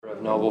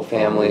of noble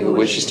family who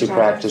wishes to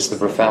practice the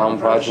profound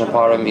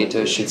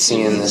Prajnaparamita should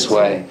see in this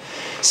way,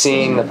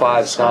 seeing the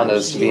 5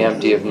 skandhas to be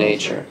empty of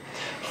nature.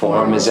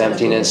 Form is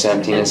emptiness,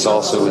 emptiness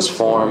also is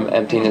form,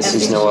 emptiness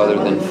is no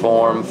other than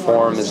form,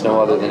 form is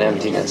no other than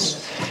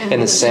emptiness.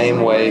 In the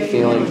same way,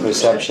 feeling,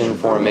 perception,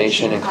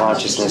 formation, and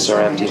consciousness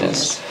are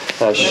emptiness.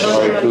 Thus,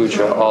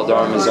 Shariputra, all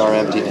dharmas are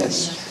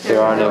emptiness.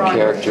 There are no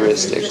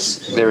characteristics.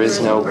 There is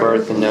no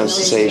birth and no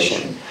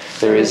cessation.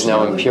 There is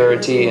no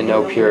impurity and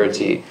no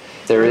purity.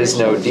 There is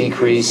no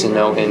decrease and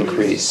no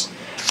increase.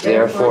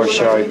 Therefore,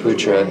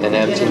 Shariputra, in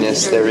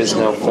emptiness there is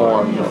no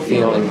form, no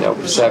feeling, no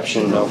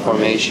perception, no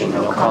formation,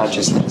 no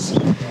consciousness.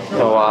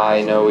 No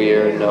eye, no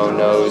ear, no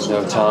nose,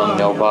 no tongue,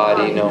 no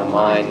body, no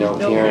mind, no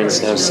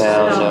appearance, no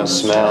sound, no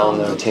smell,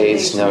 no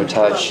taste, no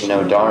touch,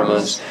 no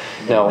dharmas,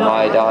 no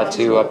high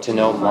dhatu up to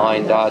no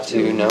mind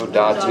dhatu, no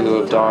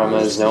dhatu of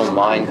dharmas, no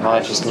mind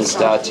consciousness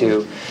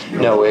dhatu,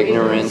 no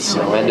ignorance,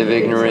 no end of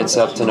ignorance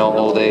up to no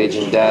old age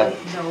and death,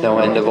 no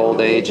end of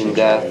old age and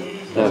death,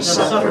 no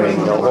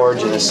suffering, no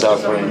origin of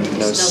suffering,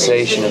 no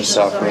cessation of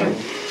suffering,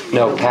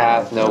 no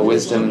path, no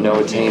wisdom, no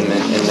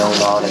attainment, and no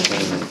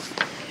non-attainment.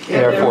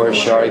 Therefore,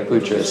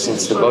 Shariputra,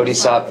 since the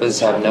bodhisattvas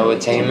have no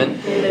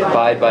attainment,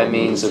 abide by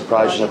means of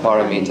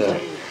Prajnaparamita.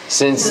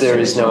 Since there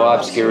is no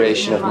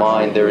obscuration of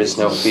mind, there is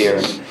no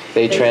fear.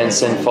 They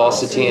transcend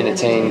falsity and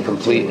attain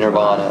complete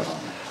nirvana.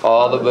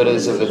 All the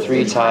Buddhas of the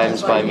 3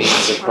 times by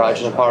means of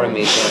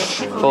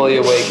Prajnaparamita fully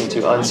awaken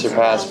to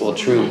unsurpassable,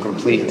 true,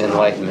 complete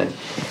enlightenment.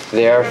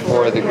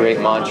 Therefore, the great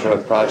mantra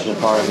of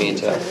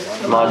Prajnaparamita,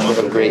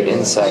 mantra of great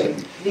insight,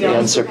 the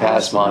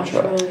unsurpassed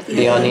mantra,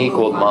 the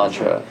unequaled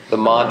mantra, the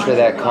mantra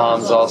that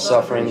calms all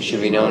suffering should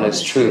be known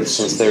as truth,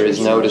 since there is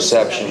no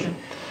deception.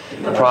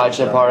 The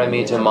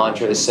Prajnaparamita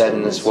mantra is said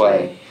in this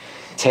way: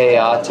 Te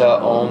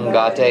ata om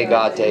gate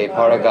gate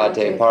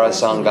paragate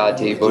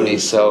parasangate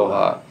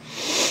bodhisoha.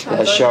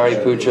 As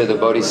Shariputra, the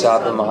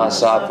Bodhisattva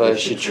Mahasattva,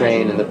 should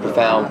train in the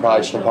profound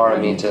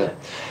Prajnaparamita.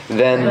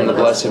 Then the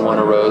Blessed One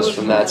arose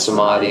from that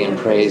samadhi and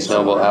praised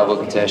noble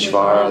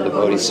Avalokiteshvara, the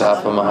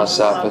Bodhisattva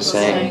Mahasattva,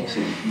 saying,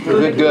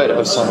 Good, good,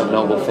 O son of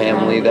noble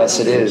family, thus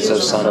it is, O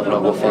son of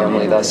noble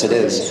family, thus it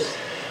is.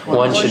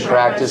 One should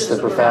practice the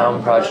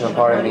profound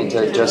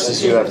Prajnaparamita just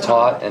as you have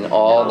taught, and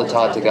all the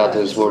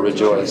Tathagatas will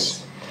rejoice.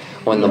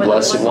 When the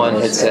Blessed One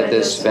had said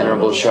this,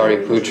 Venerable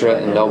Shariputra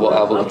and noble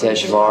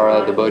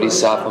Avalokiteshvara, the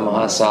Bodhisattva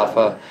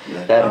Mahasattva,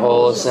 that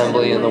whole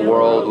assembly in the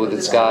world with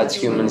its gods,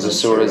 humans,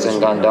 asuras,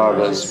 and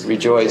Gandharvas,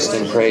 rejoiced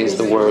and praised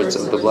the words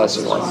of the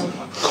Blessed One.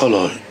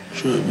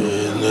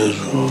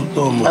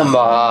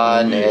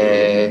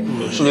 Ambane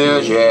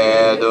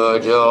Snuche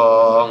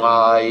Dujong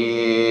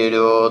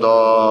Aidu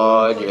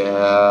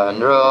Dojen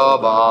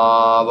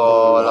Rubabo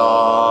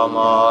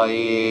Lama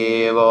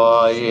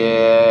Ivo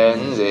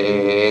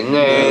Yenzi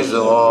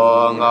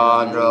Nezong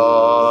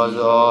Andro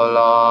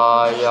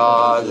Zola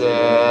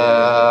Yazelo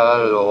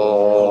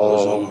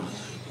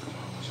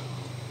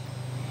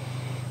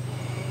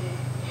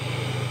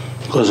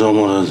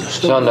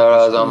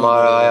Chandara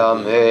Zamarayam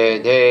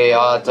Te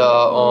Ata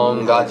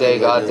Om Gate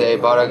Gate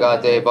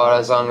Paragate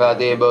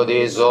Parasangate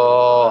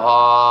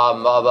Bodhisoha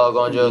Baba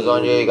Gonjo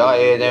Zonji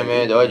Gai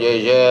Demi Doji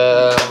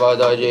Je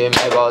Badoji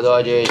Me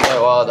Badoji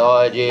Shewa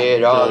Doji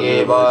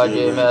Ragi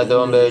Baji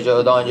Medum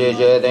Bejo Donji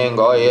Je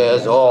Dingo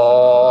Yeso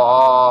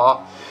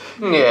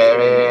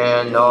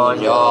Nere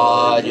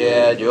Nonya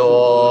Je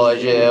Jo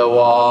Je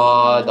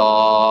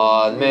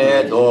Wadan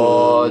Me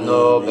Do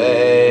No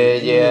Be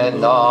Je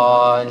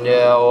Nan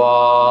Je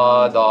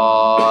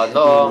Wadan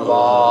No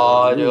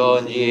Ma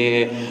Jun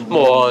Ji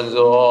Mon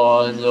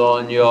Zon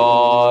Zon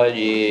Ya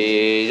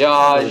Ji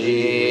Ya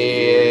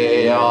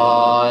Ji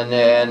Yan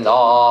En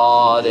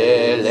Na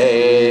De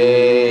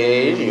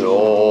Le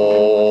Yo.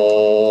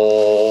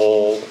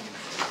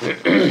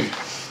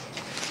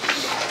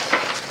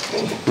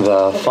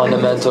 The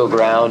fundamental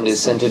ground is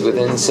scented with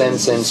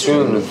incense and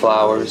strewn with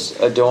flowers,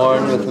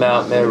 adorned with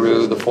Mount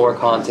Meru, the 4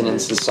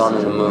 continents, the sun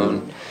and the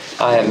moon.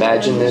 I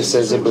imagine this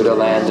as a Buddha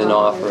land and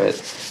offer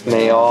it.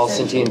 May all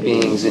sentient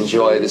beings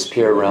enjoy this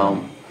pure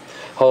realm.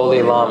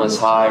 Holy Lamas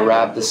high,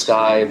 wrap the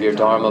sky of your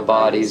Dharma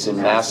bodies in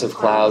massive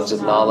clouds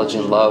of knowledge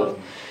and love,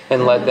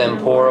 and let them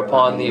pour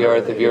upon the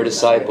earth of your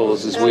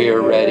disciples as we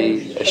are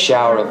ready, a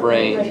shower of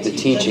rain, the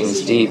teachings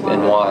deep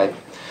and wide.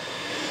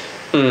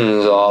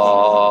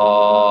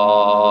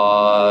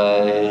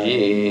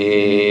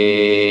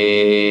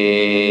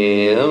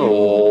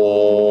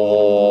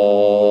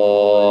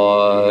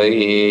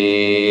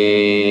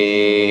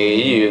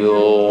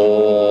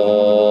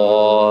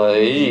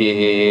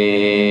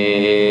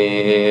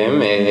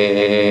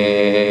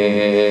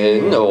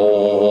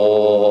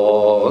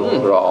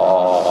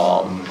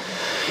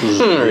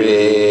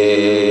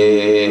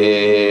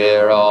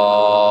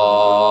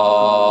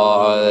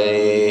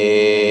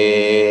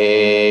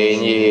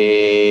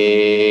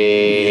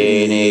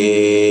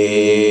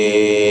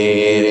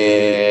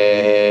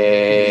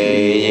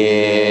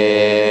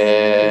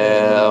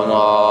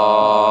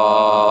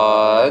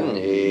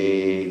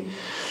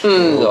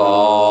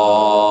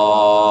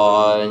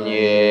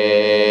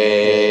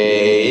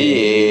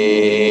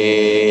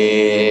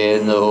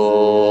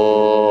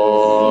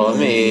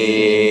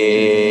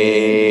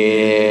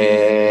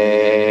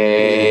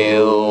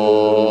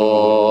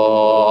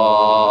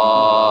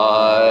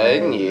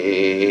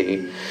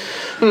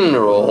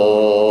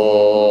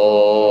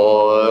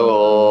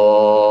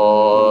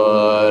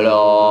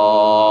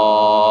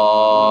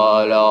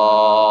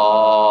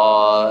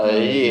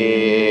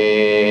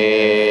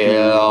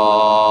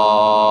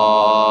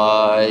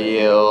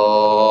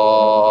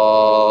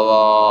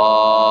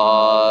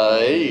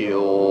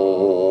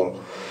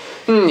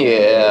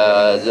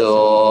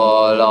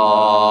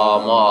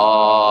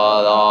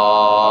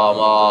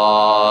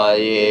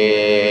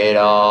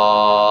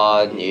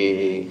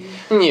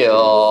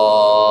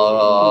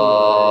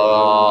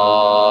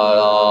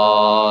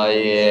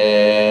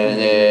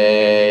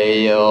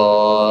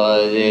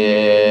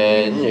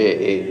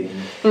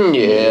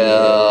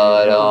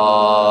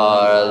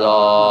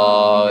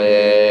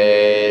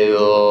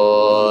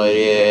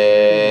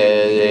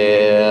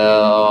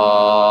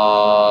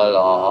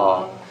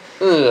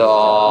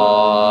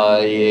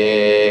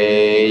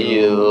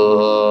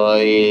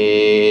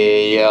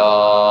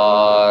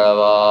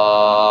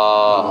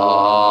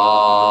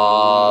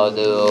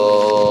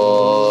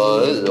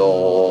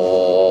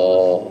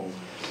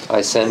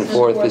 I send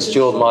forth this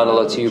jeweled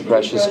mandala to you,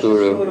 precious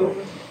Guru.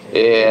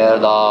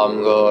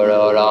 Edam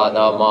Guru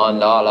Radha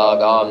Mandala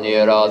Gam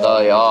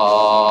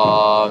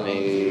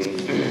Niradayami.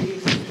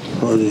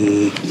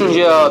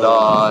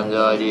 Jadan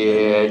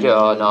Jadi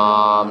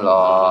Janam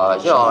La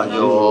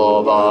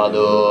Shanju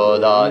Badu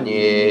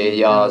Dani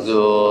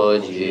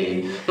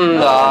Yazuji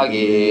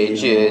Dagi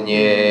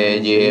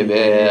Chinye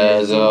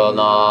Jibe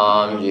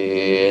Zunam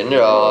Jin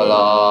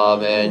Rala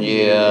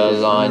Benji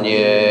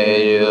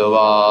Zanye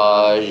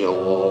Yuvashu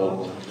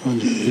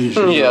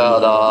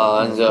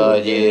Jadan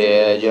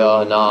Jadi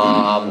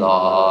Janam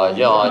La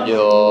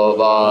Shanju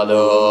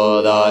Badu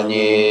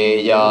Dani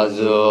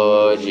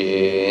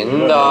Yazuji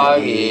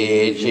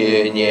Dagi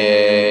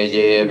Chinye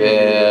Jibe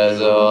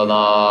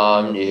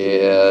Zunam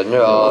Jin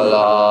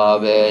Rala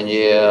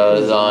Benji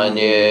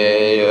Zanye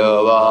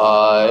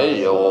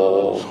Yuvashu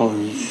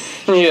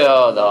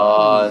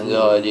Jadan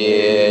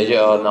Jadi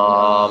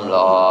Janam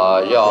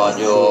La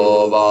Janju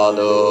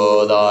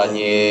Badu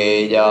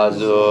Dani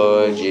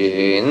Yazuji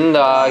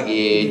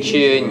Dagi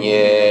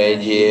Chinye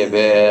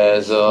Jibe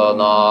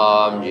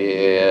Zunam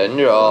Jin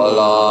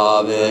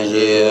Rala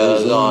Benji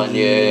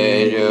Zanye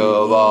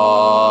Yuvashu.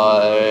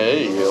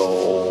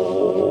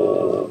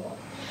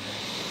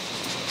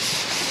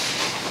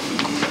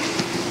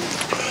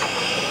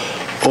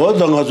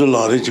 Odanga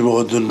Lari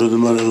Chibo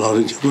Dunduma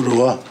Lari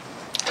Chiburua.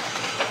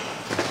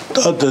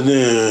 Tatane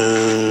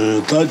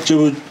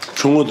Tachibu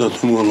Chungo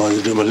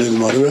Tumu de Malay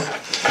Marve.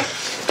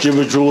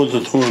 Chibu Chungo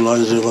Tumu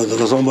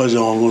Lajeva, somebody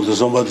on the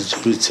somebody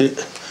Chivice,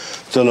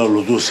 Tela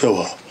Ludu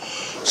Seva.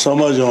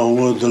 Somebody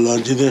on the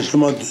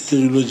Lajideshima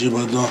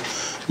Jibada,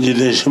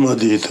 Jideshima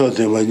di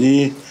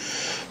Totemani,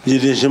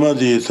 Jideshima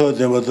di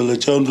Totem, the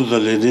Lachan to the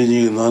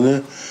Lady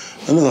Nane,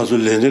 and then also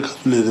Lady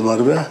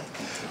Marve,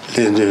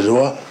 Lady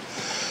Roa.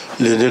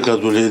 Lende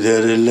Katule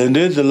there,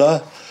 Lende de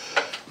la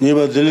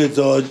Niba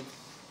Delita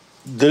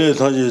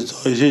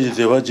Deletaji,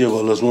 Tevaji,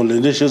 Valasmo,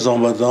 Lende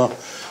Shambada,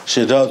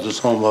 Sheda to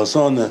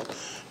Sambasane,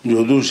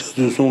 Yodu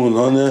Shatu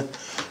Sungunane,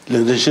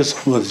 Lende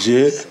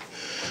Shambadje,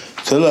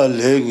 Tela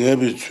Leg,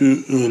 Ebi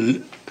to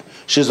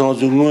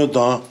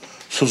Shizanzunga,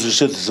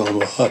 Sushet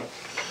Samba,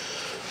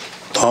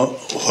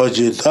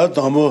 Hajita,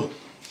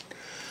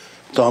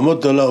 Tamo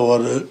de la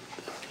War,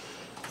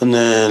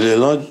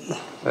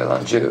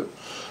 Lelanju.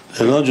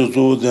 Lelan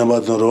Jutu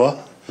Dematanroa,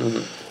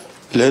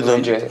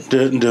 Ledan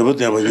Debut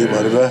Demaji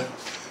Marva,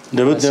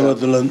 Debut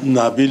Dematala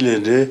Nabi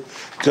Lende,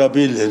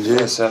 Kabi Lende,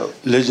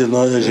 Legend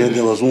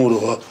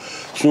Demasunroa,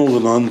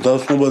 Sungunan,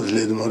 Tasumba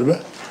Led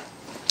Marva.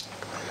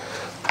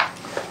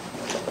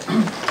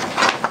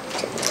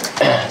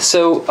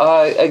 So,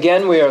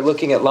 again, we are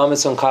looking at Lama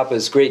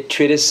Tsongkhapa's great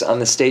treatise on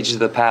the stages of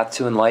the path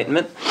to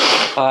enlightenment.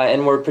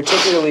 And we're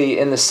particularly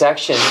in the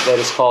section that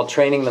is called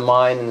Training the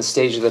Mind in the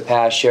Stage of the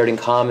Path Shared in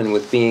Common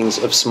with Beings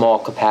of Small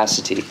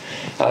Capacity.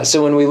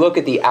 So when we look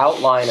at the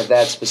outline of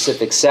that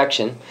specific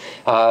section,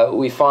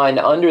 we find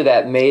under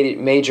that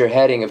major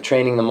heading of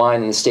Training the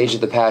Mind in the Stage of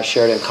the Path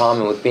Shared in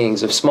Common with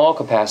Beings of Small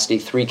Capacity,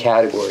 three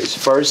categories.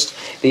 First,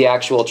 the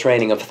actual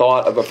training of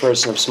thought of a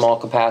person of small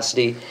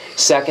capacity.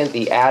 Second,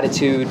 the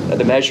attitude,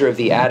 the measure of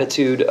the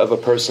attitude of a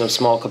person of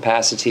small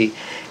capacity.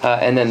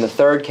 And then the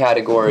third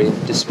category,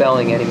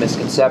 dispelling any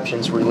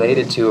misconceptions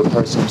related to a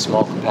person of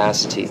small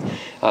capacity.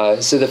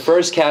 So the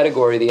first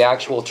category, the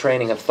actual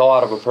training of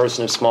thought of a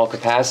person of small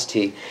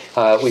capacity,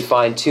 we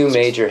find two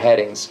major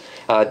headings.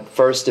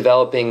 First,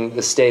 developing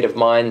the state of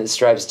mind that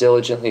strives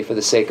diligently for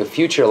the sake of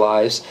future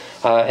lives,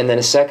 and then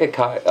a second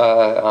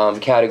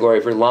category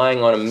of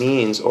relying on a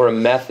means or a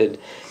method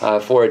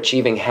for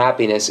achieving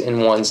happiness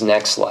in one's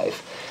next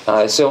life.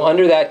 So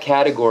under that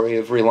category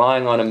of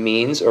relying on a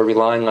means or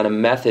relying on a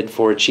method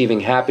for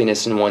achieving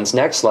happiness in one's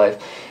next life,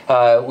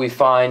 we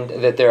find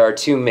that there are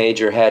two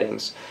major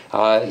headings.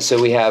 So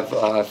we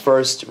have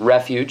first,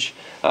 refuge,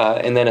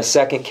 and then a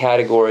second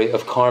category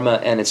of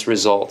karma and its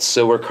results.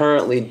 So we're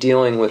currently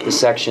dealing with the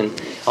section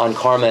on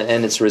karma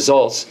and its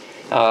results.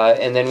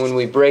 And then when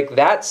we break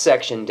that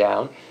section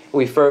down,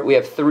 we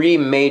have three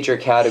major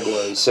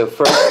categories. So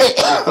first,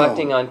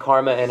 reflecting on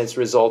karma and its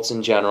results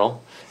in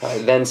general.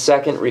 Then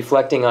second,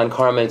 reflecting on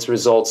karma and its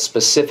results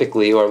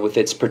specifically or with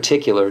its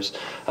particulars.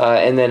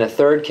 And then a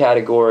third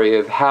category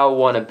of how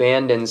one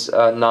abandons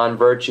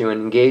non-virtue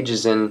and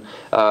engages in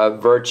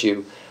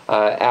virtue.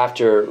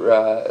 after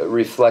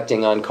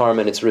reflecting on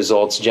karma and its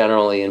results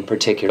generally and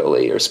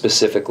particularly or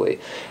specifically.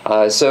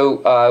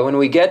 So when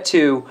we get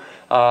to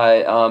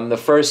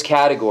the first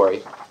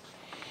category,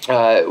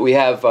 we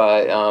have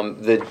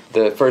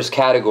the first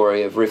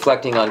category of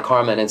reflecting on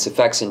karma and its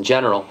effects in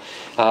general.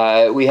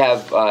 We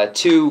have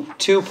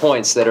two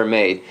points that are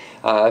made.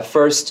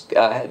 First,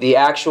 the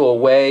actual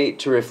way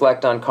to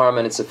reflect on karma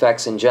and its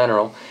effects in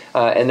general,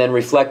 and then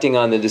reflecting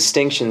on the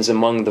distinctions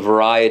among the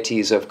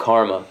varieties of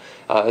karma.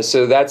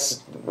 So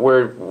that's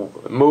we're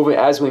moving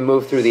as we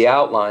move through the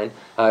outline.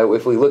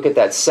 If we look at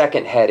that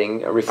second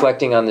heading,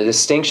 reflecting on the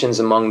distinctions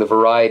among the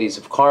varieties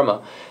of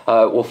karma,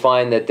 we'll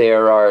find that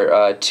there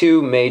are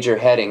two major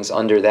headings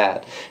under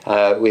that.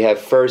 We have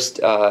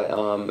first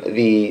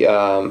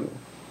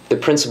the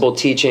principal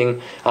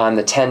teaching on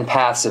the 10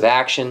 paths of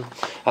action,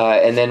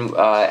 and then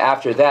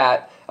after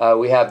that,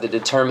 we have the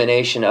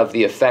determination of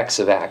the effects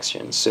of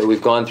actions. So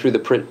we've gone through the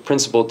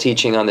principal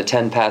teaching on the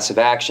 10 passive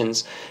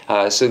actions.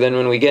 So then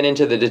when we get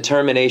into the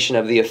determination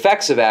of the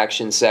effects of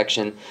actions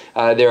section,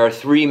 there are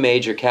three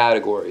major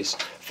categories.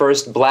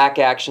 First, black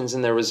actions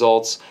and their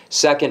results.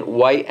 Second,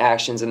 white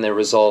actions and their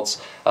results.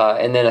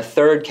 And then a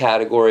third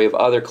category of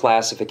other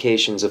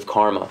classifications of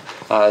karma.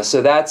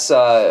 So that's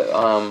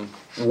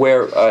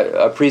where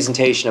a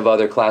presentation of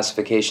other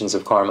classifications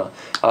of karma.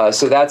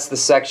 So that's the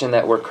section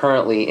that we're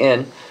currently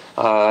in.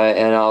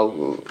 And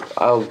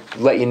I'll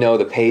let you know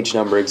the page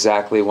number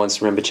exactly once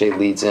Rinpoche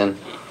leads in.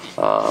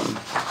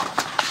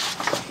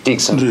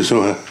 Dixon.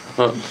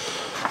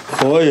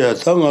 Oh yeah,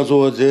 tanga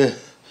zo de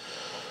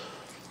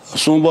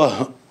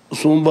somba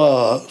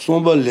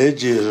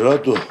leji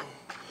rado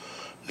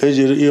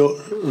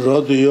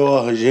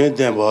yo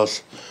gente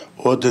bas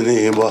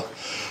odene ba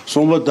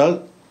somba da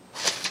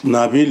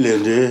nabi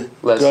lende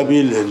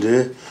gabi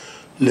lende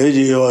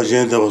leji yo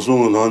gente bas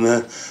songa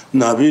na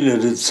nabi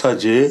lende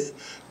saje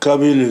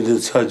kabili de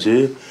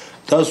saje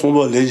ta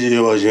somba leji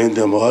yo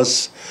gente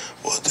bas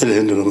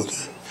odele no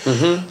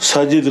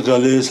saje de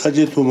gale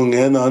saje to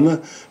mangena na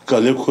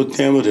gale ko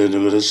temre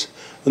de gres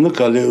na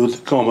gale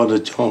ut kama de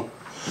chon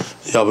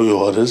yabu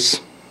yoris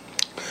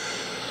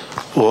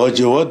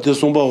oje wat de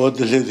somba wat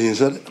de ledin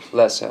sar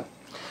Lessa.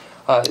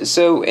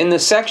 So in the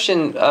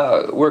section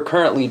we're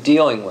currently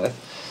dealing with,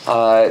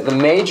 the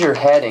major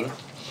heading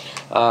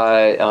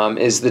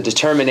is the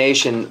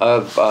determination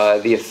of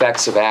the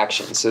effects of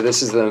action. So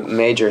this is the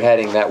major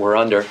heading that we're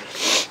under.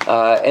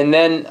 And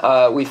then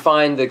we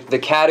find the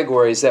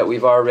categories that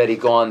we've already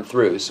gone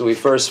through. So we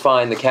first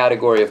find the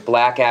category of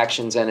black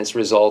actions and its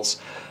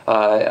results.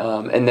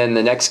 And then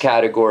the next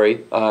category,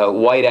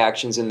 white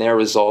actions and their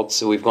results.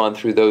 So we've gone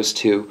through those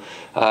two.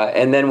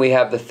 And then we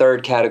have the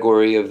third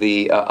category of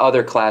the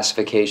other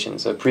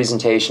classifications, a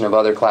presentation of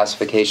other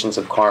classifications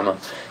of karma.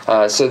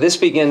 So this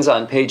begins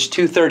on page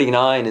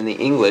 239 in the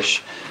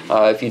English,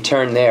 if you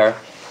turn there.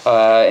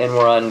 And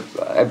we're on,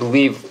 I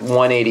believe,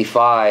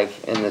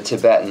 185 in the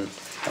Tibetan.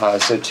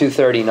 So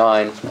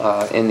 239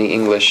 in the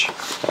English,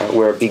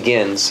 where it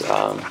begins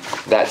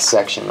that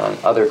section on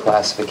other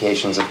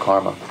classifications of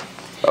karma.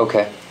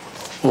 Okay.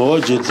 Oh,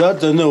 jita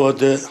tene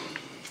wate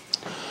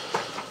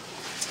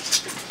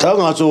ta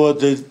nga zo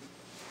wate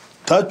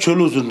ta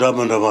chulu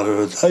zundama na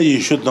mara ta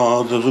yishu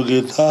tanga to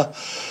zuki ta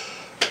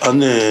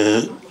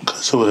ane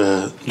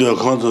kasore duya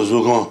kanta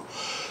zukan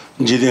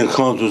jiden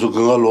kanta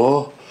zukan nga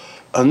lo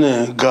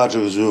ane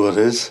gaja zu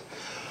wares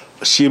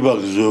shiba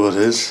zu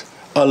wares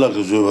ala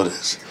zu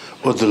wares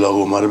wate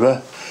lagu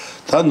marba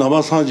ta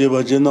nama sanje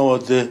ba jena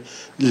wate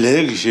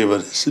leg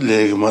shibares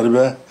leg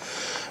marba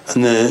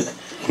ane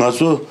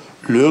ngaso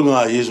le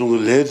nga yisung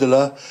le de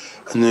la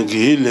ne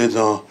gi le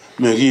da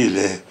me gi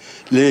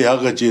le ya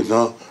ga ji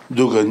da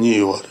du ga ni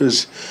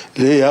waris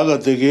le ya ga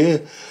de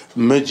ge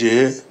me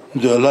je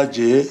de la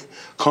je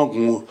kan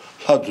ku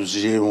la du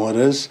ji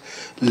waris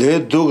le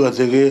du ga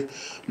de ge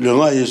le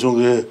nga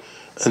yisung ge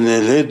ne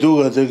le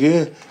du ga de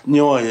ge ni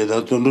wa ye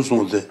da tu nu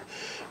sung de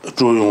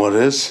tu yong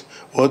waris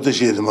o de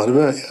ji de mar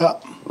ba ya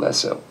less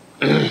so.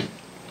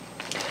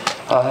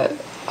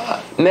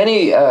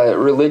 Many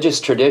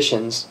religious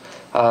traditions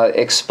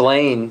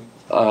explain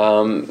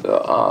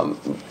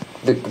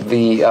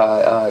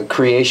the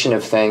creation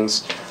of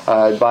things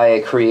by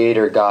a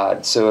creator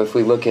God. So if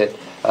we look at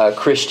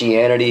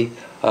Christianity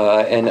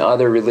and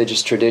other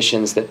religious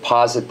traditions that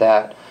posit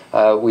that,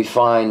 we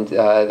find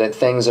that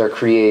things are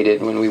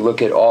created. When we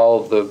look at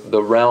all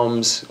the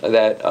realms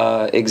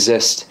that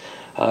exist,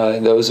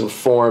 those of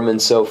form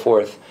and so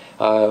forth,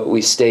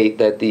 we state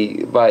that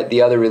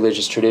the other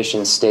religious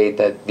traditions state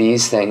that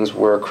these things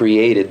were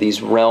created,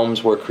 these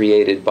realms were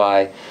created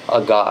by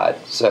a God.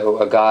 So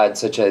a God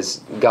such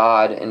as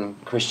God in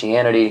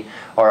Christianity,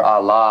 or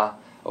Allah,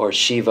 or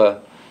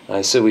Shiva.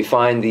 So we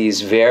find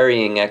these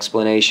varying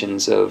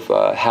explanations of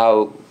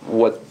how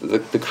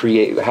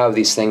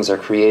these things are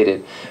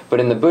created. But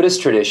in the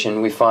Buddhist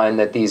tradition, we find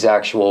that these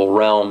actual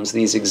realms,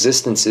 these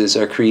existences,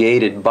 are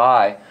created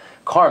by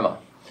karma.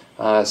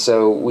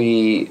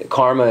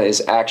 Karma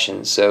is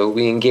action. So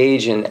we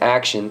engage in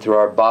action through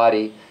our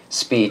body,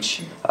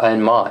 speech,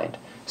 and mind.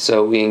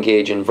 So we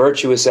engage in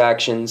virtuous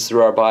actions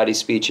through our body,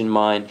 speech, and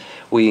mind.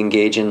 We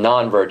engage in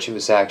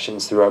non-virtuous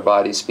actions through our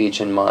body,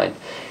 speech, and mind.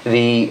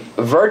 The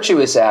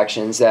virtuous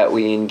actions that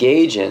we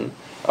engage in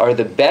are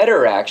the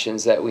better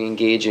actions that we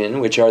engage in,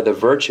 which are the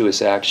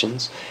virtuous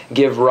actions,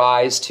 give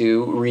rise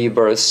to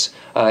rebirths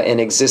and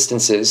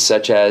existences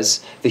such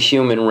as the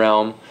human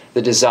realm,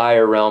 the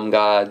desire realm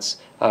gods,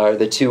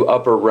 the two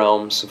upper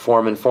realms,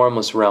 form and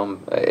formless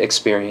realm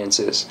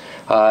experiences.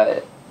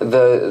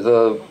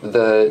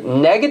 The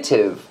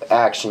negative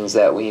actions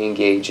that we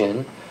engage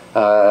in,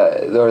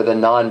 or the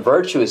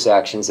non-virtuous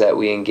actions that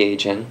we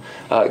engage in,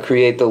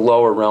 create the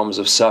lower realms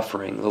of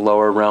suffering, the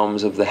lower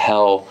realms of the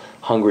hell,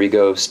 hungry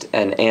ghost,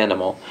 and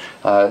animal.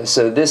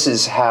 So this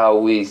is how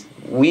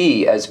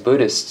we as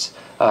Buddhists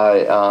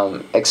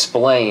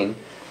explain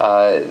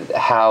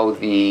how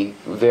the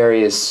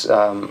various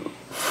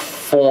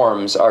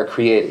forms are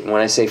created.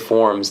 When I say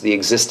forms, the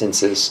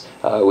existences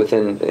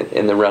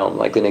in the realm,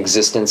 like an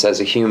existence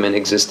as a human,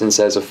 existence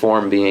as a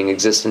form being,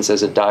 existence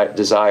as a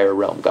desire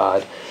realm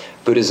god.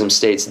 Buddhism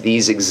states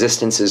these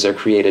existences are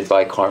created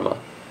by karma.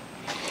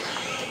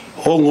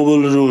 So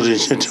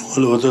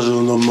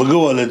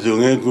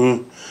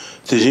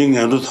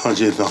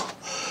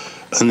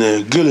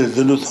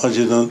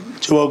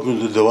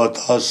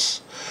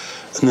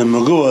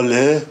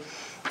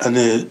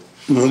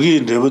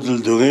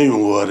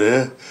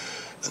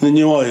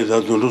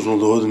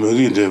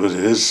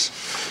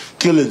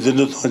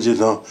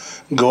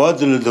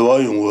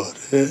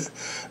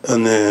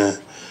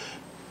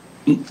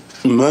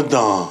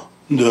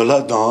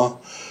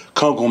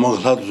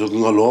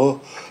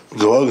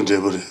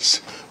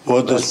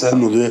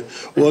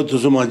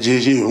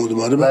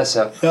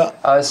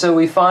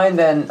we find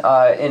then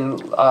in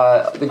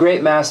the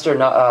great master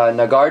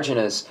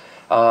Nagarjuna's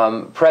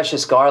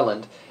precious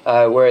garland,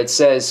 where it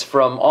says,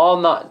 from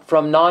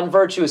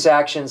non-virtuous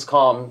actions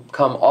come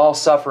all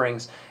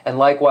sufferings, and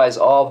likewise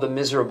all the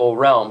miserable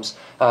realms,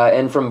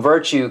 and from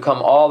virtue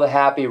come all the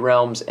happy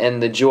realms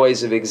and the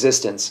joys of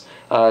existence.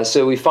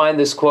 So we find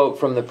this quote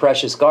from the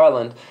precious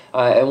garland,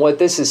 and what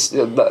this is,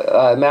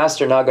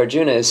 Master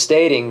Nagarjuna is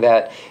stating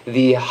that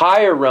the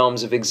higher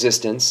realms of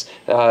existence,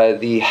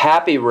 the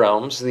happy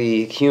realms,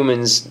 the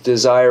human's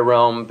desire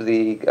realm,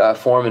 the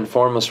form and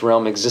formless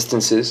realm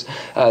existences,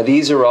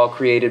 these are all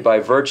created by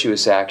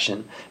virtuous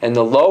action, and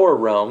the lower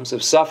realms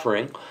of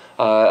suffering,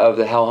 of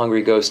the hell,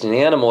 hungry ghost, and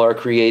animal are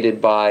created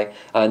by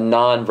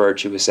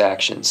non-virtuous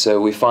action. So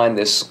we find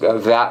this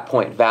that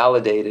point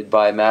validated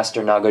by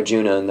Master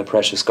Nagarjuna in the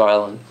Precious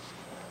Garland.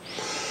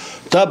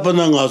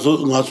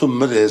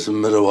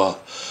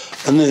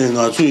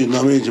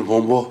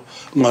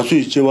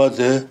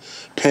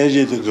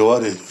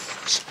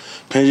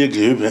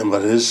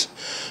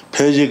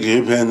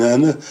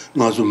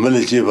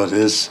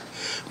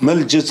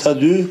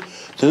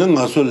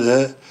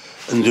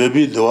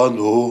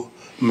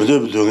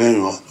 Medebe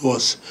dongen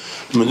was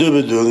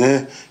medebe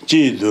dongen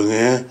chi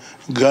dongen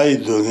gai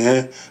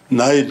dongen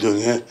nai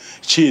dongen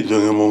chi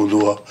dongen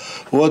momdua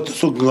what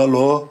so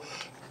galo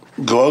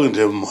gawag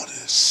de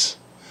mares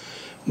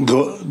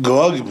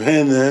gawag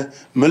bene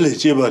mele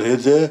che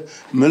barete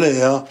mele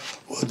ya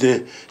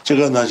ode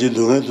chega na chi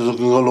dongen to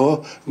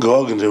galo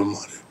gawag de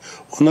mare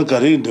ona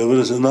kari de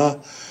beresna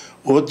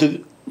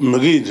ode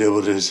magi de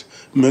beres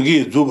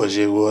magi duba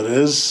je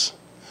gores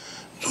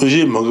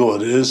doji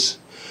magores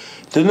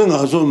Then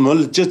also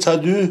mel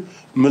chadu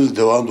mel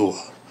dewandu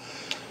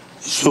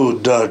so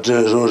that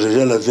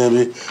rojela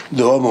temi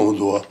dewa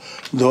mamdua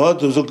dewa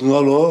to so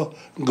ngalo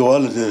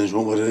gawal de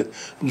jomare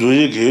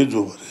joye ge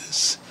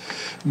jobares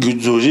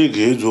joye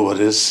ge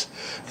jobares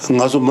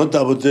ngaso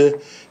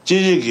matabote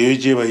jeje ge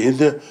je ba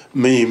yende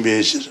me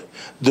imbeshir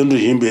dundu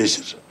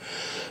imbeshir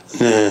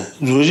ne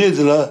joye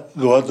de la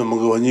gawat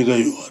magwani ga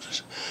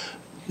yoras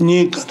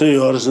ni kata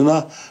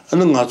yorasna an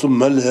ngaso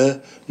mel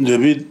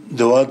debi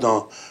dewa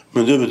da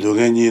Medebe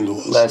dogen yindu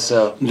was.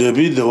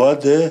 Debi dewa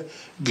de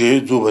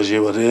ge zuba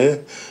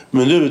jebare,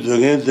 medebe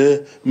dogen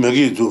de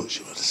megi zuba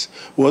jebares.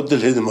 What the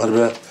lady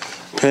marba,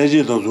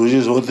 penji don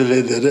zujis, what the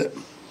lady.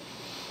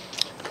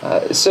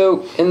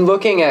 So, in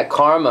looking at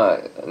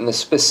karma and the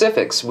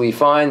specifics, we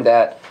find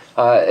that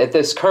at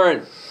this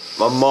current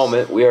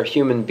moment, we are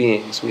human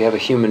beings. We have a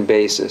human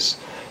basis.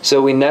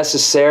 So we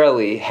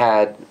necessarily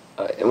had,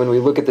 when we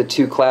look at the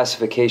two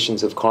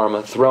classifications of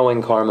karma,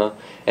 throwing karma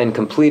and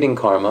completing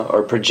karma,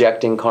 or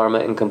projecting karma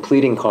and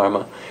completing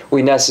karma,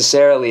 we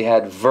necessarily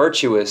had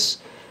virtuous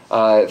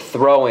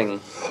throwing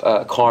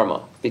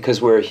karma,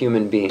 because we're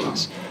human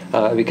beings,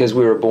 because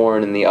we were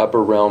born in the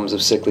upper realms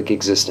of cyclic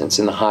existence,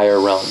 in the higher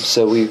realms.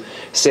 So we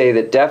say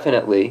that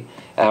definitely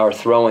our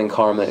throwing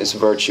karma is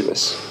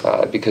virtuous,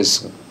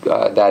 because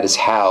that is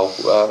how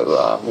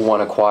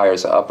one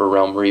acquires upper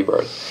realm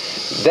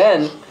rebirth.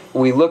 Then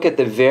we look at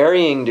the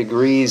varying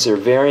degrees or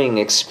varying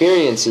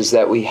experiences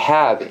that we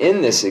have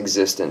in this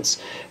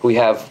existence. We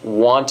have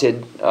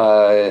wanted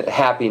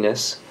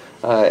happiness,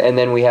 and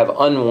then we have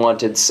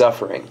unwanted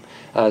suffering.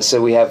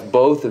 So we have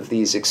both of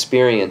these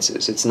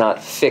experiences. It's not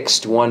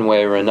fixed one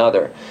way or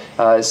another.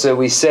 So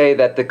we say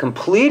that the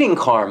completing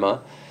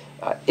karma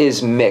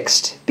is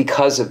mixed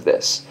because of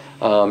this.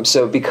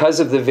 So because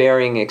of the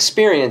varying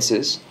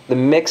experiences, the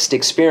mixed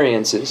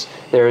experiences,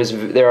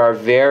 there are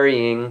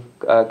varying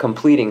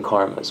completing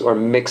karmas, or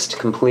mixed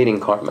completing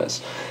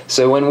karmas.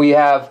 So when we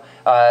have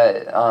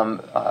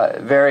the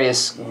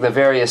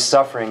various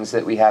sufferings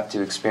that we have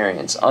to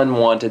experience,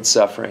 unwanted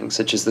suffering,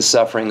 such as the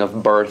suffering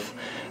of birth,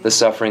 the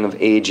suffering of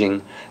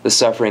aging, the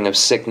suffering of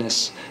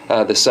sickness,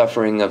 the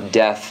suffering of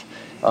death,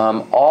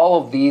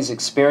 all of these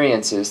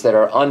experiences that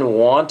are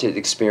unwanted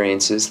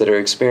experiences, that are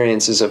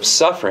experiences of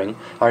suffering,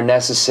 are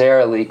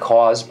necessarily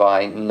caused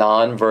by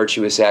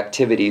non-virtuous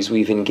activities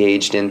we've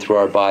engaged in through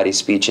our body,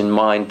 speech, and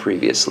mind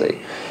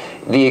previously.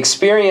 The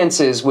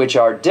experiences which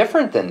are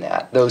different than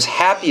that, those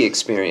happy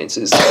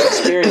experiences, the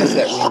experience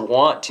that we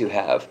want to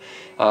have,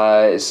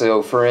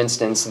 so for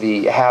instance,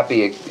 the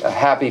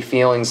happy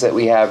feelings that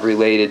we have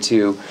related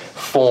to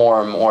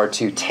form, or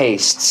to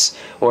tastes,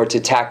 or to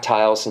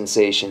tactile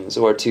sensations,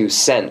 or to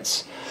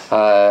scents,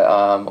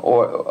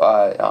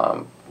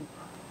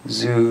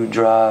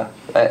 zudra,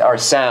 are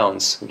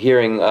sounds,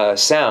 hearing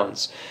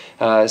sounds.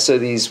 So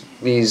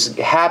these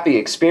happy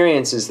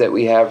experiences that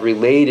we have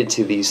related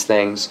to these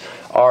things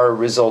are a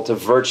result of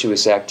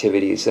virtuous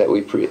activities that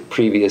we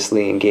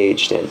previously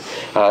engaged in.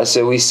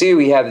 So we see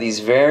we have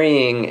these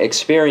varying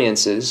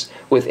experiences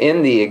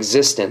within the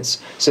existence.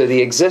 So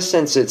the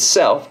existence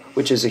itself,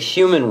 which is a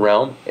human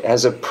realm, it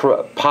has a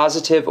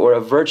positive or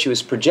a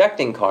virtuous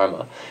projecting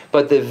karma,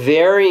 but the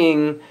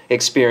varying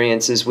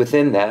experiences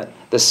within that,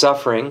 the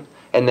suffering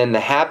and then the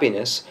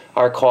happiness,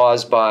 are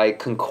caused by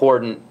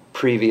concordant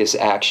previous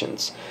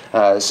actions.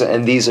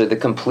 And these are the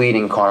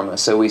completing karma.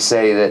 So we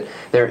say that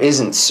there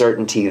isn't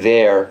certainty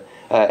there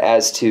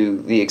as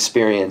to the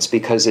experience,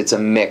 because it's a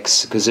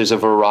mix, because there's a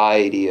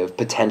variety of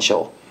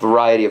potential.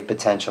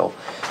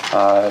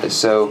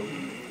 So,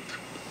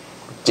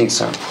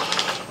 Jigsaw.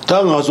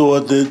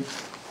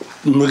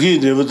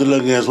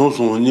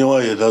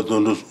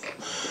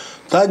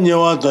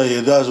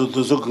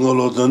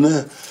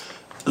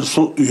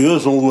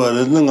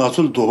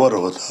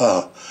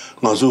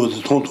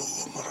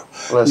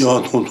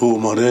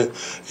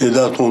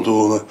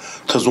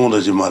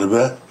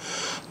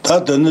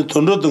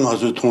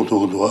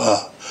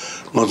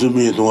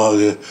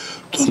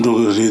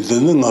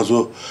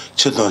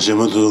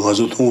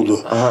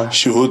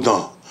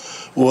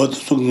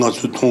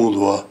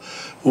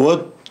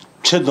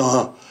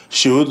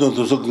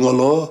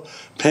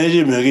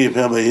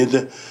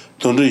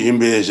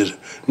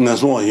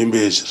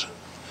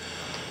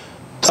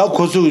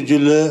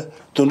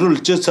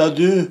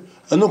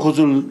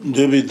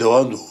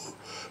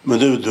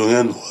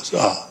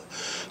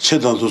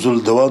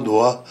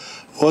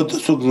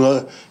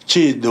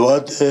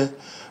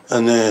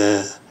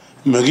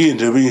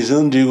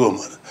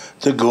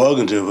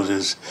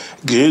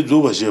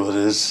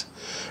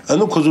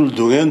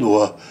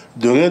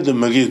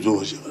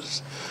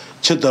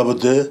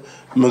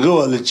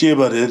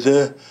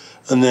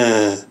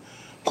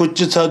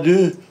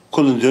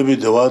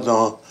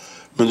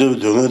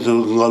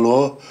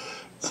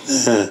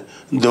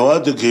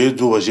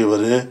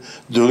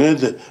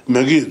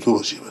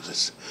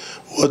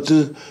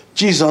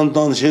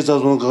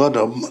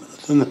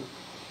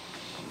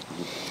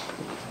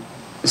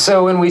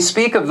 So when we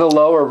speak of the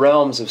lower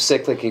realms of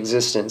cyclic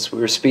existence,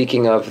 we're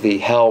speaking of the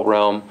hell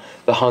realm,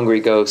 the hungry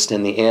ghost,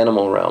 and the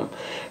animal realm.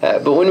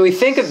 But when we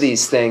think of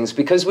these things,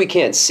 because we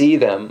can't see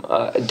them,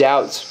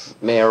 doubts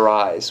may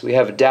arise. We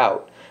have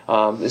doubt.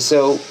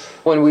 So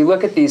when we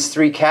look at these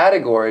three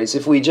categories,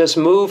 if we just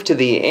move to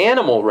the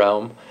animal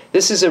realm,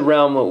 this is a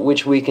realm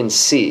which we can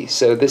see.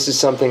 So this is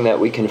something that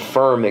we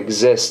confirm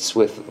exists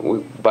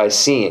by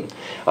seeing.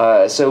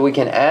 So we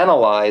can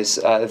analyze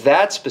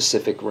that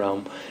specific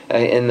realm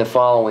in the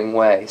following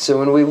way. So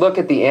when we look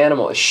at the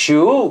animal,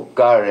 shu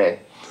gare,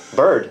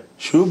 bird.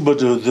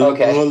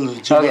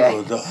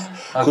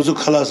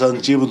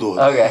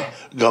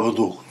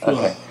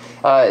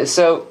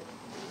 Okay.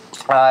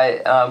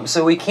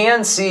 So we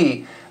can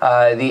see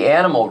the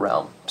animal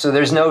realm. So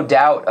there's no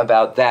doubt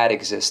about that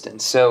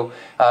existence. So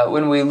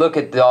when we look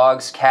at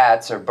dogs,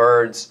 cats, or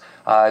birds,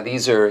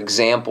 these are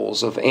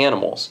examples of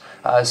animals.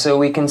 So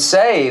we can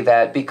say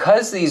that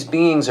because these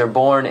beings are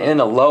born in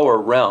a lower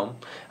realm,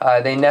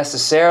 they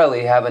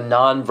necessarily have a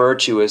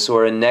non-virtuous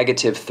or a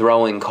negative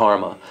throwing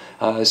karma.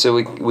 So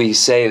we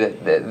say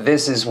that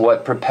this is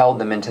what propelled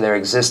them into their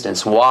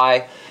existence.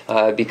 Why?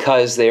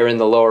 Because they are in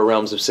the lower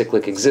realms of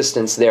cyclic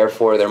existence,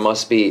 therefore there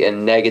must be a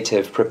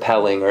negative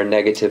propelling or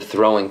negative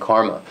throwing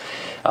karma.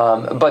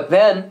 But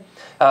then,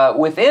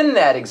 within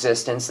that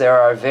existence, there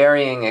are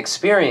varying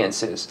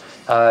experiences.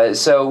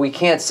 So we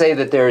can't say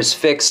that there is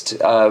fixed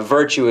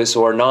virtuous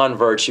or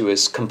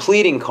non-virtuous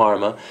completing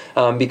karma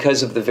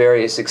because of the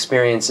various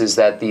experiences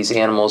that these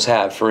animals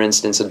have. For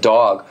instance, a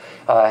dog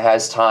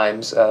has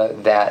times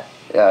that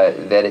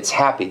that it's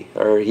happy,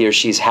 or he or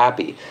she's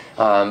happy,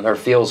 or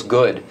feels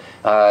good.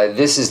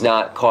 This is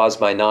not caused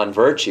by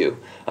non-virtue.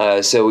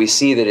 So we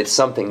see that it's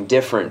something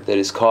different that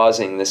is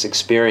causing this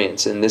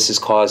experience, and this is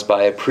caused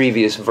by a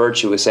previous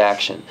virtuous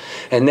action.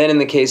 And then in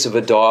the case of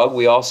a dog,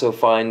 we also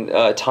find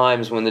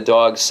times when the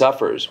dog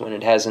suffers, when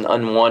it has an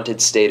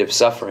unwanted state of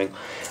suffering.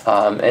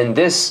 And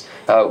this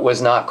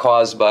was not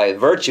caused by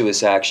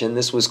virtuous action.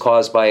 This was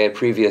caused by a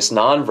previous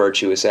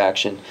non-virtuous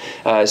action.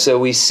 So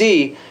we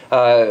see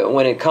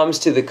when it comes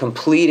to the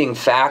completing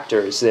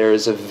factors, there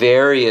is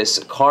various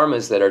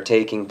karmas that are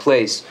taking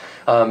place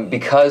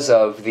because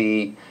of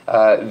the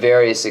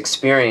various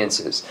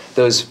experiences.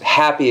 Those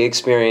happy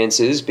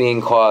experiences being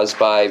caused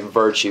by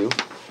virtue,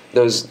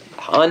 those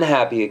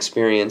unhappy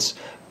experiences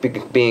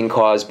being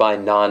caused by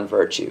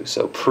non-virtue.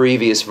 So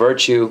previous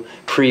virtue,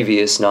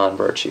 previous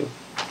non-virtue.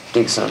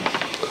 Dixon.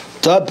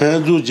 Ta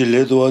penzu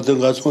jile do wa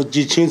ga so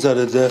ji chin sa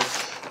de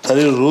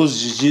tare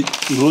roz ji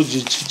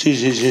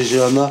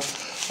na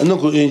ana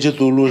ko enje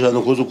to lo ja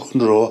no ko so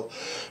kondro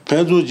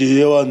penzu ji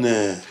ye wa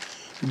ne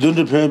dun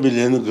de pen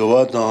bile ne ga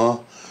wa ta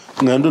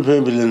ngan de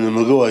pen bile ne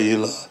ma ga wa yi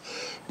la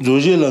jo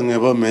ji la nge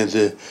ba me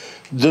de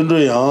dun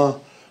de ya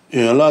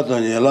ye la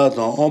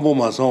ta on bo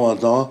ma so wa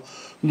ta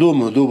do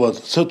mo do ba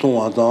se ton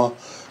wa ta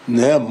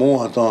ne mo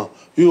wa ta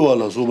yu wa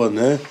la so ba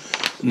ne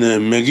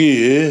me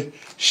gi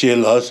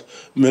Shelas,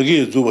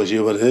 Maggie Zuba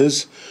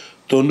Shivares,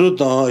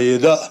 Tondutan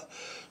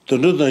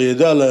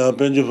Yeda la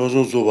Benji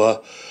Fason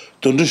Suba,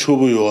 Tondu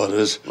Shubu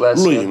Yuares,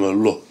 Luima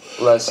Lo,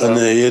 and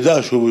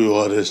Yeda Shubu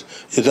Yuares,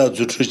 Yeda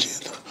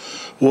Zutrichin.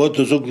 What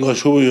to Zuka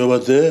Shubu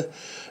Yabate,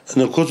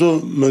 and the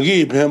Koso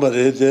Maggie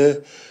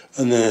Pembarete,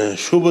 and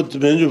Shubat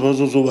Benji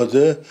Fason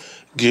Subate,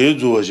 Gay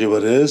Zuba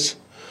Shivares,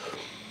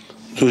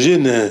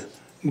 Tujine,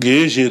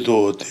 Gay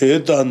Shito,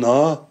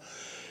 Tetana,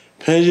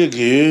 Penji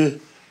Gay,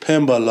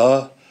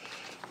 Pembala,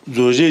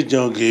 Zoje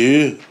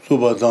Jangi,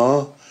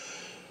 Subatan,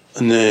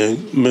 and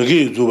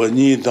Magi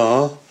Zubani,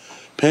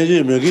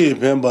 Penji Magi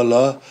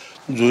Pembala,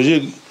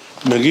 Zoje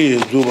Magi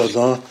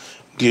Zubatan,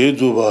 Gay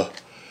Zuba,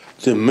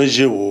 the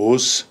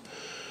Majewos.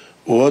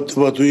 What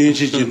about to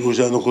each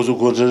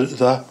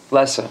Kosu?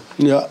 Lesser.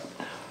 Yeah.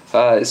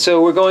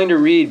 So we're going to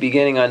read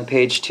beginning on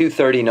page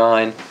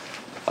 239.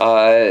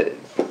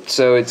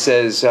 So it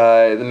says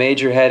the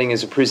major heading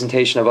is a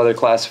presentation of other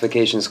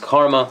classifications of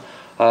karma.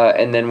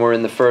 And then we're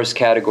in the first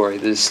category,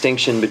 the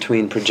distinction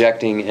between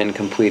projecting and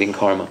completing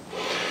karma.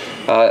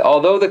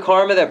 Although the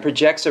karma that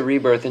projects a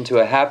rebirth into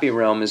a happy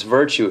realm is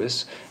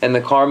virtuous, and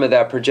the karma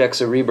that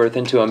projects a rebirth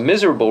into a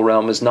miserable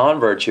realm is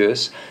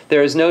non-virtuous,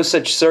 there is no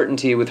such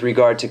certainty with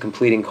regard to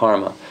completing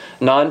karma.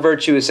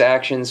 Non-virtuous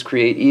actions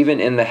create even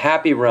in the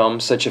happy realm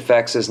such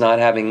effects as not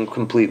having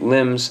complete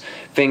limbs,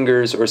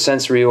 fingers, or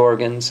sensory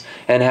organs,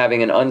 and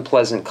having an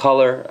unpleasant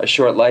color, a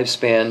short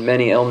lifespan,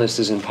 many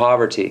illnesses, and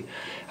poverty.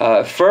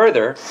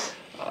 Further,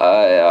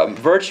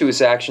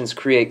 virtuous actions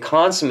create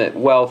consummate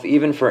wealth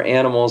even for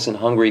animals and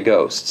hungry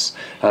ghosts.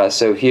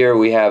 So here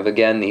we have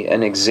again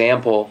an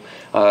example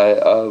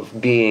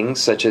of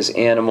beings such as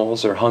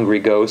animals or hungry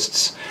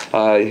ghosts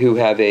who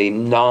have a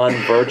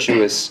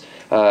non-virtuous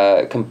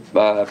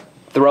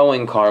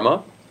throwing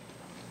karma.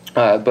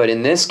 But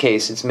in this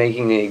case, it's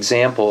making the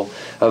example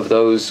of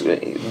those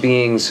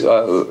beings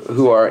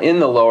who are in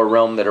the lower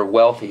realm that are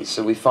wealthy.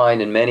 So we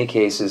find in many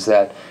cases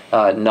that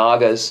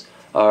Nagas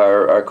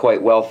are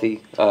quite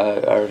wealthy,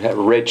 are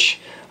rich,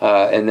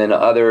 and then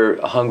other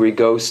hungry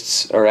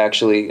ghosts are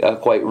actually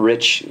quite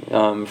rich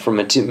from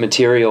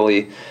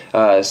materially.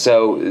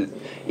 So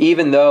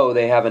even though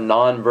they have a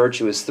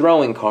non-virtuous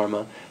throwing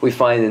karma, we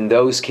find in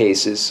those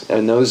cases,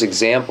 in those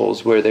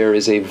examples, where there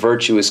is a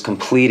virtuous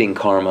completing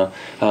karma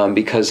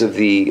because of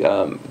the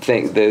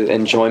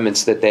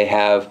enjoyments that they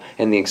have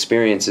and the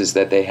experiences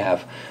that they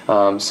have.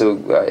 So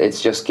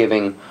it's just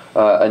giving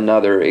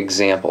another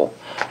example.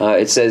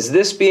 It says,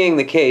 this being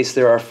the case,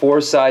 there are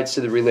four sides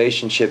to the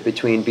relationship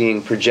between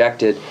being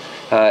projected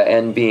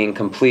and being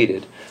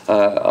completed.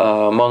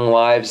 Among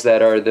lives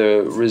that are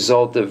the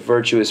result of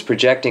virtuous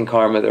projecting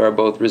karma, there are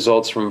both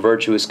results from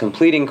virtuous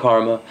completing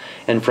karma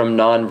and from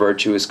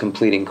non-virtuous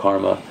completing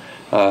karma.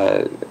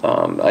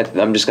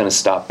 I'm just going to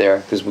stop there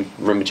because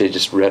Rinpoche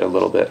just read a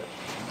little bit.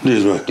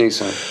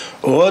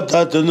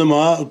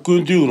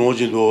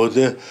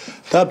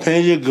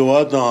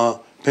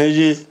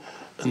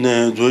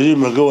 네 조지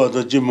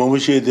먹어와도 지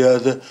몸시에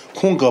대해서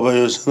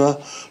콩가바였으나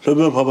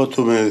러면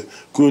바바토메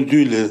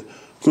군뒤를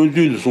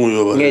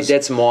송요. Yeah,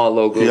 that's more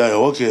logo. Yeah,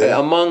 okay.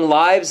 Among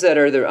lives that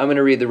are I'm going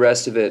to read the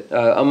rest of it.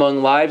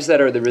 Among lives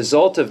that are the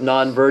result of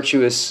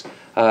non-virtuous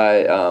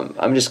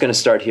I'm just going to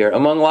start here.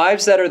 Among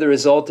lives that are the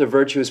result of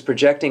virtuous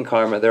projecting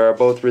karma, there are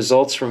both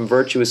results from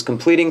virtuous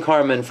completing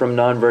karma and from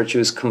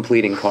non-virtuous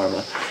completing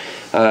karma.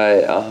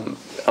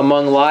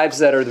 Among lives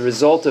that are the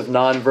result of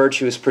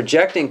non-virtuous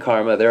projecting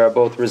karma, there are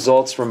both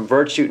results from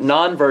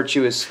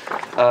non-virtuous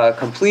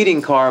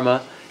completing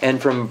karma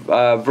and from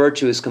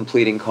virtuous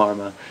completing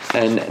karma.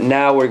 And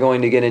now we're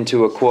going to get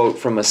into a quote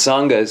from a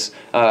Sangha's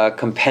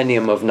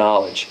compendium of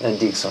knowledge. And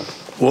Diksong.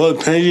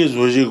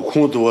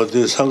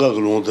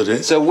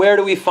 So where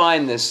do we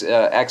find this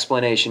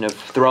explanation of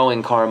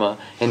throwing karma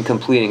and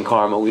completing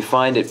karma? We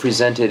find it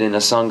presented in a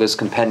Sangha's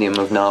compendium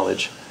of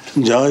knowledge. So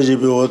in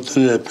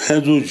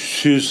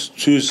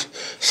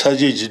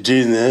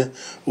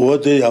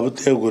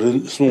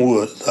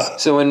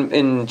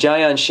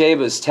Jayan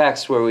Sheba's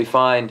text, where we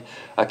find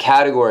a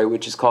category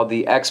which is called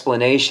the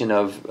explanation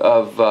of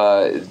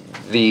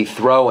the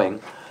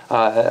throwing,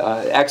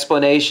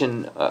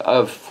 explanation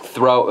of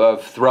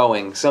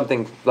throwing,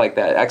 something like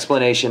that,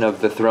 explanation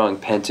of the throwing,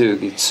 pentu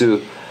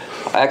gitsu,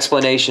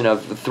 explanation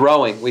of the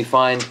throwing, we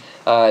find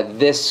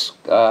this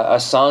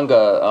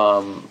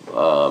Asanga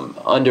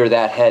under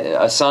that head,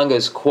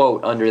 Asanga's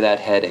quote under that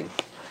heading,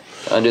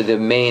 under the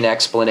main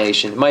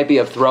explanation. It might be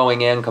of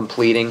throwing and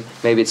completing.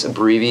 Maybe it's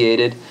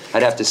abbreviated.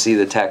 I'd have to see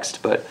the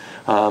text, but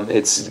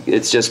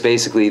it's just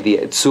basically the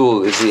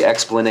tsul is the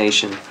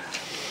explanation.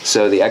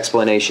 So the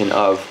explanation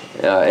of,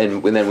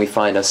 and then we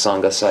find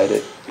Asanga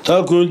cited.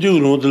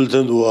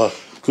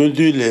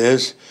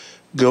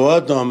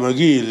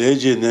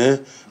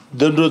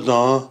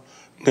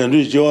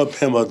 Gandu jawa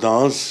pemba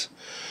dance,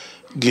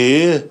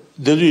 gay,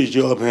 delu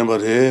jawa pemba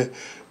re,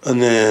 and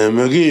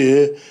magi,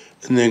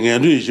 and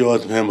gandu jawa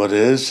pemba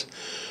res.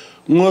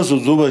 Mosu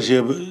zuba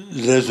sheb,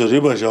 les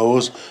riba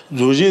jaws,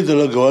 Zuji de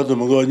la Gawata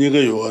Magoniga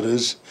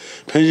Yuares,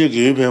 Penji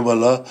Gi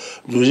Pembala,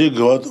 Zuji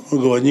Gawata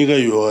Magoniga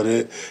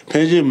Yuare,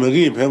 Penji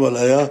Magi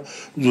Pembalaya,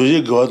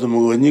 Zuji Gawata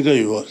Magoniga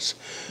Yuares.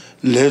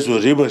 Les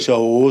riba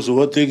jaws,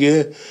 what they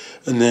get,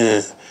 and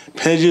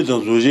Penji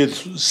don't Zuji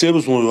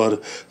Sebus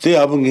Muar, they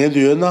have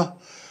Ngeduna.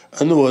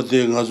 And what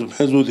they got to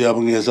pencil the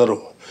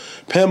Abangazaro.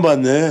 Pemba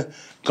ne,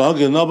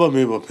 Gangi Naba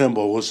Meba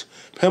Pemba was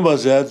Pemba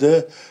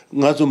Zade,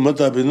 Natu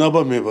Matabi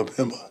Naba Meba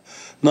Pemba.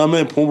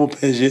 Name Pombo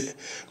Penji,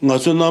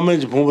 Natu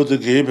Name Pombo the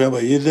Gay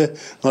Pemba either,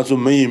 Natu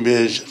Main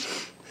Beige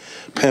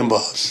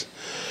Pembas.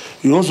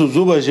 You also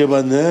Zuba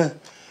Jebane,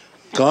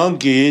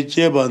 Gangi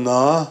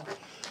Jebana,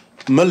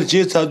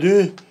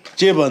 Meljitadu,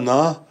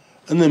 Jebana,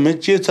 and the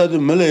Mejitadu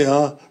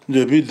Malaya,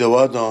 the bit the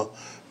Wada,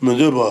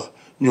 Meduba,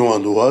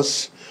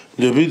 Nuanduas.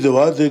 Depuis the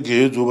water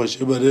gate over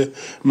Shibare,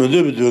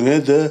 Medubi doing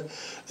it,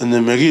 and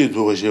the Maggie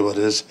over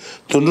Shibares,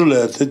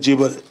 Tundula at the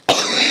Jibar.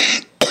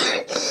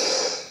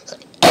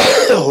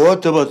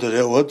 What about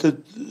the water?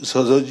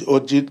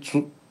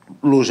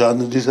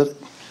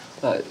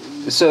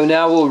 So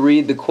now we'll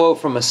read the quote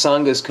from a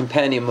Sangha's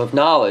compendium of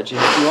knowledge. And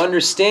if you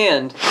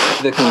understand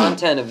the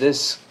content of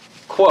this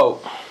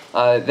quote,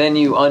 then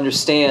you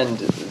understand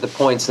the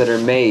points that are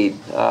made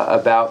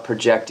about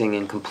projecting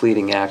and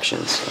completing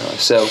actions.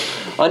 So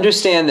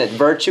understand that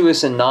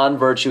virtuous and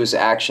non-virtuous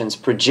actions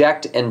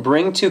project and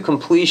bring to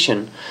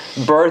completion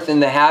birth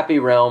in the happy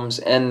realms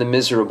and the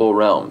miserable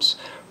realms.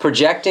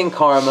 Projecting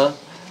karma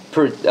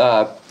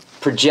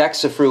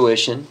projects a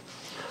fruition.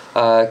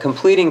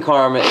 Completing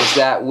karma is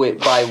that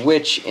by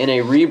which in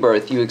a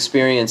rebirth you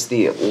experience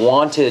the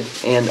wanted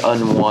and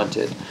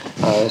unwanted.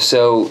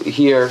 So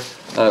here,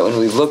 when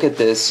we look at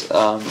this,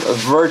 a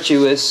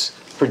virtuous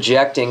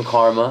projecting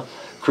karma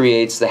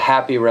creates the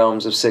happy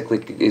realms of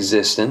cyclic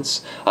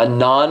existence. A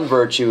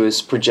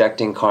non-virtuous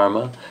projecting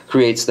karma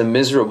creates the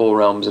miserable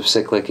realms of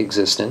cyclic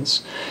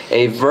existence.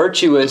 A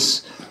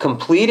virtuous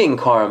completing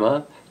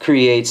karma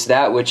creates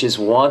that which is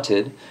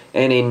wanted,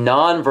 and a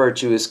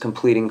non-virtuous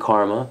completing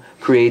karma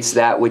creates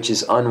that which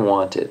is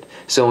unwanted.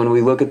 So when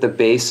we look at the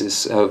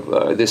basis of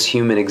this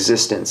human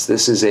existence,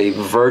 this is a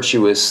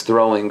virtuous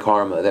throwing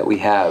karma that we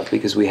have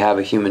because we have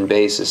a human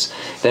basis.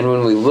 Then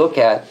when we look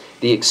at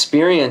the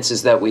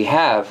experiences that we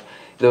have,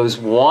 those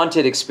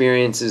wanted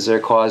experiences are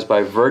caused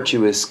by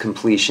virtuous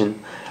completing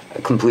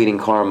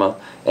karma,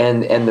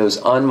 and those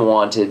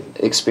unwanted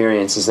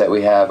experiences that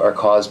we have are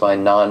caused by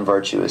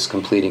non-virtuous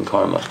completing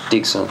karma.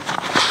 Diksung.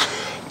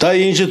 So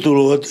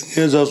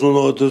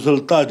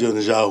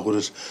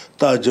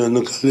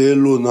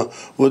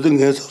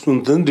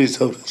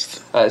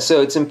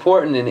it's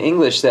important in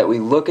English that we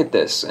look at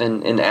this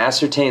and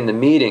ascertain the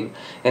meaning,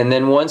 and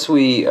then once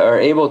we are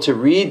able to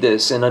read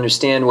this and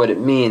understand what it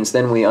means,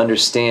 then we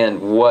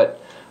understand what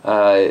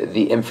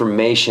the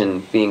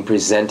information being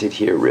presented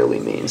here really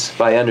means.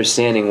 By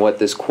understanding what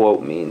this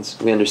quote means,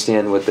 we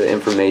understand what the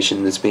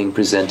information that's being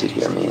presented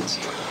here means.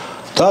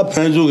 Ta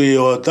penzugi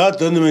yo ta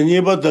tanme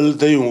niba dal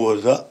tayung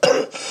worda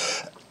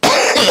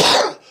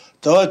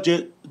ta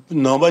che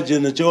namba je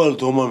ne chewal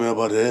thoma me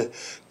bare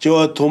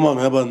chewa thoma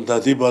me ban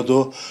dati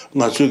bado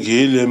ngachu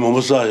gi le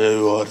momsa ya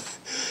yo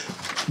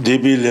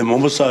debi le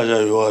momsa ya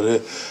yo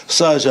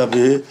sa ja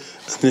be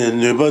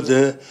ne ba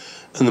de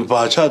ne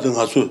ba cha de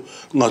ngachu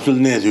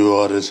ne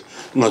yo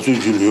ngachu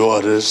ju yo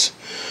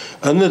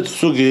ane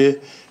su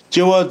ge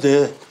chewa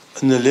de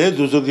ne le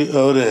du su ge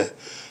ore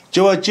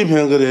chewa chi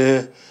pheng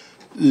gre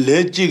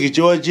leji ki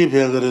jowa ji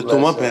phengare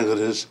toma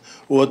phengare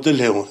what the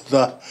leon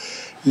da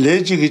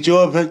leji ki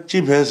jowa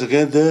chi phengse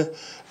kente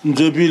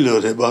njobi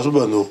lore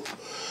basubano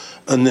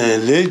and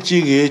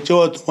Legi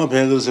Jot one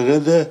pengus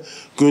again the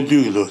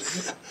Gundu.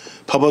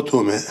 Papa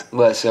Tome.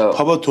 Lesso.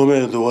 Papa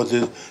Tome the what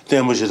the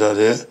damage that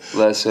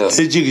Lesso.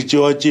 Legi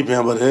Joachi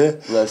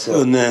Pembare.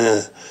 Lesso.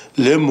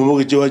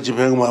 Lemu Joachi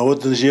Pemma, what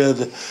the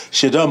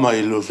Shedama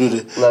ilu.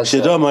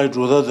 Shedama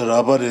drew that the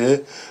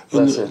Rabare.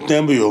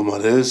 Dambio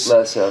Mares.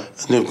 Lesso.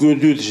 And the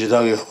Gundu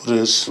Shidagi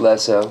Horis.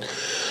 Lesso.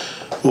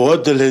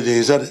 What the lady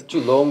is that?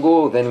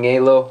 Chulongo, then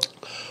Galo.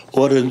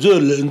 Or in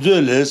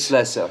Zulis.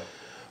 Lesso.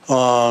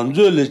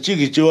 Zule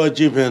Chiki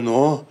Joachi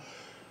Peno.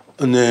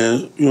 And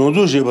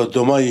Yondu Shiba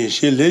Tomai,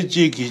 she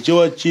lechi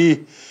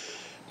Kijoachi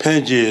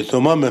Penji,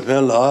 Toma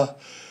Mepela,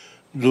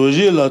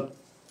 Dojila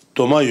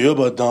Toma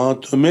Yoba Dan,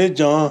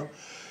 Tomejan,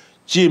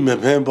 Ji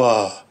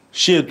Mepemba,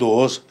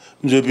 Shedos,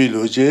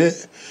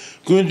 Zebiloje,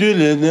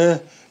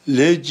 Gundulene,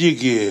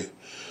 Lejigi,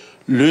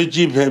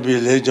 Leji Pembi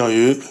Lejan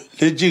Yu,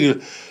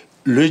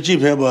 Leji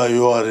Pemba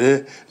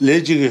Yoare,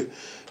 Lejig,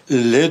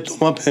 Le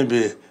Toma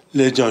Pembi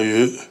Lejan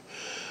Yu,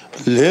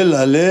 Le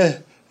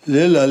Lale,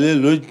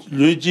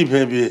 Leji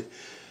Pembi.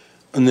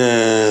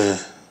 Le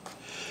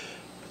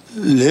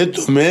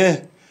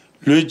Tome,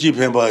 Luigi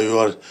Pemba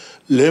Yor,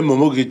 Le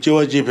Momoki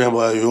Joachi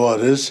Pemba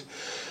Yoris,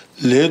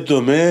 Le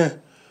Tome,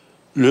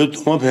 Le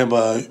Toma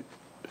Pemba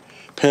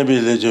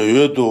Pembi Legion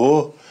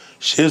Yodo,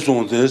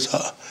 Sheson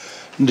Desa,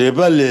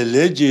 Debale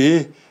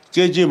Leji,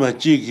 Geji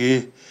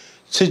Machiki,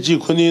 Siji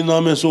Kuni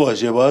Name Soa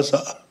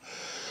Shebasa,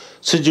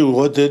 Siji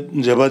Wote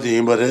Jabati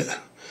Imbare,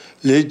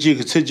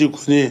 Leji Siji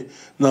Kuni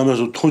Name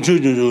So Tonchu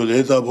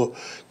Letabo,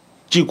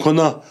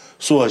 Jikona.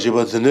 So as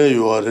about the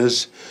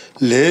Neyoris,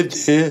 led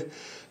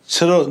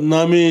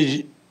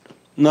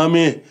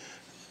Nami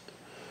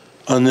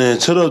and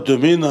Tero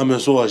Domin Name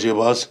so as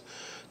was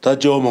that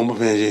Joe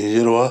Mompin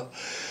Yeroa,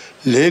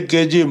 Le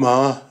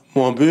Gejima,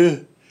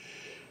 Mombu,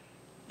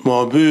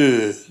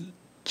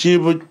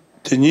 Jibu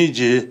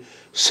Teniji,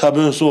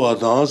 Sabin so a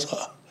dancer,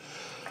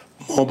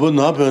 Mombu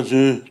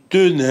Napensu,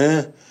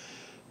 Dune,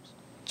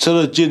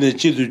 Tero Jine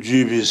Jitu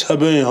Jubi,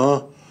 Sabin,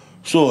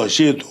 so a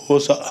shit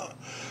osa.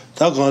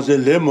 Takanse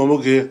le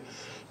momoke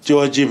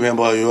Joachi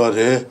Pemba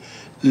Yore,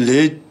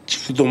 Le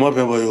Chitoma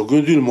Pemba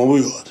Yogundu Momo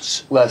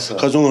Yores.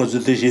 Kazonga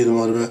Zetishi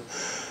Marbe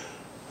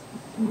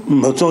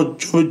Maton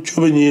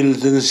Juvenil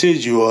than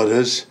Sage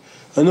Yores,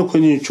 and no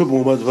Kuni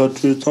Chupoma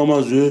to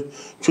Tomazu,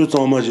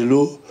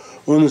 Chutomajulu,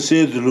 one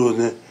said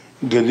Lune,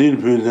 Gadin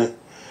Pune,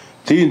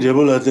 Tin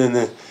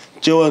Debolatene,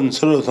 Joan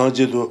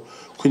Sorotanjido,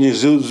 Kuni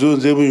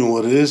Zuzebu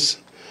Yores,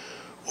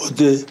 what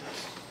the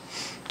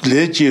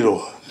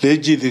Lechiro,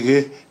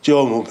 Legitige.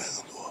 Jomo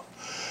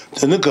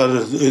then the car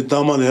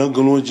Damania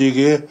Goloji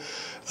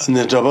and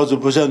the Trabazo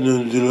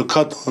Pushan to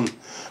cut on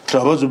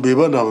Trabazo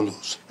Biba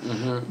Namandos.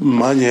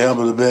 Mania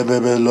the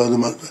baby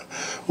Lodman.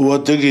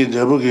 What the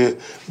Gabuki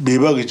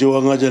Biba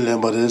Joanga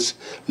Lambares,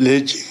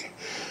 Lechi.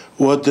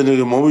 What the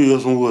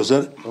Mobius was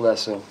that?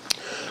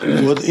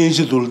 What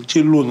institute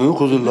Chilun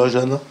was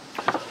Lajana?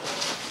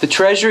 The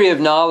treasury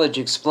of knowledge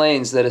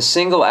explains that a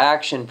single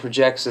action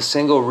projects a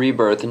single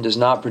rebirth and does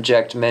not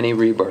project many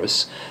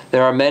rebirths.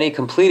 There are many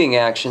completing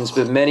actions,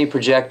 but many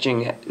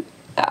projecting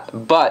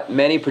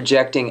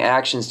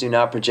actions do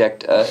not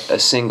project a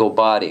single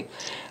body.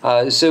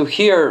 So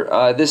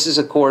here, this is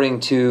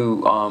according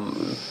to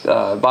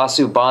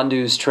Basu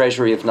Bandhu's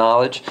Treasury of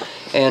Knowledge,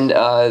 and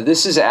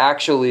this is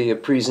actually a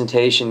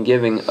presentation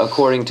giving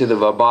according to the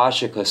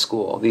Vaibhashika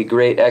school, the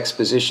Great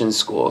Exposition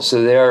School.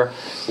 So their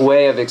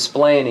way of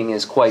explaining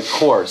is quite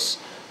coarse.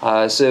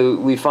 So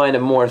we find a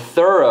more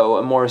thorough,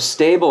 a more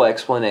stable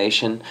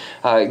explanation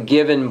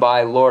given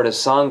by Lord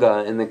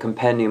Asanga in the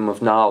Compendium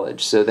of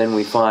Knowledge. So then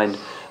we find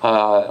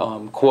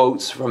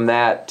quotes from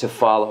that to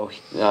follow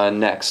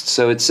next.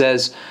 So it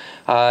says,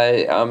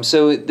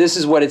 so this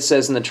is what it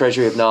says in the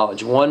Treasury of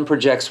Knowledge. One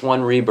projects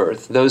one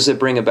rebirth. Those that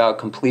bring about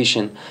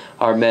completion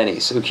are many.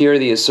 So here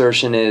the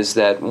assertion is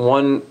that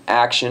one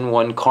action,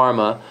 one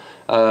karma,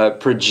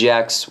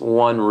 projects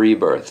one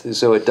rebirth.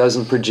 So it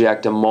doesn't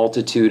project a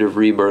multitude of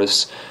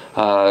rebirths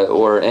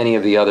or any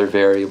of the other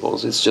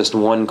variables. It's just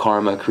one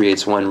karma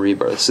creates one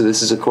rebirth. So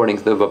this is according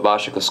to the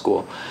Vaibhashika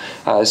school.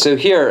 So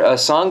here,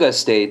 Sangha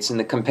states in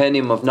the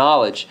Compendium of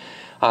Knowledge,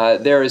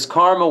 there is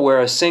karma where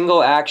a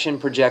single action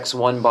projects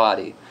one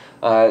body.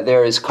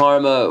 There is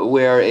karma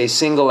where a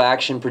single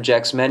action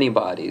projects many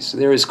bodies.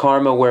 There is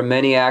karma where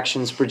many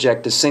actions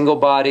project a single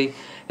body.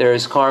 There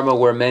is karma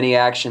where many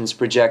actions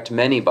project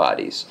many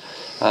bodies.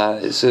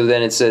 So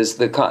then it says,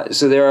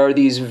 so there are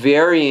these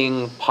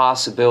varying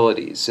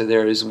possibilities. So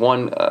there is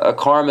a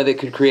karma that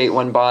could create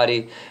one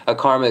body, a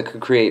karma that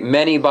could create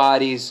many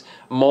bodies,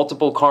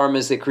 multiple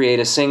karmas that create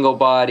a single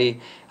body,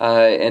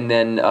 and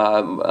then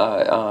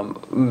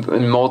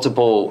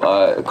multiple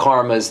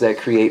karmas that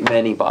create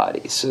many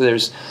bodies. So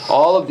there's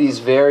all of these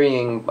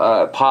varying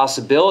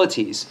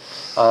possibilities.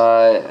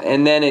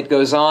 And then it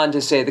goes on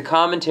to say, the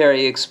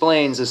commentary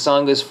explains the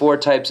Sangha's 4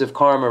 types of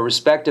karma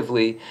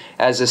respectively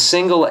as a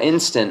single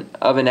instant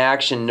of an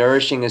action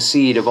nourishing a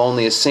seed of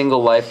only a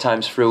single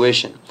lifetime's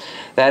fruition.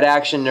 that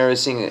action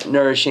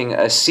nourishing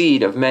a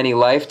seed of many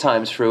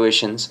lifetimes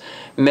fruitions,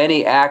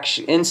 many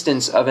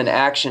instance of an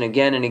action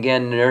again and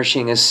again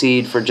nourishing a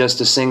seed for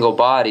just a single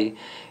body,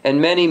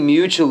 and many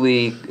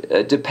mutually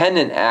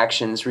dependent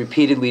actions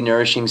repeatedly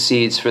nourishing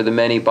seeds for the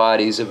many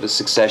bodies of a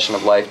succession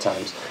of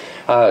lifetimes.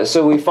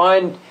 So we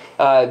find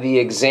the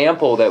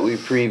example that we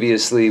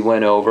previously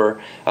went over,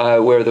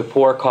 where the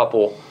poor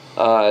couple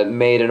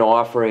made an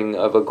offering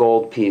of a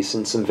gold piece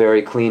and some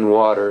very clean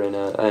water in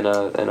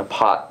a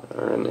pot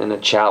or in a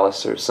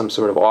chalice or some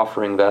sort of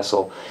offering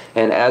vessel.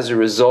 And as a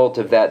result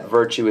of that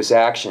virtuous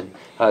action,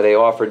 they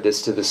offered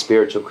this to the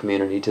spiritual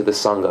community, to the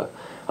Sangha.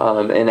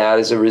 And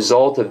as a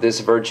result of this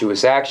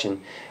virtuous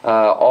action,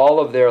 all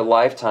of their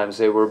lifetimes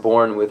they were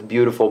born with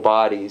beautiful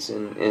bodies.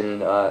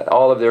 In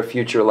all of their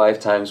future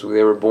lifetimes,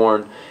 they were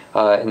born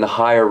in the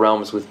higher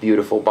realms with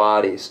beautiful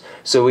bodies.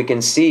 So we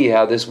can see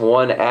how this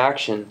one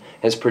action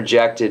has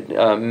projected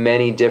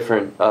many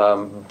different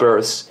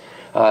births.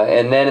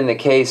 And then in the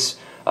case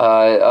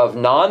of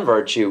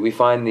non-virtue, we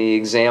find the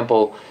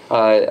example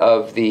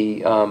of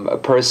a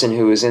person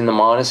who was in the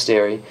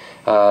monastery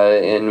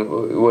and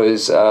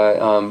was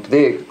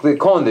they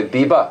call him the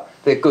biba,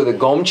 the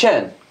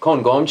gomchen,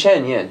 kon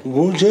gomchen yin.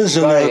 Gomchen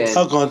se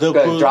ta kan de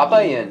ko drapa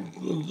yin.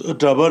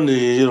 Drapa ni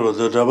yiro,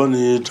 drapa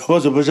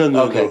se pasan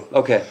no.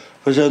 Okay.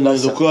 Pasan no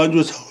ko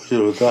anju sa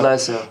yiro ta.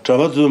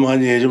 Drapa tu ma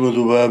ni jimo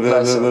tu ba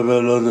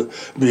lo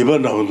biba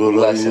na do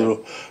lo yiro.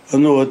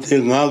 Ano te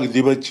ngag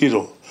diba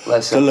chiro.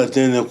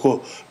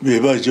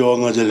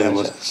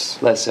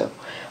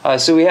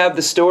 So we have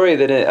the story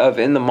of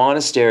in the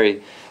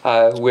monastery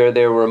where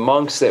there were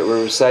monks that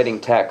were reciting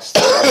texts.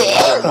 There was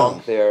another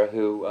monk there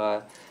who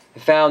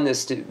found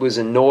was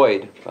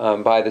annoyed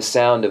by the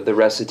sound of the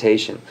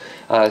recitation.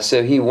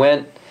 So he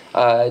went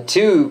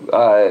to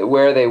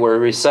where they were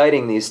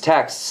reciting these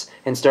texts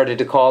and started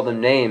to call them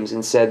names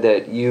and said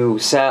that you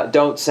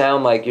don't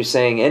sound like you're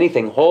saying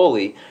anything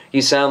holy,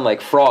 you sound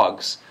like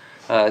frogs.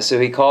 So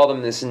he called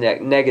them this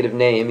negative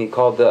name. He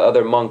called the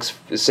other monks,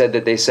 said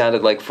that they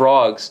sounded like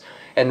frogs.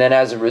 And then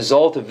as a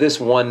result of this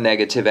one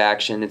negative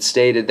action, it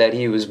stated that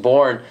he was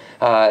born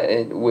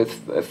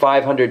with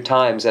 500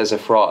 times as a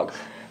frog.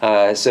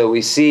 So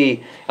we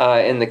see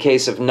in the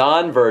case of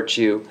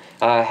non-virtue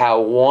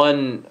how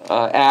one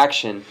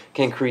action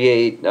can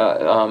create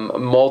a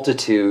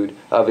multitude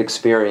of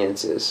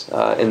experiences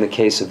in the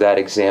case of that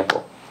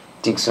example.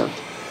 Diksun.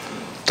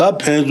 Ta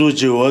penzu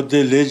ji wa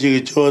de le ji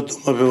ge jo to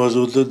ma pe wa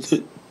zo de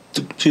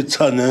chi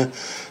cha ne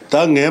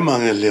ta nge ma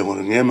nge le ngo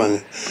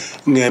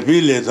nge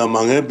bi le da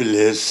ma nge bi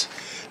le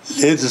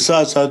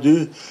sa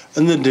du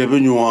ne de bi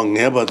nyu wa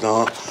nge ba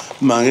da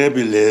ma nge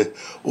bi le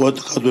wo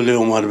ka do le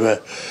ma be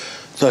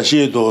ta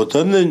shi do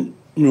ta ne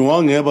nyu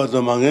wa nge ba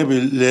da ma nge bi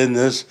le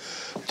ne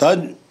ta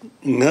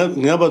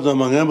nge ba da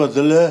ma nge ba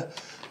de le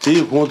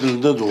ti ko de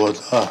de do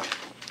ta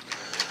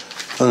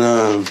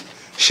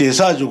shi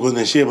sa ju ko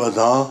ne shi ba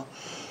da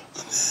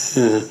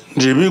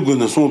Jibi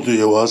guna sontu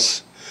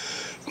yawas,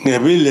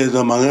 ngabi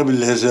leda mangabi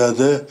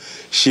lezade,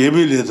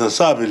 shebi leda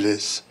sabi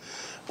les.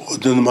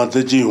 Odin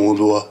mata ji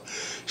yungduwa,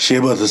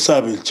 sheba da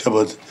sabi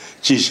chaba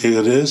ji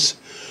shegares.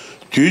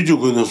 Tuju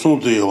guna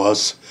sontu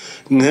yawas,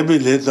 ngabi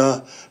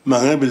leda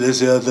mangabi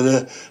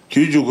lezade,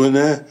 tuju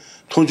guna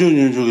tongchu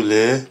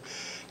nyunjugile,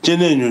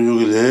 jene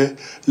nyunjugile,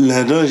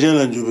 leda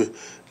jena jubi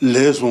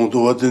le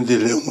sontuwa dindi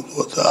le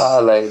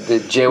yungduwa. Like the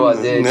Jewa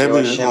de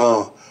Jewa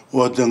Shema.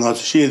 What the not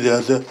she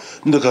there, the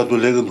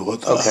Gatu Legend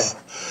water.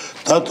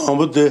 That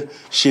on the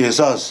she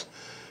says,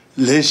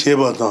 Le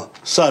Sheba,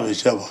 Sabi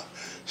Sheba,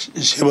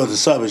 Sheba the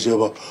Sabi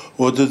Sheba,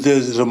 what the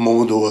days is a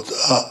moment water.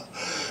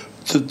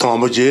 The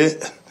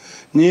Tombaje,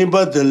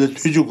 nearby the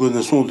Tujuk and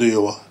the Son to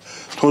Yawa,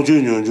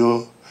 Tonju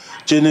Nyonjo,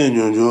 Jene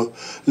Nyonjo,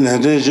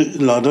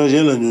 Landa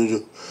Jela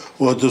Nyonjo,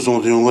 what the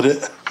Son to Yongre.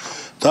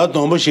 That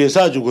Tomba she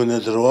said you go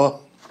net raw.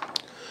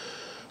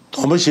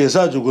 Tomba she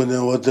said you go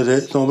net what the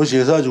Tomba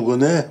she said you go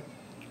net.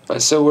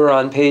 So we're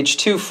on page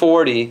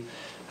 240,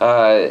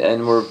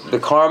 and we're the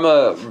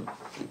karma.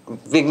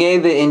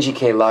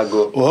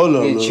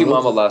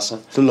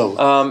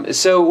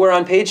 So we're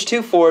on page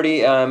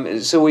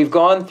 240. So we've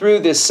gone through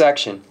this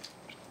section.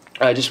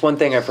 Just one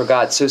thing I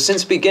forgot. So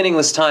since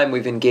beginningless time,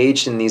 we've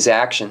engaged in these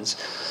actions,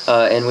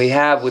 and we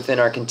have within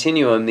our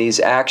continuum these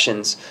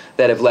actions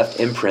that have left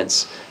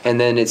imprints, and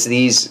then it's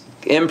these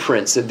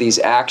imprints of these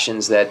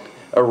actions that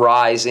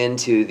arise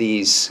into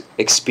these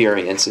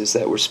experiences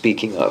that we're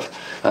speaking of.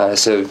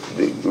 So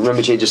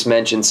Rinpoche just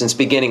mentioned, since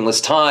beginningless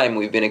time,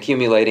 we've been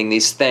accumulating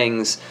these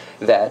things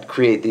that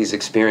create these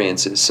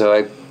experiences.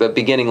 So the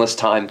beginningless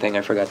time thing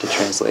I forgot to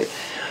translate.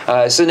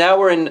 So now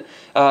we're in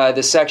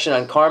the section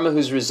on karma,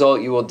 whose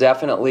result you will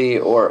definitely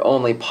or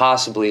only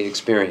possibly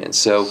experience.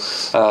 So,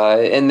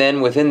 and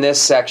then within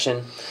this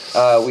section,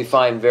 we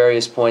find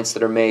various points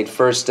that are made.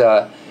 First,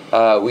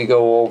 we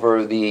go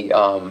over the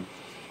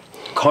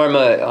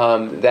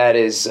karma that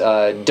is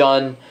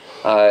done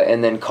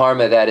and then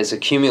karma that is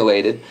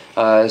accumulated.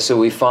 So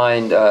we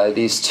find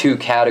these two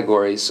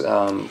categories,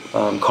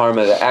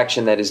 karma, the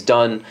action that is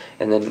done,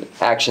 and then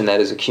action that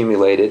is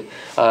accumulated.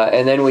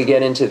 And then we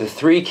get into the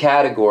three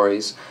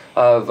categories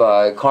of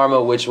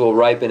karma which will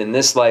ripen in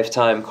this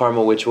lifetime,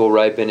 karma which will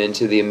ripen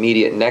into the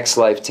immediate next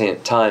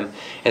lifetime,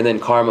 and then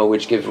karma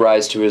which gives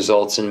rise to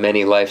results in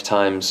many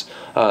lifetimes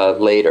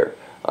later.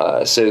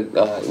 So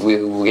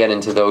we'll get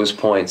into those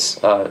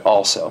points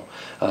also.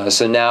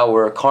 So now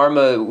we're a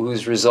karma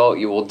whose result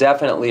you will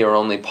definitely or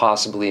only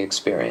possibly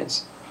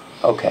experience.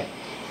 Okay.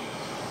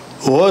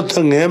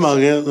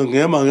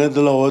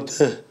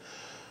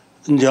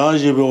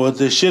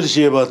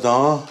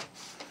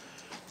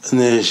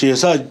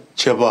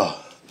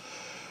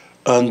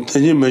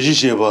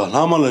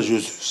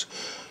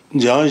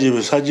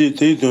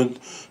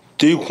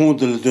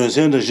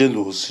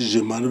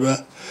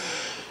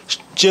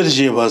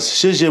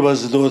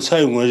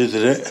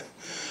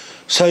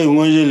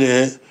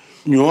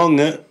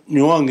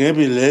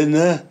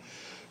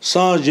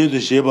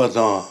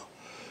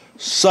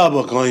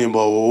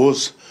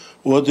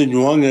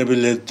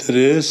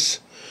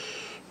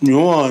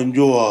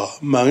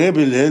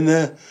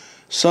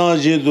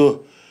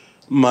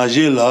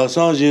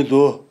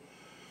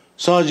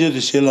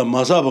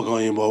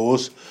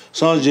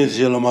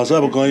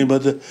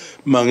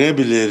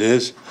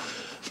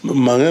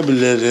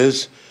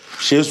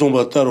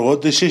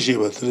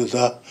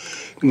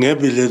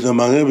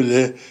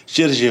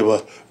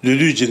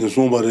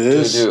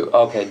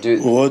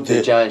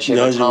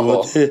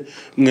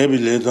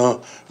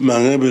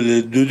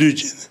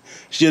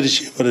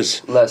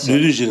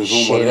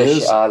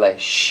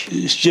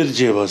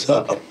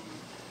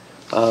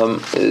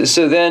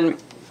 So then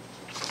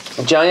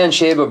Jayan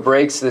Sheba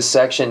breaks this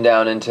section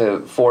down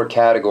into four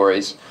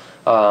categories.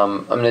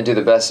 I'm going to do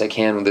the best I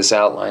can with this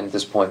outline at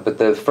this point, but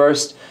the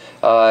first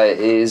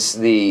is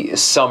the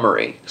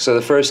summary. So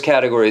the first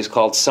category is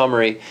called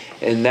summary,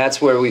 and that's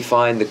where we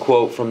find the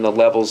quote from the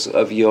levels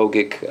of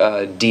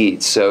yogic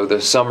deeds. So the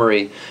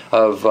summary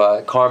of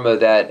karma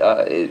that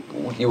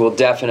you will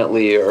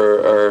definitely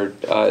or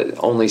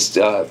only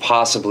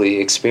possibly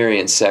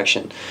experience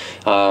section.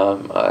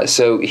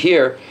 So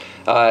here,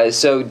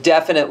 so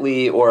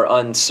definitely or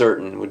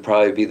uncertain would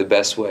probably be the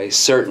best way.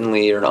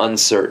 Certainly or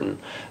uncertain.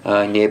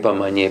 Nyepa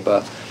ma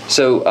nyepa.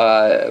 So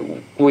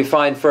we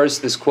find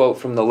first this quote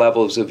from the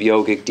levels of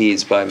yogic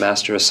deeds by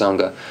Master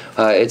Asanga.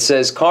 It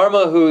says,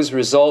 karma whose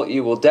result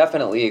you will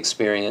definitely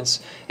experience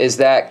is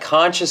that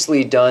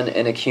consciously done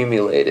and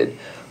accumulated.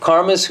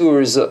 Karmas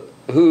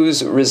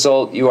whose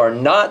result you are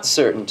not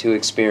certain to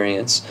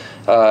experience,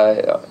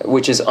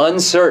 which is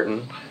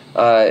uncertain,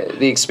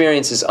 the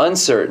experience is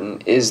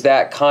uncertain, is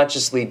that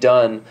consciously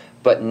done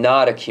but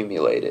not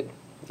accumulated.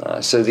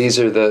 So these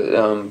are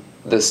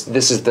this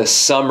is the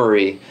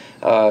summary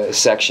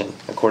section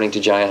according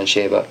to Jayan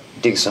Sheba.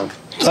 Digsum.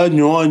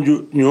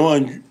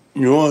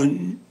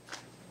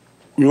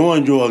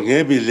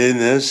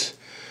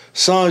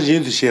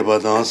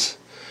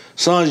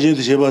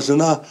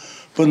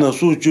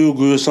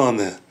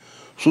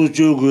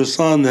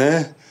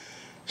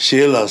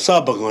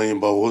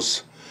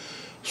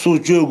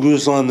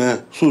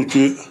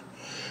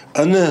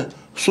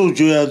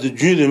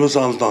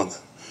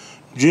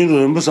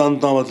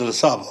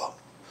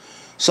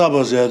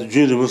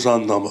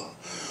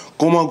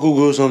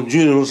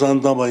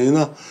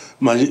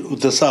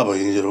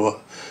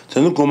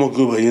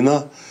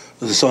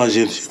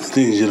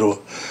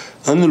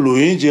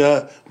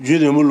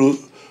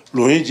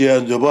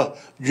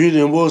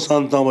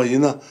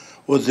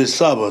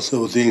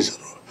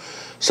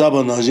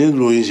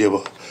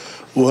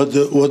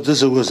 What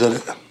this was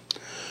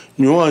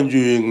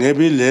Nuanju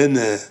Nebi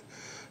Lene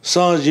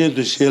Sanjin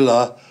to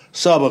Shela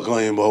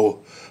Sabakan Bao,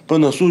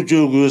 Pana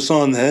Sujo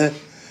Gusan,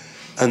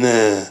 and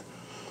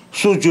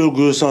Sujo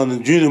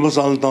Gusan, Juni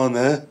Masantan,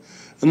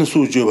 and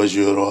Sujo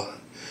Bajuro,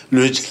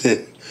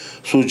 Luchile,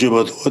 Sujo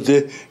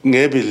Batote,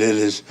 Nebi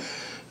Lelis,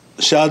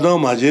 Shadow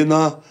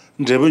Majina,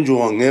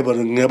 Drebenjuan,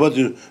 never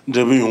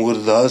Drebun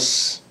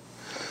Urdas,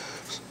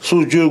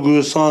 Sujo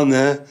Gusan,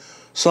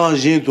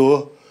 Sanjin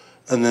to,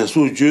 and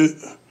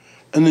Sujo.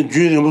 And the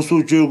junior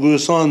Suju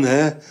Gusan,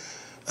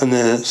 and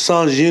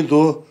Sanjin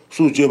to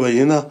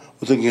Sujabayina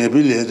with the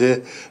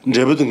Gabilete,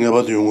 Jebeting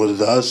about the Young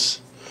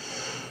Das.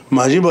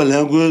 Majiba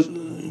language,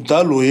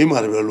 Da Louis,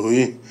 Marvel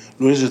Louis,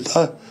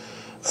 Louisita,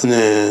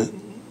 and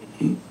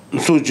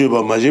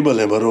Sujuba Majiba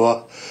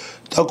Lembaroa,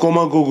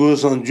 Takoma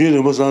Gusan,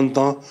 Junior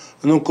Musantan,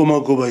 and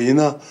Nokoma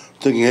Gubayina,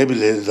 the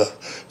Gabileta,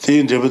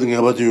 the Jebeting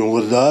about the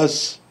Young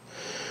Das,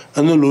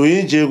 and the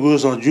Louis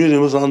Jagus on Junior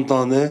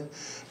Musantane.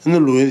 And the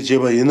Louis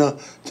Jebayina,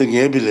 the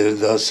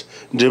Gabiledas,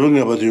 dribbling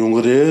about the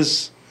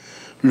Yungres,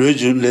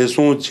 Louis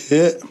Lesson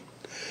Che,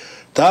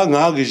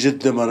 Tangagit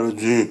the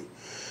Maradu,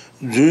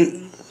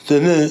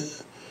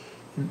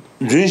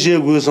 Junche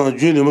goes on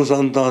Junimus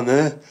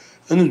Antane,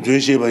 and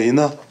Junche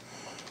Baina,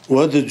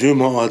 what the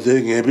Juma are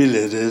the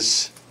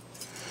Gabiledes,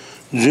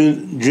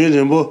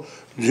 Junimbo,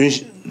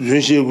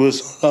 Junche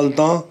goes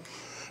Altan,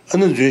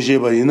 and the Junche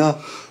Baina,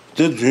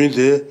 the dream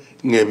de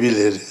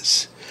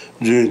nebileres.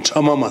 Dream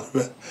Chama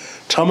Marbe.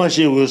 Chama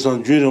she was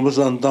on dream was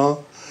on down,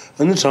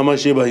 and the Chama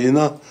Sheba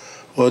Ina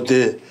or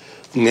the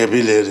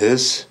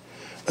nebileres,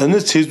 and the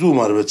Chizu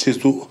Marbe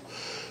Chizu.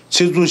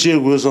 Chizu she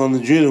was on the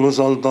dream was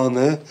on down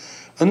there,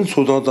 and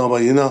Sudan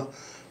Tabaina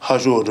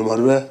Hasho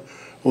Marbe,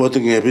 what the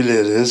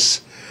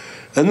nebileres,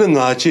 and the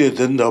Nachi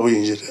didn't have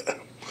injured.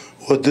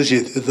 What does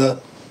she do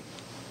that?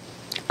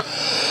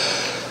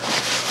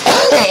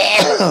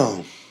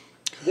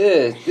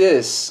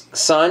 This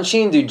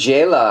Sanchin du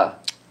Jela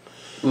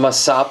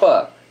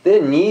Masapa, the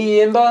Ni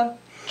Yimba,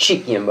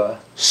 Chik Yimba.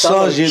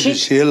 Sanchin du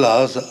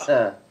Jela,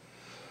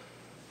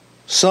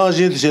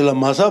 Sanchin du Jela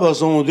Masapa,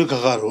 son de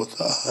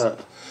Kakarota.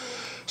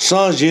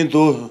 Sanchin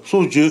du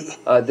Suju,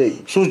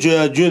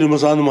 Suju,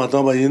 Junimus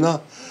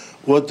Matamaina,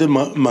 what the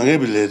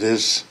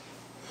Mangabilates.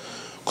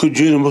 Could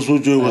Junimus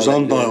Suju was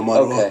on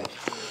Dama.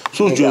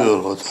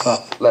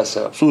 Suju, less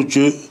so.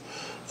 Suju.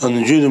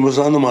 And Junimus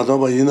on the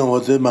Matamaina,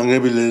 what the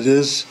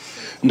Mangabilates,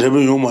 never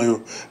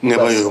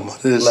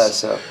less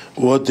so.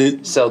 What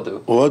did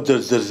Seldu. What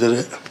does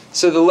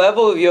So the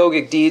level of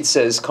yogic deed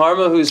says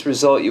karma whose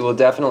result you will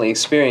definitely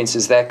experience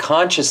is that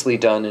consciously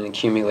done and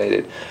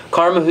accumulated.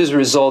 Karma whose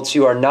results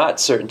you are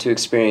not certain to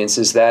experience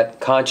is that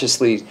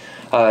consciously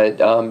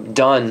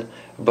done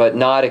but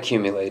not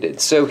accumulated.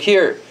 So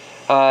here,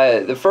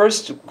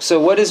 so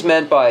what is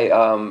meant by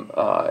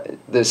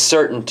the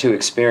certain to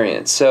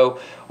experience? So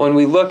when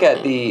we look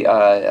at the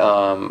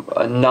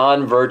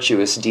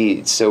non-virtuous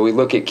deeds, so we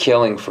look at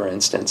killing, for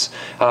instance,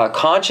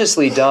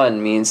 consciously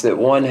done means that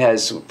one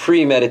has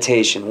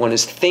premeditation, one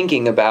is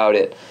thinking about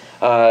it,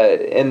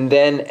 and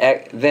then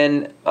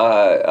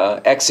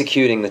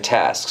executing the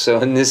task. So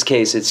in this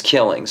case, it's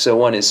killing. So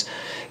one is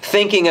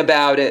thinking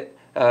about it,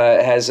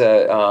 has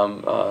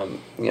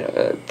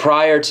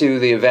prior to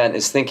the event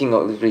is thinking.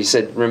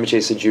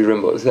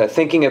 Rinpoche said,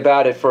 thinking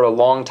about it for a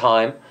long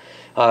time,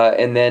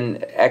 and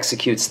then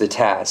executes the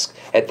task.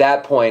 At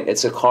that point,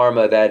 it's a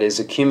karma that is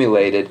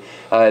accumulated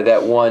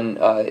that one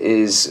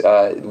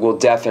will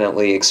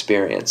definitely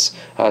experience.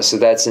 So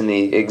that's in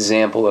the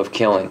example of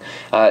killing.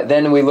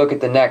 Then we look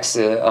at the next,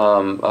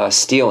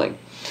 stealing.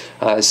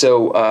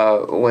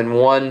 So when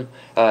one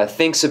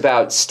thinks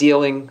about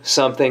stealing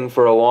something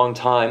for a long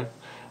time,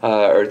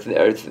 or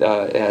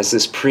has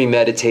this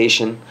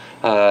premeditation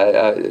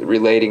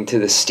relating to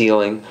the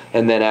stealing,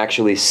 and then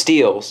actually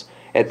steals,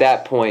 at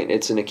that point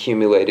it's an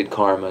accumulated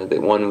karma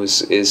that one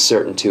is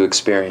certain to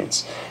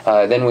experience.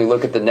 Then we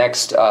look at the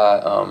next,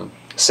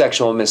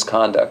 sexual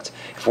misconduct.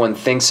 If one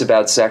thinks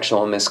about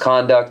sexual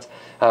misconduct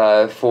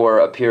for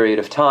a period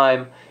of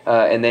time,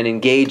 and then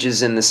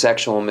engages in the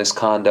sexual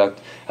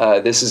misconduct,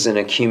 this is an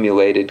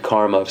accumulated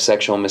karma of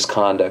sexual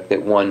misconduct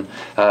that one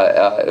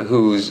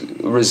whose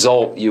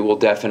result you will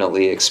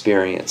definitely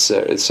experience.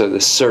 So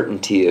the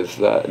certainty of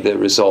the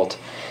result.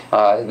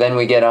 Then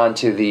we get on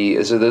to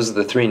so those are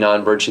the three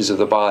non-virtues of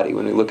the body.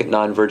 When we look at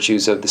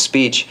non-virtues of the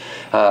speech,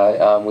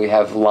 we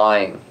have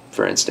lying,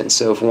 for instance.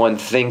 So if one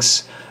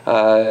thinks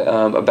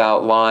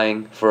about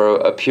lying for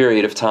a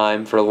period of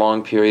time, for a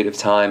long period of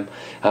time,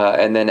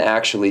 and then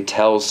actually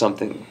tells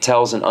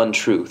an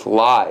untruth,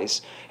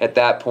 lies, at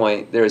that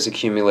point there is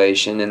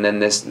accumulation, and then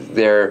this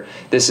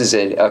is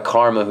a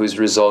karma whose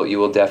result you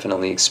will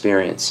definitely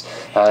experience.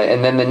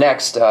 And then the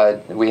next,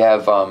 we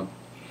have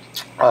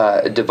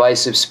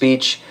divisive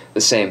speech. The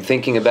same,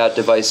 thinking about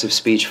divisive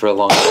speech for a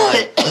long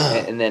time,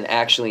 and then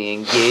actually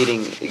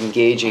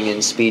engaging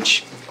in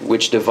speech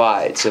which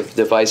divides, a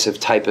divisive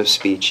type of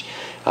speech.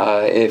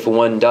 If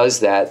one does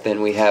that,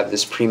 then we have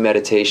this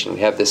premeditation,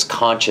 we have this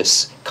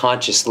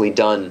consciously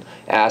done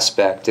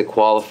aspect that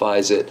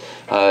qualifies it,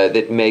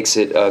 that makes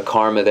it a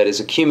karma that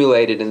is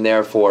accumulated, and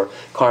therefore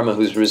karma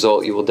whose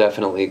result you will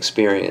definitely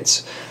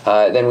experience.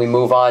 Then we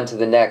move on to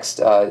the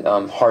next,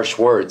 harsh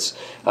words.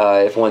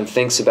 If one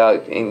thinks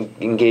about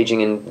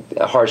engaging in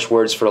harsh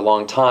words for a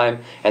long time,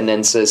 and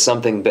then says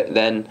something,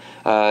 then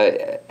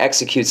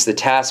executes the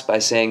task by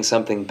saying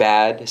something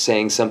bad,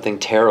 saying something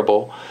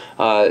terrible,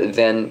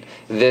 then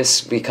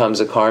this becomes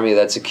a karma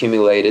that's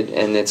accumulated,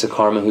 and it's a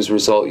karma whose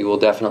result you will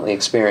definitely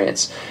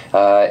experience.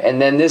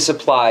 And then this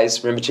applies,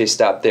 Rinpoche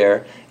stopped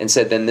there and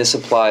said, then this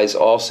applies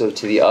also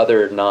to the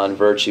other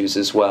non-virtues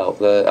as well,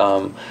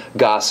 the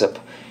gossip,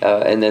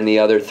 and then the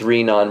other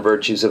three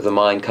non-virtues of the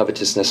mind,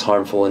 covetousness,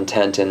 harmful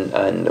intent,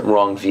 and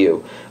wrong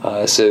view.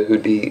 So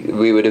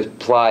we would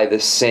apply the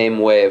same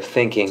way of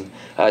thinking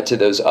to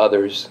those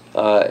others,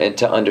 and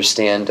to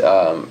understand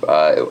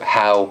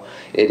how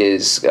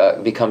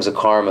it becomes a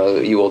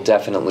karma you will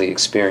definitely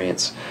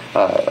experience.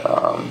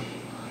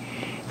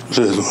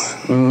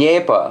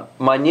 Nyepa,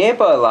 ma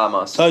nyepa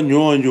lamas.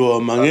 Nyuanjo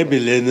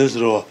mangebilene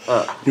sro.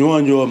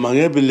 Nyuanjo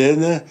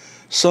mangebilene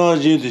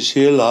sanjin de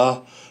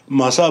shela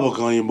masaba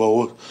kan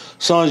yimbo.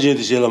 Sanjin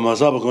de shela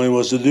masaba kan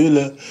yimbo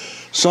sedule.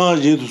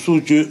 Sanjin de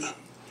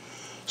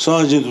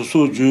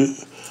suju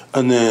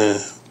ane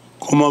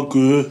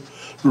komaku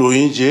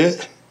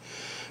loyinje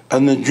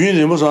ane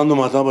junje mo sando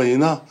mataba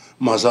ina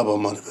masaba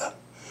manbe.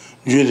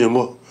 Junje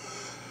mo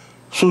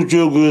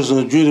suju gu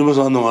san junje mo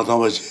sando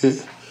mataba che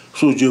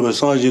수제바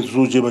상진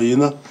수제바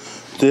이나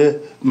데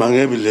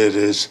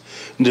망해빌레레스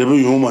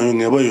데부 요마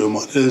용해바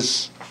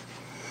요마레스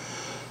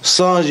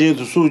상진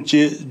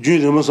수제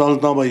주르마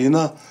살다바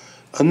이나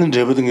안는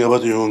데부든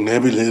해바도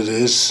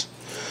용해빌레레스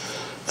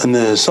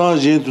안네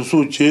상진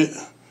수제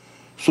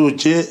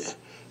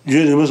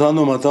주르마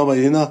산노 마타바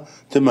이나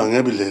데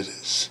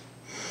망해빌레레스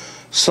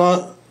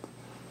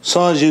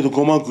상진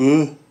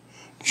고마구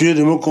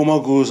주르마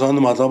고마구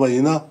산노 마타바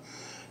이나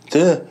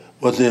데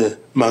와데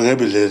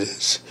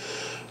망해빌레레스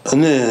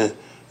안네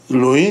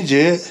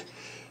로인제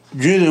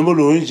주르마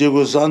로인제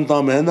고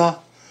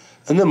산다메나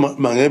안네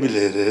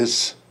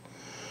망해빌레레스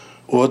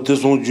어때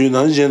송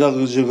주난 제나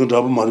그 지금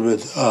잡아 말베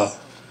아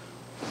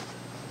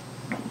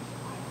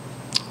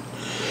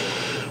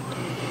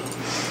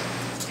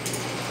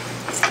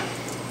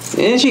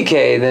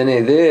Inchike then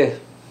the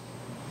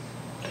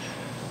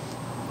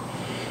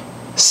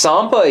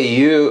Sampa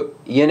you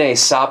yene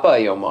sapa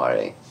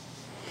yomare.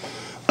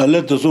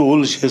 알레 또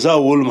올 셰사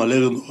올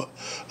말레도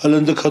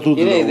알렌데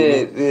카투도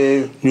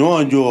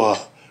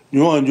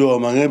뇨안조아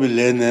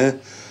망해빌레네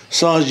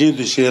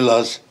상지도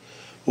셰라스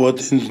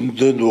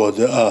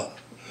워든도데 아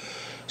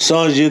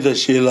상지도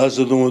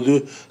셰라스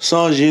동도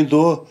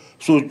상지도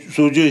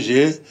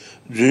수주제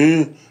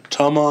주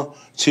차마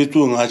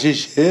치투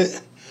나치셰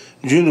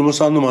주는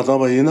산노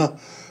마타바이나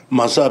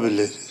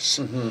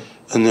마사빌레스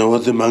네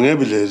워데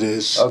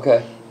망해빌레스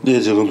Okay. 네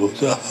정도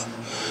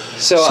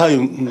So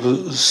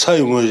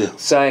사용어제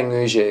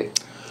Sayanguje.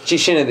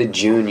 Chishina the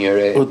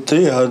junior.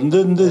 어때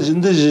안된데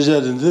진짜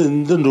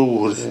제자인데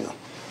누구 그래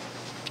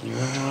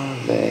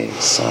They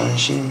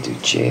Sanjin du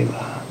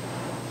Jela.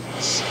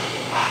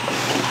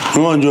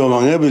 요한조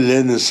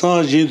망해빌레는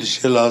상진도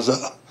셰라자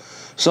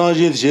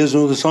상진도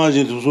제송도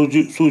상진도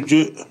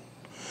수주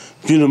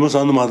주는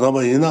산노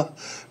마타바이나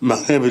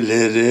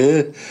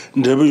망해빌레레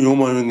데부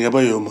요마용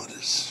해봐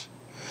요마레스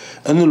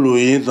아니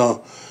로이다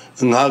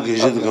나게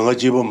제도 강가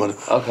집어 말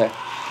Okay.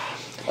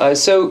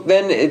 So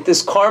then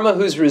this karma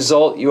whose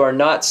result you are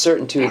not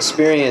certain to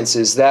experience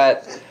is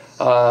that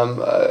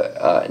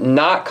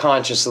not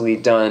consciously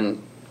done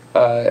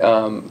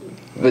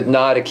but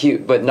not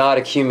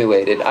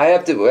accumulated. I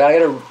got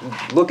to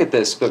look at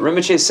this, but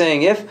Rinpoche is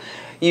saying if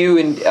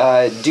you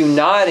do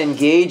not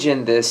engage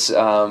in this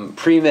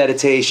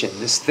premeditation,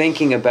 this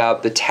thinking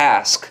about the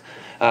task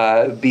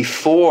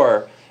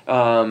before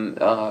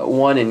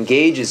one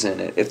engages in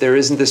it, if there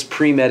isn't this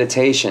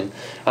premeditation,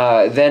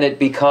 then it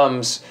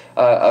becomes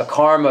a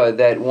karma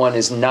that one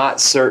is not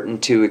certain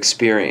to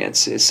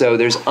experience. So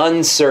there's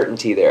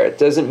uncertainty there. It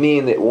doesn't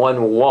mean that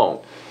one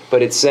won't,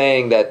 but it's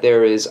saying that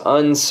there is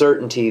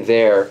uncertainty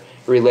there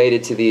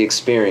related to the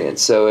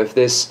experience. So if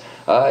this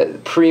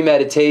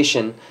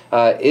premeditation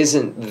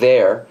isn't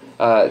there,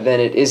 then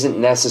it isn't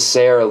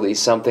necessarily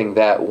something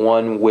that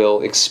one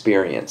will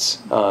experience.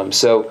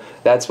 So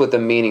that's what the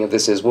meaning of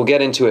this is. We'll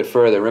get into it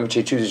further.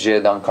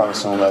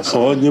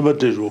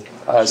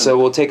 So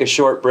we'll take a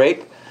short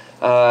break,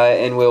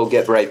 and we'll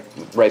get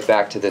right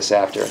back to this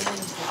after.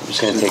 I'm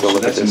just going to take a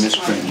look at this.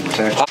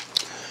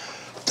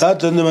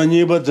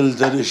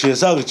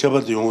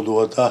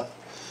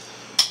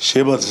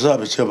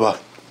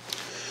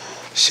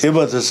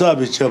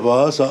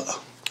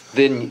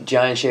 The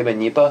giant Sheba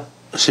Nipa?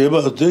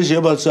 Sheba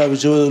sabi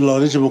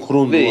lani chimo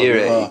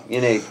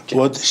kurundu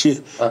what she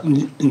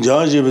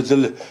jaji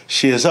betel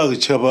shesa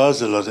chaba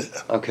zalare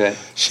Okay.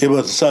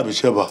 Sheba sabi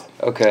chaba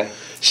Okay.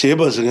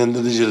 Sheba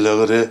singende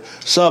jilagare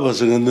saba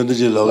singende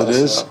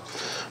jilagare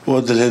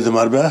what the head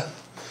marba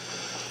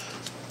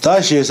ta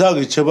shesa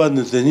chaba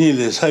niteni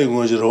le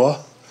sayungojro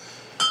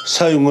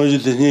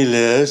sayungoji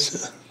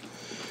les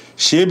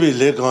shebi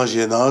le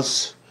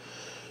kanjenas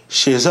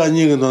shesa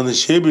nigno ne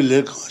shebi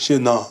le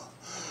kanjena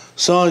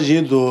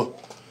sanjindo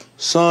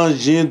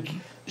sanjin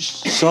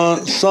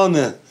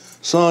sanne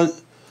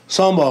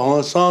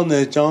samba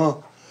sanne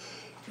jang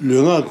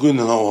lunga gun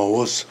ha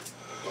was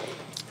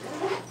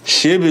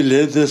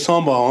shebile de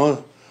samba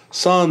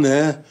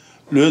sanne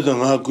le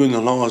danga gun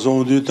ha was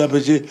on du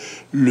tapeji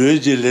le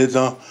jele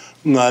da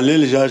ngale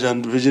le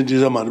jajan bejin di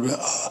zaman be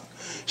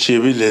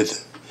shebile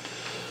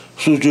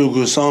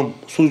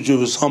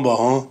suju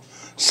samba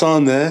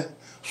sanne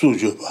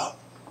suju ba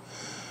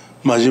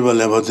majiba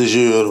le ba de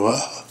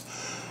yorba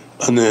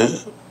ane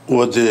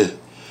wade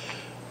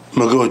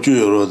magawa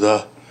juyo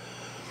da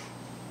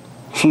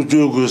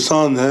suju gu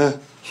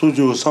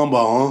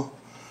samba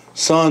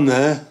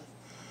sanne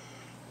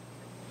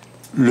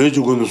le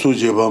ju gu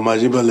suje ba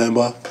majiba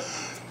lemba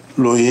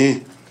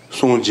loyin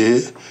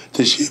sonje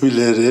te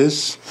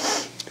shebileres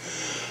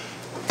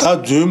ta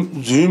zum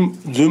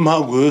ha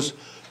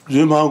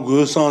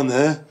gu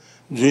sanne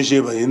jun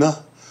sheba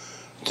ina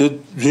te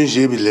jun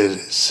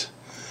shebileres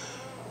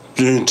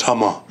jun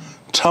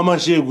chama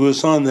shegu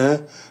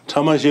sanne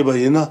chama sheba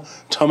ina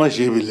chama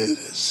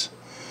shebileres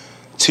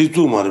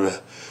chitu marbe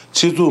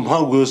chitu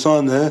ma gu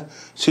sanne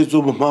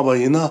chitu ma ba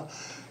ina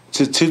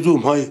chitu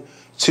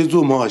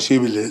ma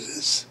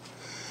shebileres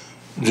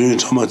jun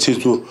chama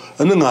chitu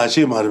ane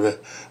ngachi marbe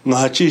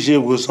ngachi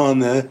shegu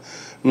sanne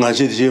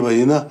ngachi sheba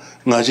ina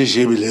ngachi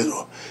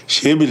shebilero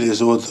Shebile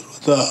water.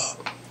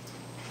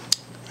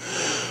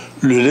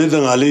 Lule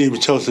Dangale,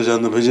 Chelsea,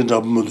 and the Virgin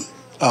Ramudu.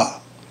 Ah.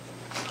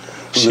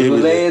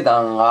 Lule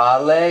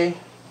Dangale.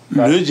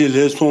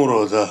 Lugile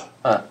Sonroda.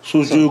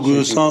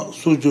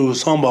 Suju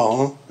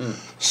Samba,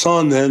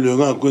 Sane,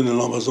 Lunga Gwyn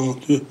Lamazon,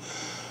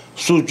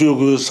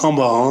 Suju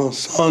Samba,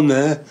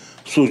 Sane,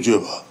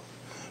 Sujuba,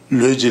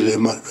 Lugile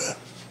Marbe.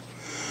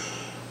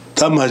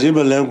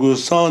 Tamajiba Langu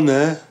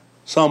Sane,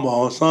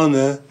 Samba,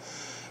 Sane,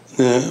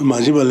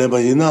 Majiba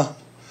Lebaina,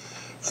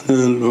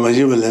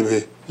 Majiba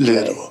Lebe,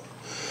 Ledo.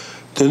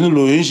 Then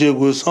Louis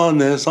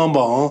Sane,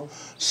 Samba,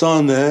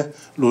 Sane,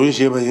 Louis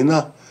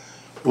Baina,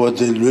 what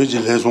the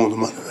Lugile on the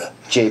Marbe.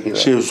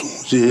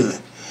 JP.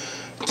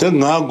 Then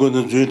now going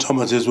to do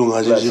Tamatis,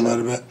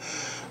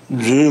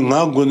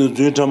 not going to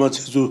do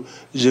Tamatis,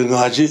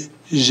 Jengaji,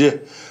 Je,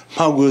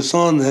 Magu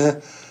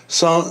Sane,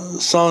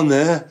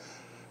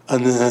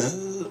 and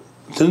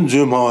then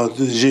Juma,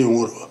 the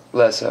Jimuro.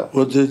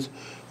 What did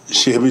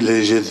she be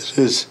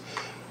legit?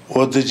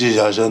 What did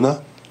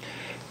Jajana?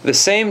 The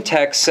same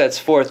text sets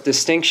forth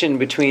distinction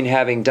between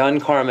having done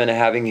karma and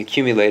having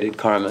accumulated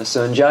karma.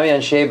 So in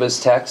Jamyan Sheba's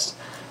text,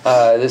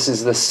 this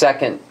is the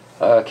second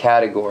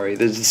category,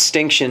 the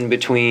distinction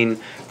between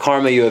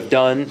karma you have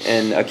done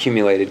and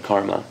accumulated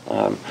karma.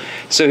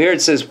 So here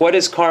it says, what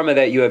is karma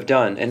that you have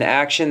done? An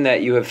action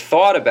that you have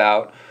thought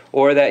about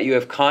or that you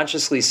have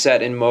consciously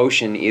set in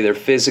motion, either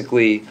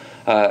physically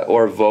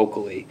or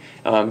vocally.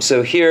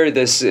 So here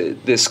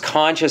this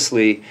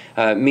consciously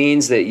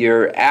means that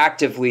you're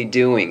actively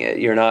doing it.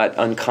 You're not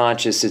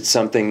unconscious, it's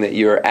something that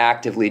you're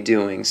actively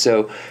doing.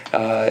 So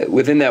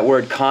within that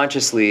word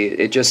consciously,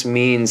 it just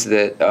means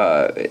that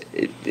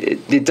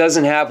it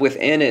doesn't have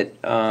within it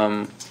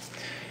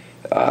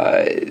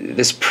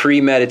this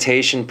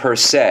premeditation per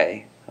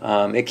se.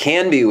 It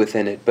can be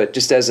within it, but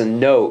just as a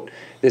note,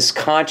 this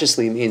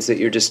consciously means that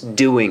you're just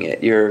doing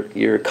it.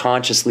 You're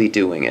consciously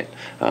doing it.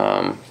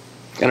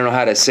 I don't know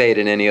how to say it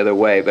in any other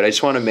way, but I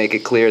just want to make it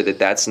clear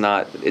that it's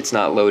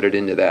not loaded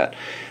into that.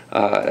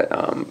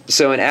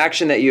 So an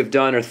action that you've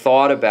done or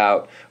thought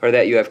about, or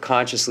that you have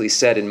consciously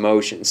set in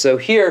motion. So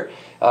here,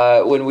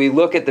 when we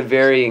look at the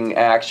varying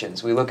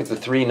actions, we look at the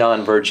three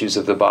non-virtues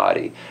of the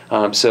body.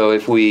 So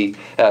if we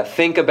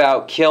think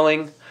about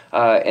killing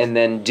and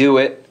then do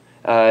it,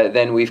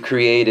 then we've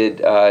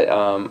created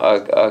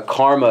a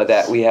karma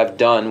that we have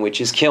done, which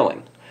is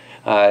killing.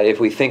 If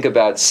we think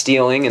about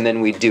stealing and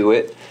then we do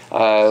it,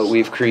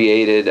 we've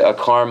created a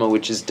karma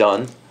which has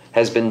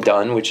been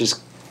done, which is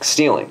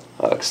stealing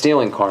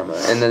karma.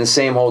 And then the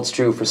same holds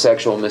true for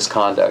sexual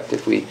misconduct.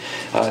 If we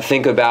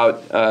think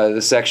about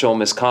the sexual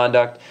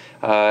misconduct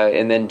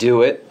and then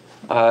do it,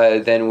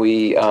 then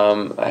we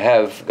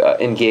have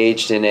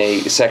engaged in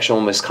a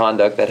sexual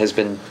misconduct that has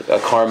been a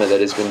karma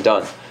that has been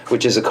done,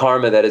 which is a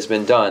karma that has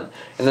been done.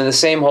 And then the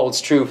same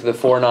holds true for the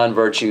four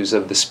non-virtues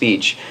of the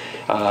speech.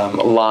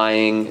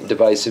 Lying,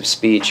 divisive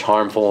speech,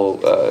 harmful,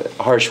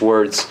 harsh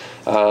words,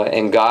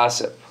 and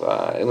gossip.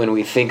 When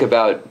we think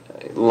about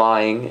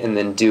lying and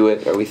then do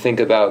it, or we think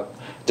about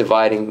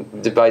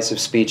divisive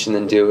speech and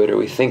then do it, or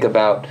we think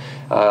about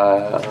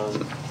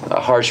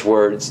harsh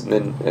words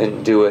and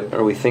then do it,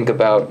 or we think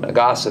about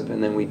gossip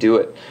and then we do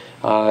it,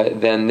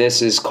 then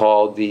this is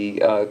called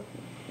the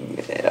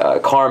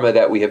karma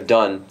that we have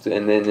done,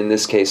 and then in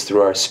this case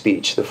through our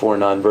speech, the four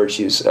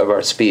non-virtues of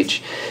our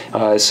speech.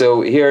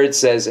 So here it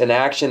says, an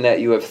action that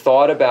you have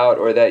thought about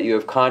or that you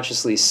have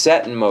consciously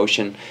set in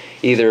motion,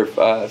 either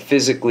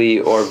physically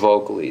or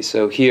vocally.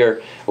 So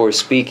here we're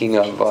speaking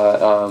of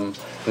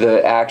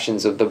the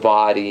actions of the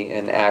body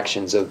and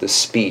actions of the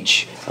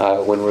speech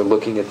when we're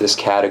looking at this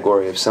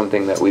category of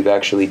something that we've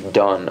actually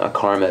done, a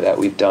karma that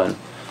we've done.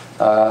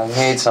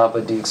 Hey,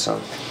 Tsapa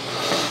Dikson.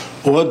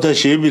 What the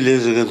Shebi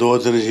lays against the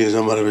water is a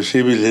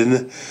Shebi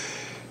Lin,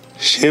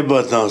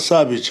 Shebatan,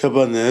 Sabi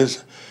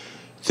Chepanes,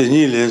 the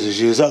Niles,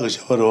 Shizak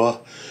Shaparo,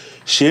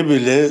 Shebi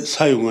Le,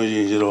 Sayungo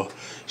Jiro,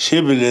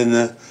 Shebi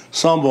Lin,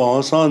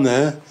 Samba,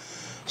 Sane,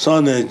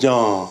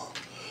 Jan,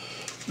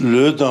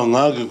 Le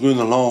Dangak,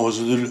 Gunalon was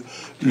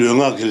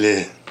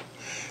Lungakle,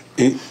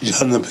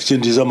 Jan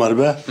Pichin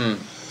Dizamarbe.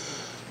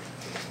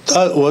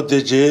 That what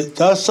the J,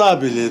 that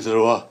Sabi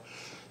later,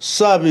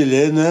 Sabi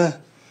Lene.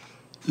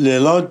 Le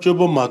lan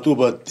chubu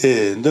matuba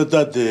te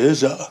ndata te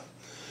sa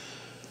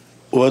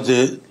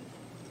wate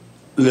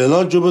le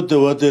lan chubu te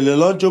wate le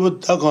lan chubu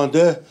ta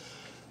kante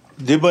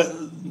diba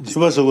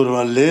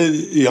sagurma le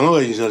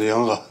yanga insa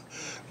yanga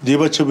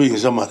diba chubu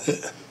insa mare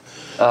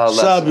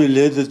sabi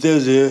le te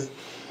ze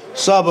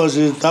saba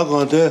se ta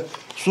kante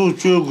su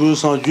chu gu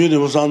san ju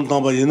ne san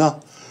tamba ina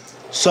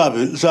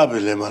sabi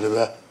le mare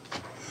ba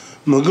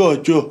mago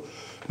chu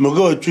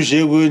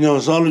she gu nya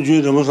san lu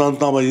ju ne san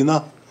tamba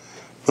ina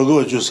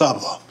Mago ju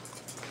saba.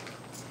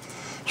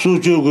 Su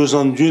ju gu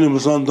san ju ni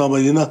san tamba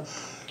ina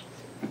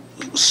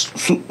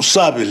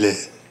sabile.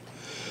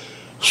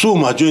 Su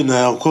ma ju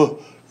na ko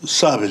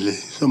sabile,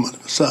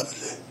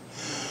 sabile.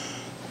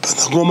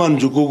 Pana goman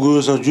ju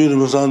gu san ju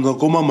ni san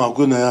ko ma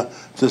ku na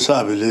the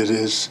sabile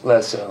is.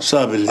 Less so.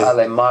 Sabile.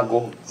 Ale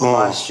mago,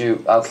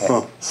 mashu. Okay.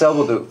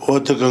 Selbudu.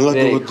 What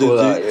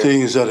the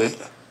things are it.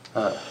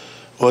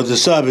 What the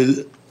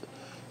sabile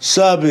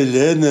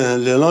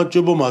le la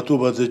chubu matu,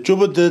 but the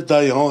chubu de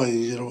dayon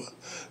in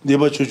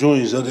Deba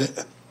Chuchun is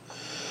it.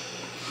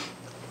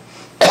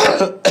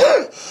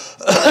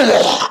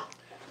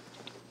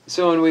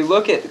 So when we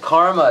look at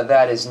karma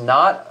that is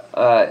not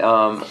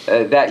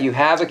that you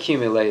have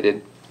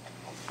accumulated,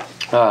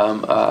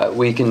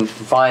 we can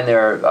find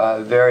there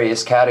are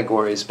various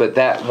categories, but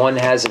that one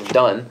hasn't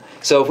done.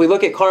 So if we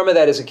look at karma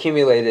that is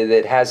accumulated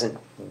that hasn't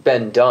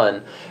been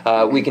done,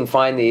 we can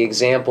find the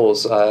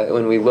examples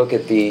when we look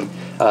at the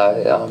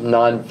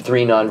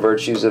three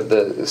non-virtues of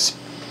the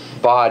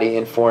body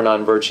and four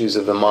non-virtues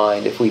of the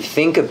mind. If we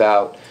think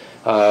about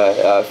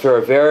for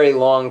a very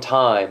long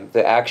time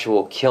the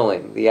actual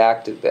killing, the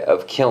act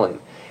of killing,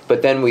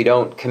 but then we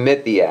don't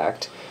commit the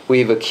act,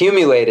 we've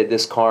accumulated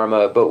this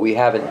karma but we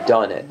haven't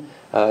done it.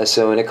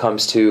 So when it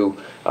comes to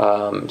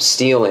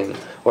stealing,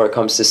 or it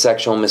comes to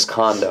sexual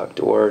misconduct,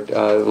 or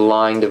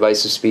lying,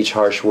 divisive speech,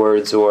 harsh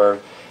words, or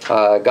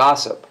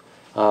gossip,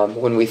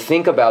 when we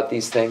think about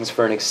these things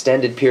for an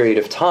extended period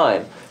of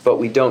time but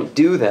we don't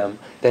do them,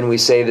 then we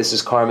say this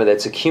is karma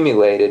that's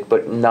accumulated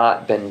but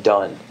not been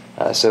done.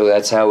 So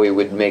that's how we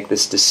would make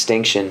this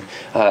distinction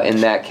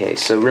in that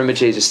case. So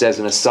Rinpoche, just as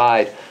an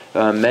aside,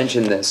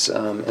 mentioned this,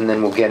 and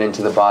then we'll get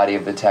into the body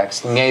of the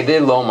text. Ngay de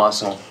lo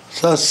mason.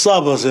 Sa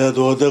saba se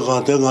do de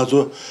kante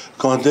ngazu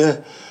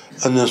kante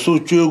ane su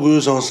chu gu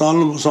san san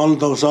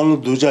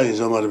du ja yin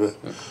samarbe.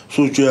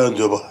 Su chu an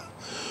do ba.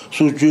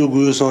 Su chu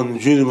gu san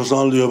juni mo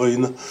san lo ba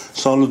yin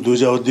san du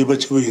ja di ba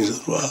chi yin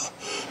sa.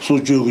 Su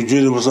chu gu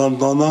juni mo san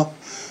da na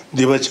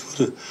di ba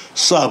chi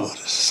saba.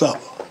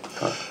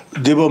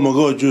 Deba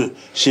mago ju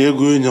she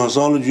gu yin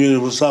san lo juni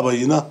mo saba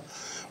yin na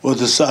o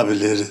de saba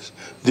le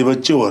deba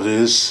chi wa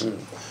res.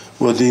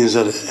 So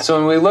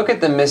when we look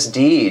at the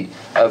misdeed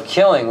of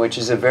killing, which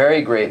is a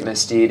very great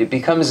misdeed, it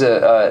becomes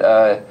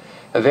a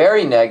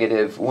very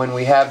negative when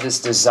we have this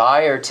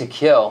desire to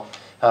kill,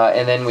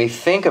 and then we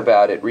think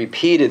about it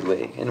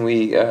repeatedly, and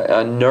we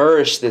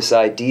nourish this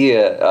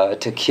idea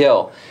to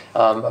kill.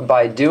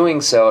 By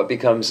doing so, it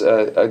becomes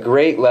a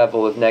great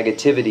level of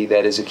negativity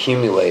that is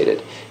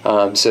accumulated.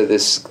 So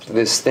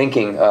this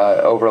thinking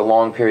over a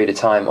long period of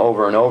time,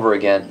 over and over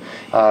again,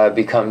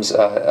 becomes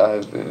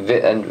a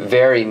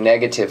very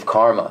negative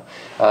karma.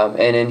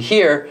 And in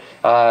here,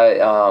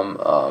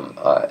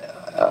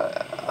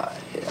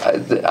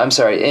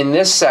 in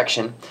this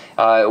section,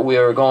 we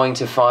are going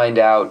to find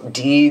out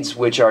deeds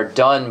which are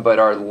done but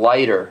are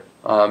lighter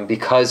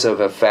because of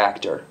a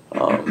factor.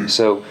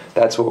 So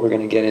that's what we're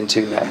going to get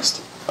into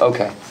next.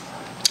 Okay.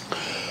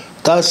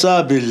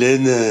 Tasa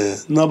bilene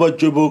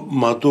nabajubu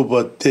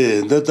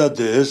matubate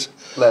datades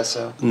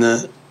Lesso.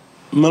 Ne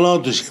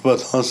maladu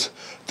shibatans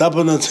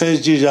tapana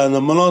tseji jana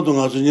maladu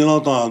ngazu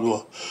nilata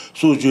ado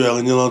suju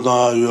ya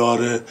nilata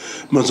yore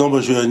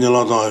mazamba shu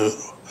nilata yore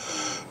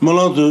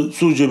maladu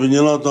suju be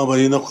nilata ba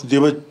ina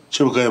deba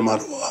chibka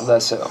marwa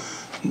Lesso.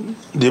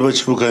 Deba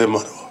chibka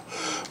marwa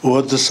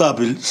what the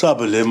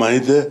sabile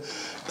maide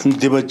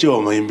deba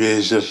chiwa mai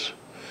bejer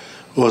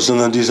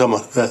wasana disama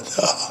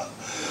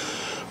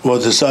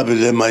what the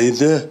sabile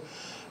maide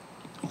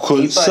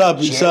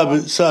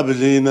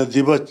sabile na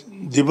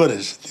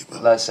dibares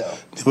Lesso.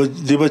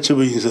 Diba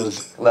chiba insert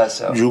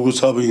Lesso. Jugu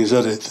sabi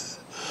insert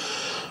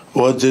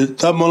what the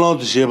tamala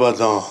de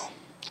shebatan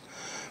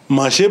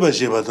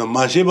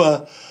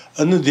masheba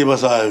and diba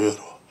sayo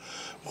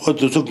what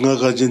the took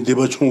nagajin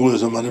diba chungu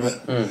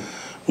samarbe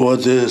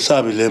what the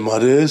sabile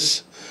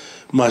mares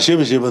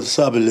masheba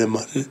sabile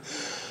mare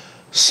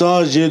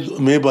sajid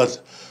mebat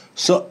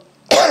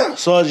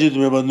sajid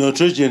mebat no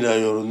chujin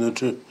ayo no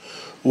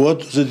what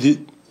the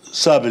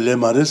sabile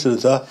mares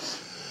ta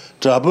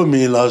trapo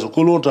me las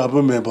colon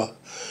trapo me ba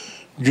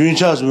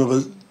junchas me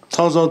ba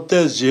tansan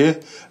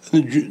tezje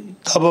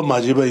taba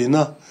majiba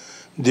ina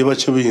deba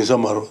chibi insa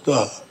maro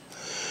da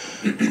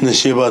ne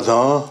sheba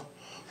da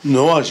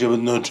no asheba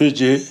no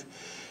chuje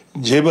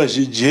jeba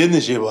je ne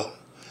sheba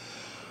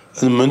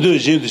mendo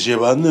je de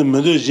sheba ne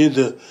mendo je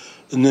de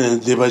ne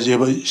deba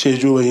jeba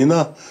sheju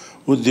ina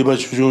u deba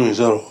chuju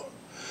insa ro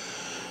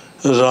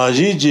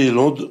raji je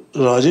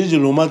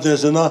lo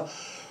matesena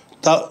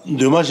ta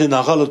demain je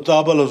nakalo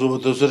tabala zo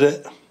to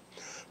sere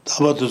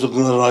taba to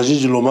raji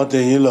je lo mate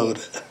yin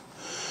lagre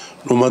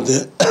lo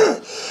mate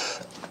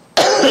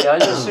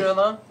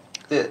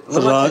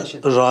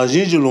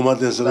raji je lo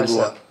mate sere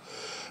do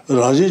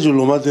raji je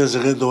lo mate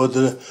sere do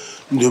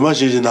demain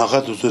je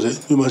nakato sere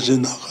demain je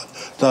nakalo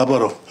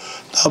tabaro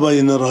taba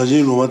yin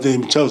raji lo mate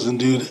im chao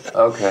sindire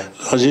Okay.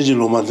 raji je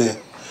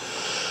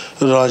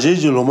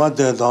lo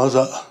mate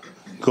danza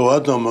ko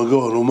ato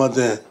mago lo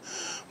mate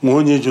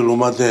moni je lo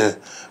mate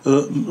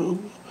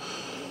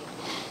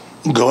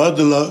gawa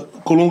de la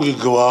kolongi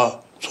gawa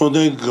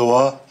sonde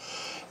gawa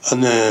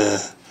ane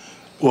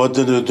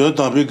wade de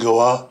tambi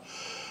gawa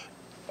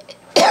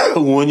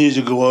woni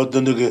je gawa de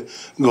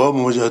gawa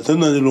moja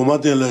tana lo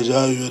mate la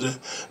ja yore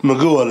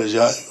magawa la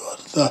ja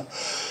yore ta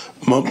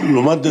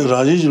Lomate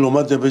Raji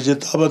Lomate Beje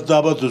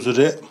Taba to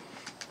Sure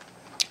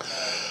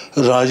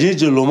Raji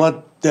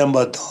Lomat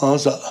Temba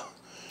Tansa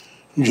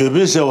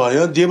Jobe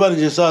Sawaya, Deba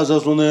Jesa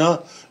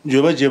Sunaya,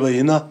 Joba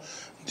Jebaina,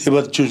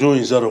 Deba Chujo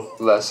Isaro.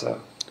 Lessa.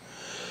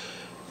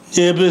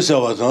 Nebe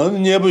Sawatan,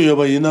 Nebe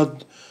Yobaina,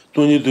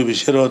 Tony to be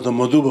shared out the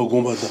Moduba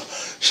Gumbata,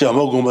 Shama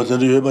Gumbata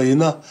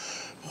Yobaina,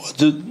 what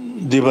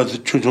Deba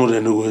Chujo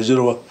and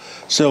Zero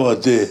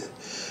Sawate,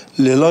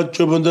 Lela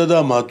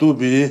Chubanda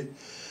Matubi,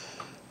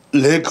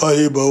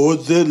 Lekai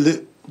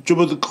Baote,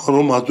 Chubat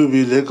Kano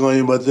Matubi,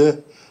 Lekai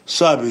Bate,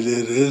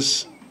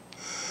 Sabileres,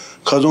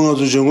 Kazonga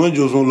to Jungo,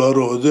 Joson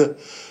Laro,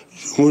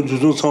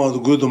 Jungo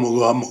sound good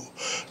Mogamo.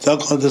 That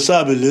can the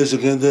Sabiles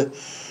again the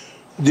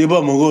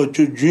Deba Mogo,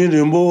 Jun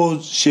Rimbo,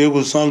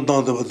 Shego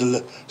Santan,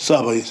 the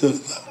Saba is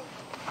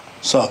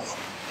Saba.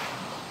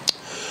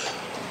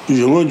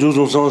 Jungo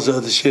Joson sounds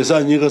at the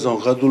Shesa Nigas on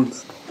Kadul.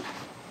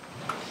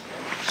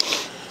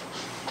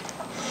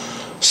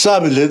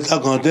 Sabile,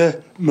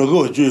 Takante,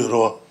 Mago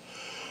Juro,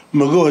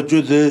 Mago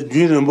Jute,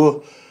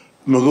 Junimbo,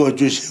 Mago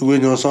Jush,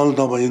 when you're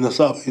Santaba in the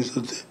Saba is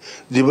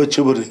the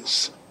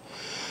Bachiburis.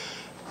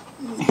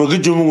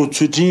 Magajumu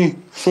Chuti,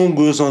 some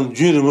goes on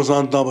Junim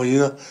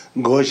Santabaina,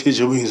 Goshi is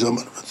a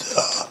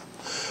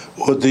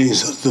what they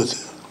inserted.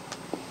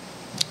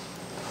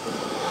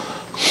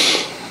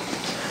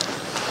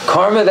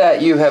 Karma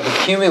that you have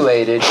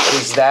accumulated,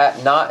 is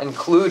that not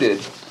included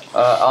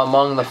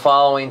among the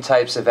following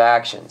types of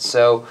actions?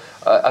 So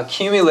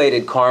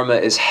accumulated karma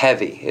is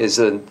heavy, is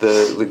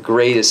the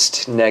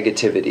greatest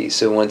negativity.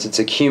 So once it's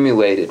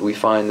accumulated, we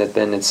find that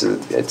then it's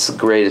the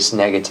greatest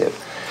negative.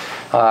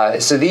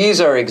 So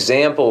these are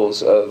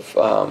examples of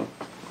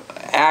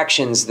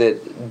actions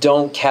that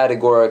don't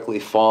categorically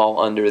fall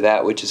under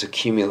that which is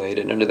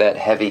accumulated, under that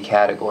heavy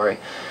category.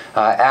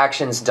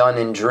 Actions done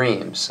in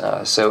dreams.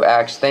 So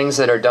things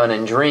that are done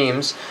in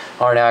dreams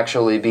aren't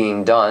actually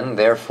being done,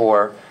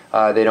 therefore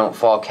they don't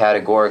fall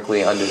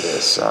categorically under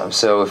this.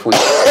 So if we in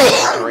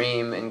a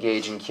dream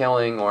engage in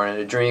killing, or in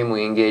a dream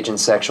we engage in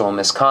sexual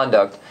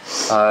misconduct,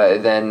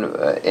 then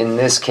in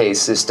this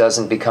case this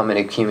doesn't become an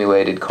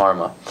accumulated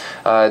karma.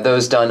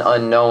 Those done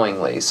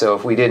unknowingly, so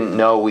if we didn't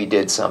know we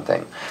did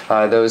something.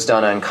 Those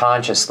done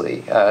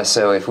unconsciously,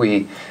 so if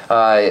we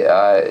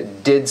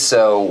did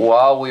so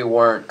while we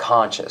weren't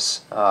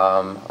conscious.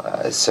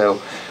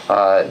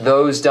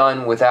 Those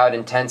done without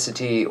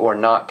intensity or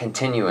not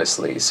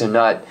continuously, so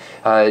not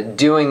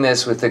doing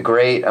this with a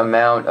great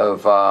amount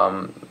of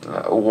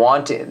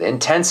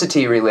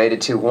intensity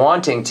related to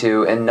wanting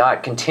to, and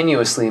not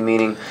continuously,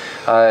 meaning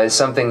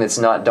something that's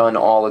not done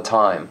all the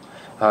time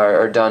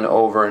or done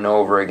over and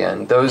over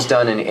again. Those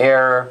done in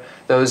error,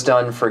 those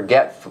done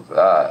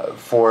forgetfully,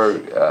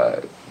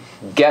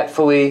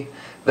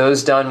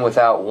 those done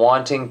without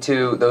wanting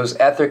to, those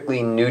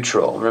ethically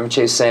neutral.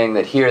 Rinpoche is saying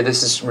that here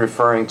this is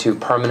referring to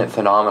permanent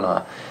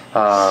phenomena,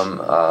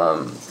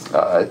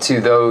 to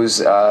those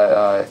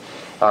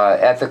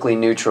ethically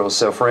neutral.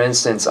 So for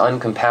instance,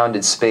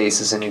 uncompounded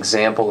space is an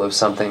example of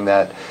something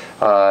that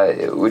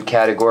would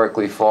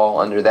categorically fall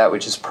under that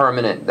which is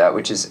permanent, that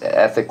which is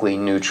ethically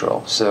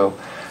neutral. So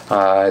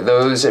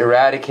those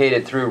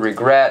eradicated through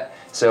regret.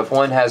 So if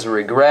one has a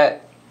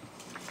regret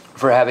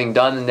for having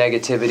done the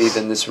negativity,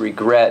 then this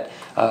regret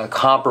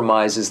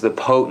compromises the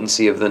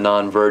potency of the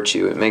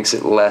non-virtue. It makes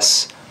it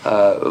less,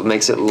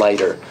 makes it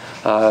lighter.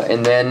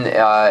 And then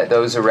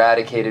those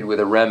eradicated with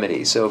a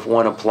remedy. So if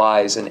one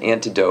applies an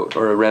antidote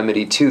or a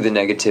remedy to the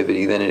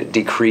negativity, then it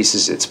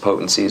decreases its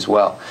potency as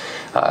well.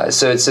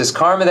 So it says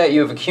karma that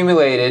you have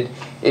accumulated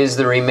is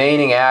the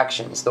remaining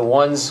actions, the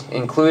ones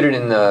included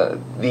in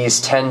these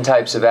 10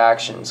 types of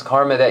actions.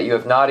 Karma that you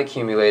have not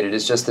accumulated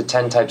is just the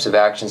 10 types of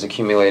actions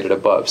accumulated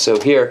above. So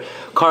here,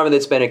 karma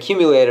that's been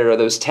accumulated are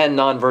those 10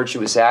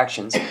 non-virtuous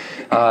actions,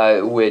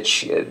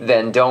 which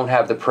then don't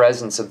have the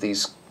presence of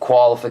these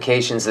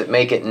qualifications that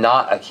make it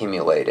not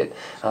accumulated.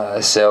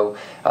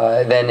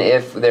 Then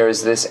if there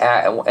is this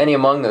any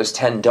among those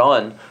 10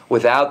 done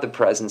without the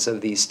presence of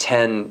these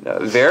 10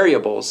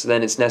 variables,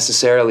 then it's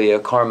necessarily a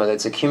karma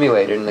that's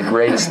accumulated in the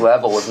greatest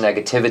level of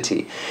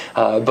negativity.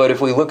 But if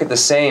we look at the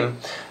same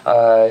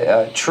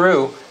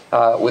true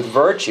with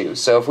virtue,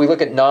 so if we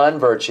look at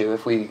non-virtue,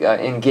 if we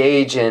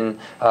engage in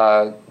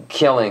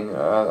killing,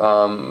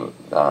 for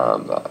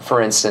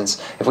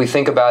instance, if we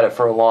think about it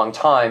for a long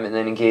time and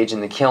then engage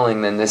in the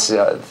killing, then this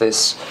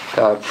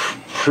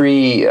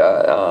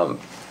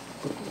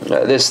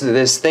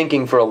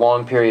thinking for a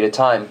long period of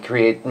time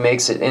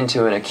makes it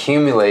into an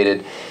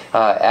accumulated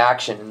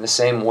action, in the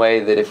same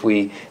way that if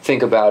we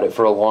think about it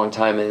for a long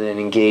time and then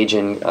engage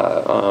in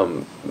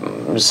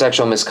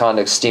sexual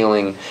misconduct,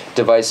 stealing,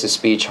 divisive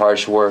speech,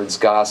 harsh words,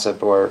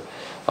 gossip, or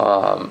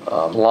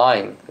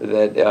lying,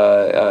 that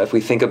if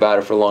we think about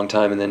it for a long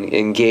time and then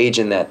engage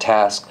in that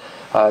task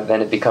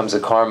then it becomes a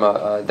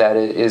karma that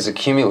is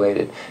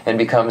accumulated and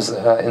becomes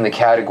in the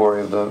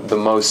category of the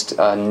most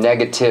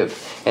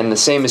negative. And the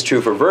same is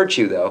true for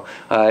virtue, though.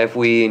 If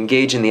we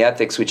engage in the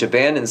ethics which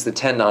abandons the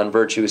 10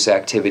 non-virtuous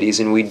activities,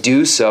 and we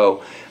do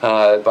so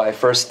by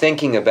first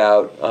thinking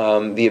about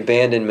the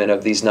abandonment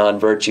of these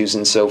non-virtues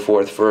and so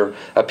forth for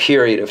a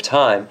period of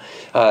time,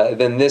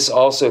 then this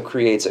also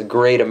creates a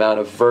great amount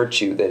of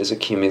virtue that is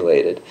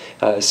accumulated.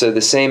 So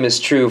the same is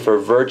true for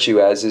virtue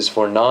as is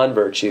for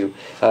non-virtue,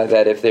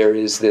 that if there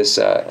is this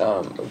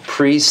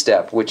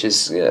pre-step, which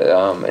is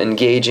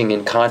engaging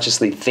in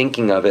consciously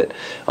thinking of it,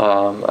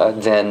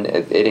 then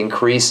it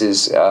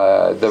increases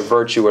the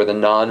virtue or the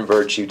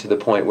non-virtue to the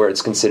point where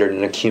it's considered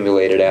an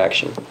accumulated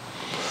action.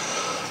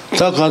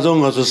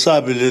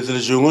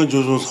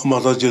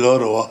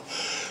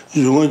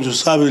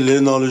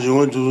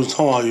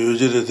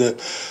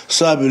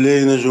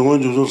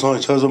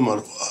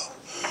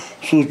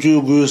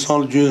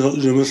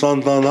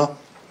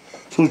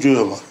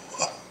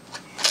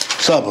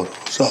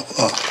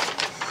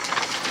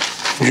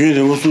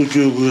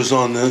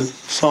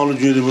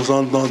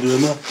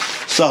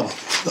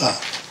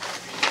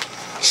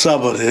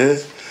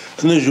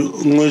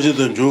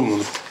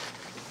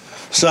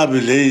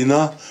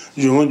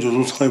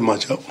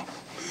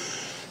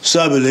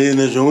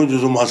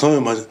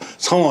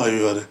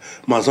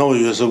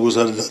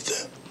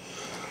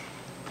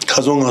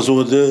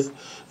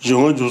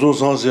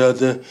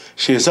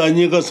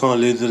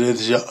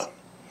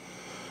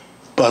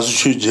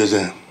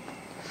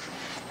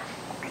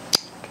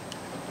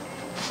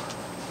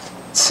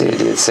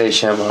 Say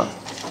Chenmo.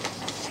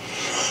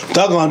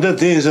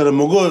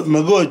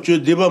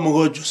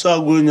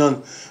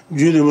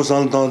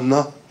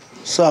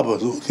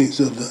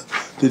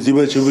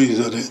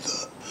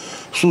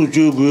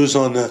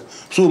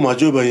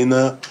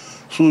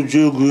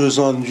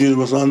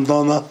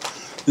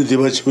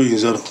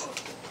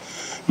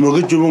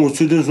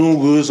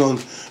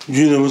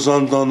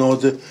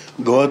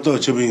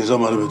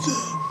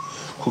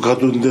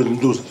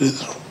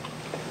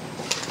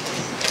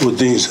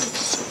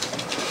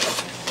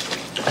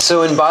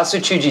 So in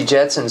Basuchuji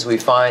Jetsons, we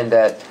find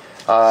that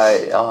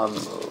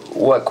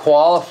what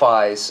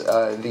qualifies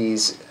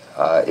these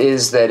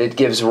is that it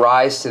gives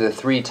rise to the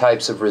 3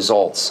 types of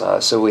results.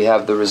 So we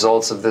have the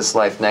results of this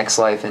life, next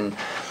life, and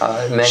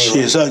many.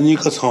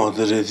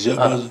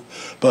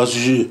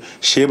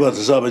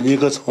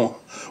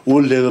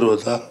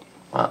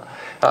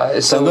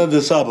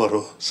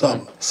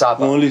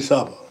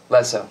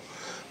 Lesso.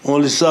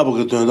 Only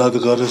Sabu to another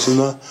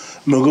Garasina,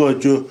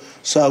 Magojo,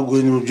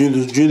 Sabu,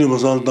 Junior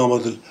Masan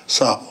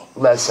Sabu.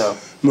 Lesso.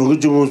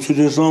 Magojo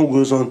shooting song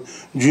goes on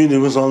Junior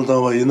Masan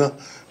Tamaina,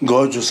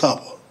 Gojo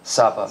Sabu.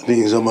 Sapa.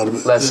 Things are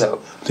Lesso.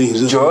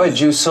 Joy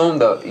Jusum,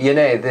 the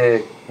Yene,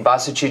 the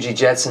Basuchuji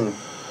Jetson.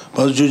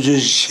 Basuchuji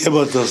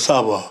Sheba the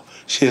Saba,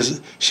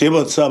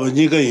 Sheba Saba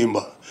Nika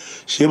Imba,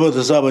 Sheba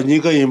the Saba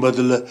Nika Imba,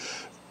 the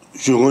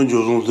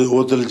Jungon, the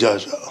Hotel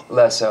Jaja.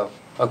 Lesso.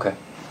 Okay.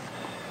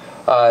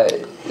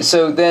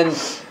 So then,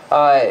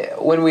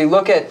 when we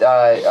look at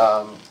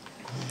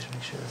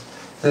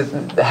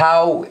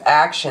how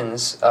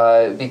actions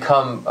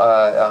become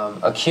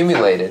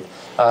accumulated,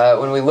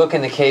 when we look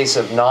in the case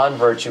of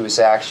non-virtuous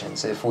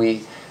actions, if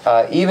we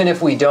even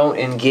if we don't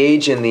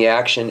engage in the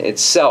action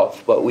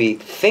itself, but we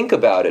think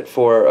about it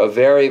for a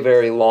very,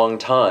 very long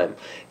time,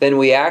 then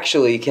we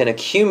actually can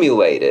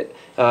accumulate it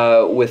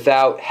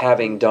without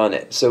having done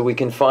it. So we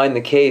can find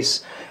the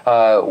case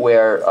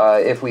where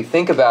if we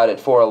think about it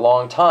for a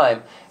long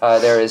time,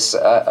 there is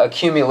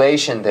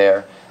accumulation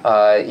there,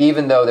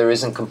 even though there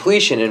isn't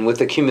completion. And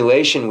with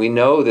accumulation, we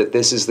know that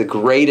this is the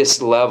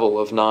greatest level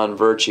of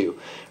non-virtue.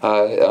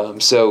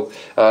 So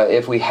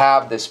if we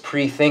have this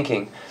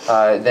pre-thinking,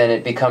 then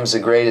it becomes the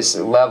greatest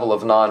level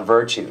of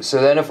non-virtue.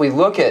 So then if we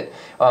look at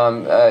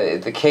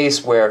the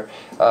case where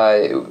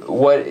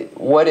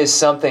what is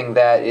something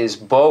that is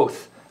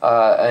both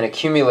an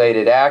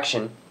accumulated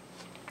action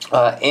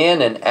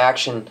and an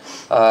action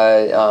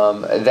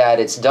that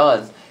it's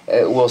done,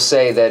 we'll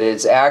say that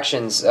it's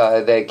actions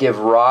that give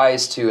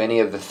rise to any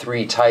of the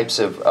 3 types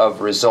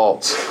of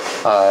results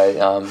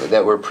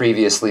that were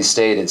previously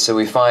stated. So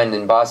we find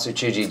in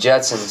Basuchuji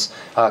Jetson's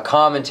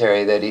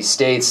commentary that he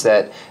states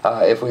that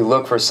if we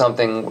look for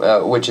something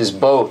which is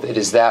both, it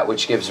is that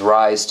which gives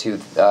rise to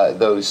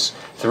those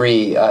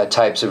 3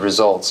 types of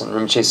results. And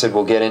Rinpoche said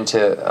we'll get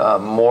into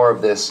more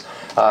of this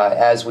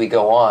as we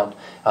go on.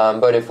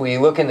 But if we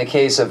look in the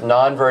case of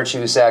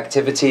non-virtuous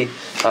activity,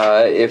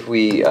 if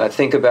we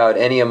think about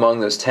any among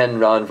those 10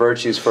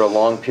 non-virtues for a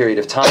long period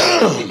of time,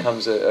 it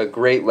becomes a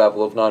great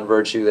level of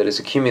non-virtue that is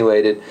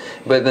accumulated.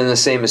 But then the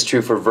same is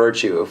true for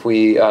virtue. If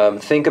we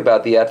think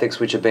about the ethics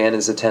which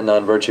abandons the 10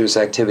 non-virtuous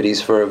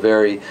activities for a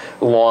very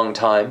long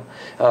time,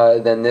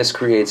 then this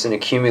creates an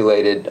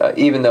accumulated,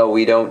 even though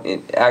we don't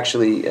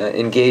actually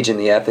engage in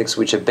the ethics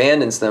which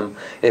abandons them,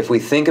 if we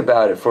think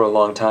about it for a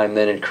long time,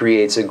 then it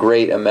creates a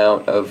great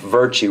amount of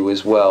virtue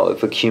as well,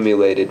 of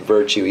accumulated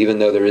virtue, even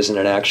though there isn't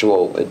an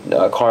actual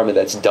karma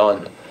that's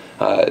done.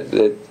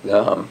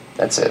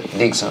 That's it.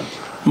 Digsun.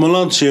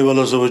 Malan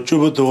Chevala so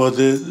Chubuto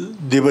de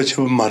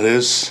Debachab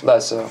Mares.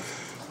 Lasso.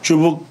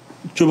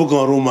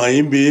 Chubukaru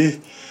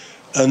Maimbi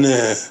and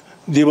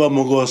Deba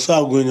Mogo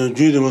Saguin,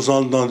 Judy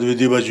Masan down the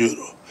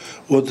Debajuro.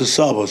 What the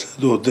Sabas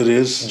do there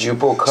is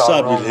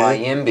Jubukaru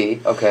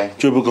Mayimbi. Okay.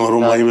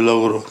 Chubukaru Maimbi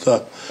Logro.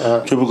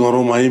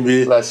 Chubukaru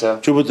Maimbi. Lasso.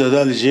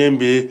 Chubutadal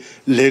Jembi,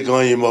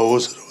 Legaima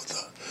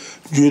Osrota.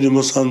 Judy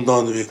Masan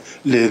down the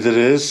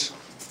Lederes.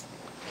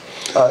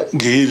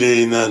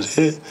 Gile in a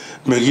day,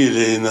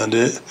 Megile in a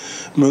day,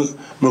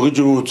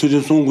 Maguju to the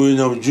Sunguin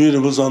of Judy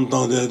Masan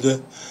down there.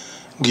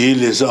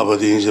 Gile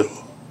Sabadinjero.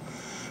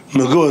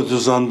 Mago to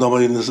Santa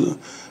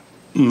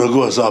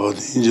Mago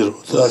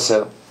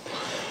Sabadinjero.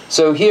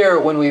 So here,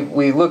 when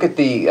we look at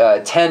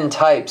the 10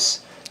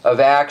 types of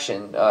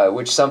action,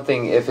 which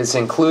something, if it's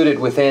included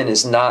within,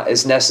 is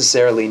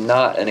necessarily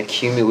not an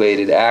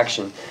accumulated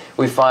action,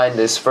 we find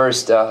this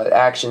first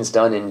actions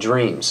done in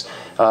dreams.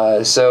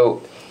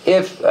 So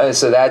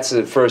that's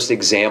the first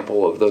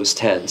example of those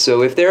 10.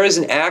 So if there is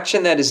an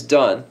action that is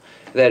done,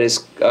 that is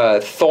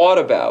thought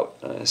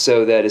about,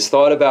 that is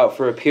thought about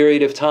for a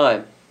period of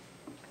time,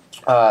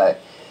 and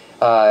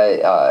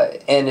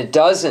it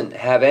doesn't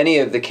have any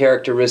of the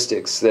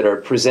characteristics that are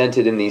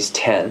presented in these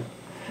 10,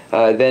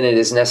 then it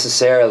is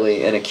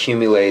necessarily an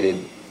accumulated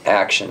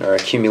action or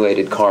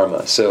accumulated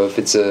karma. So if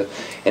it's in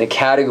a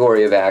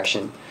category of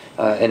action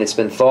and it's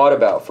been thought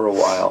about for a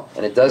while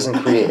and it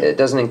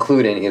doesn't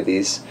include any of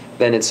these,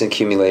 then it's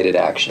accumulated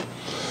action.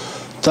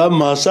 So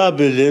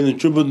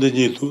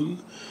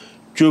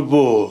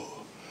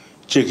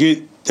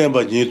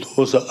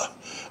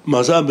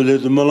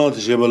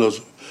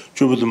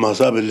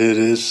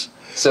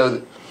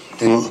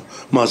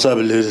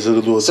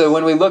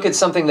when we look at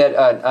something that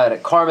a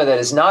karma that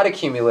is not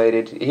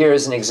accumulated, here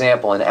is an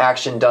example, an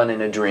action done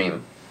in a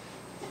dream.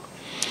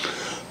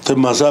 So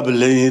why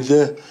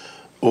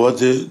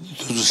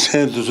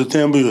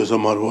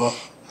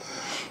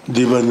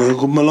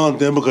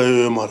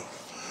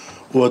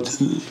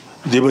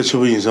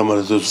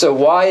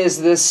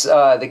is this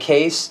the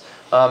case?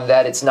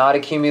 That it's not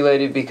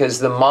accumulated? Because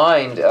the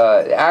mind,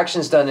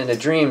 actions done in the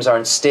dreams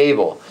aren't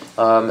stable,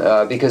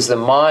 because the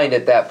mind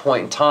at that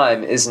point in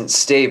time isn't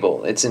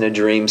stable. It's in a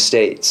dream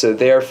state. So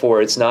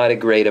therefore it's not a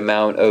great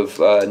amount of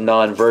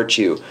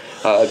non-virtue,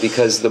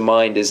 because the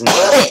mind is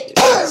not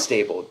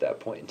stable at that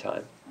point in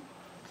time.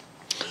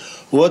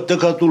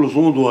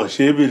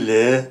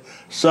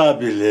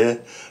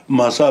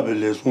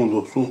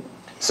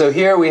 So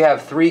here we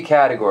have 3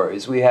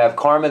 categories. We have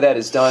karma that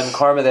is done,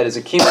 karma that is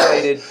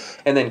accumulated,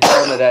 and then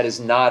karma that is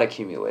not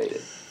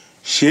accumulated.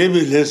 So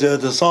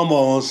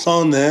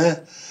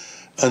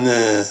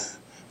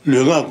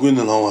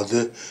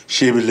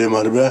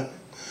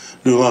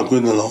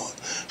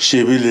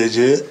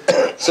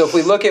if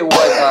we look at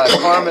what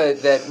karma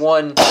that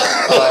one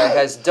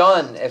has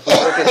done, if we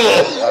look at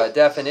the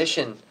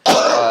definition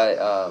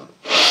of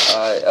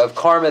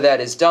karma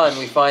that is done,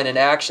 we find an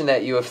action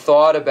that you have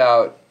thought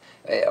about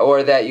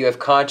or that you have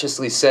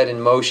consciously set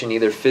in motion,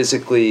 either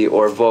physically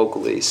or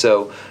vocally.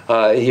 So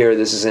here,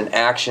 this is an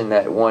action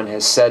that one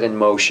has set in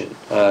motion,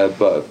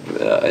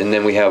 and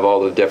then we have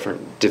all the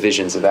different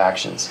divisions of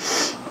actions.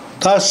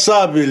 So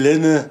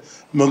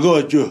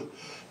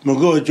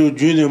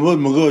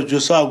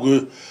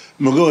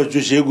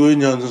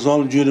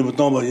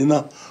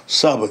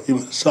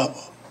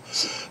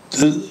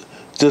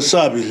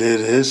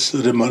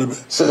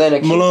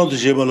then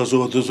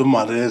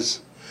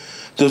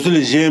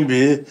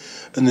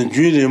and the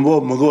junior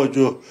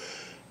Magojo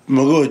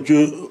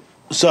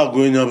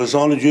Saguina,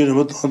 San Junior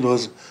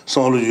was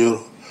San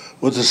Lujuro,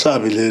 what the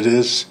Sabi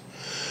ladies.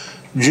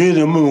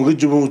 Junior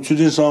Muguju,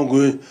 Chudin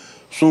Sangu,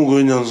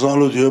 Sunguin and San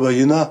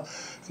Lujubaina,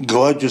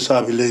 Goju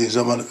Sabi ladies,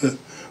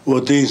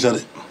 what things are.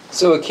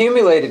 So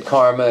accumulated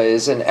karma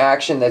is an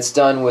action that's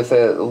done with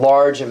a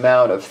large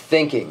amount of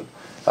thinking.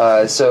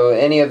 So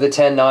any of the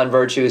 10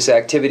 non-virtuous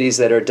activities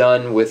that are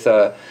done with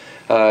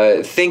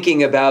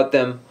thinking about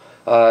them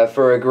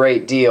for a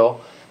great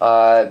deal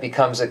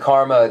becomes a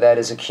karma that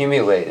is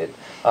accumulated.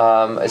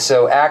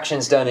 So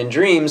actions done in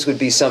dreams would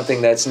be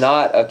something that's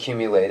not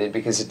accumulated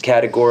because it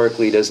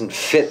categorically doesn't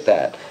fit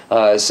that.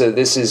 So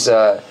this is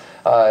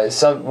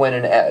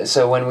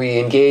when we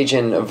engage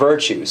in a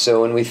virtue.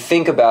 So when we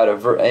think about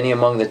any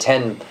among the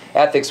 10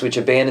 ethics which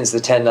abandons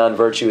the 10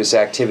 non-virtuous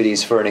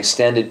activities for an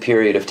extended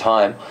period of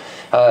time,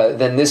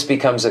 then this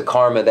becomes a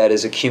karma that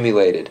is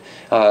accumulated,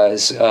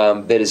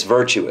 that is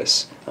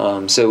virtuous.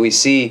 So we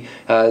see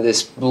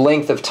this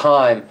length of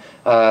time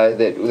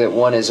that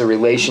one has a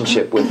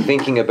relationship with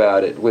thinking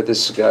about it, with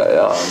this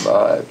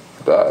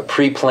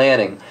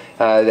pre-planning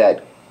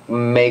that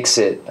makes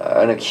it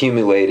an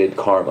accumulated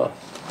karma.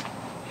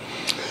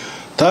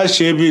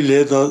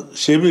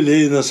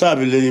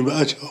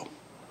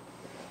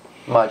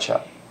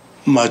 Macha.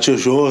 Macha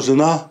shows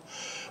na,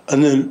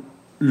 and then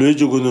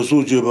Lujugun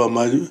Suju by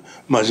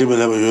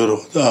Majibela Euro.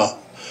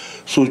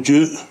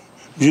 Suju,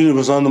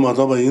 Juniper Santa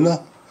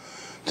Matabaina,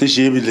 the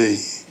Shebile.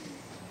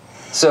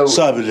 So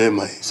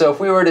if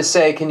we were to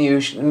say, can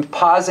you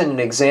posit an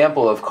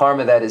example of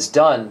karma that is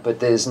done but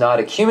that is not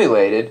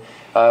accumulated,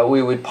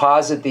 we would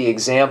posit the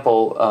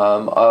example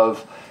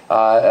of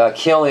a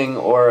killing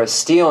or a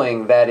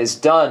stealing that is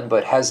done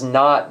but has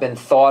not been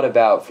thought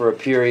about for a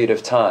period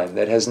of time,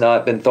 that has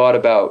not been thought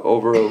about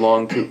over a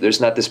long period. There's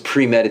not this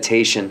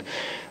premeditation.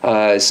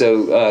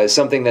 So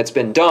something that's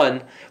been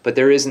done, but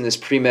there isn't this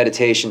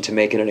premeditation to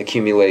make it an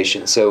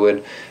accumulation. So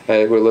when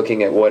we're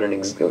looking at what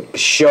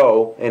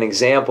show an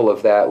example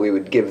of that, we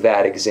would give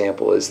that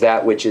example as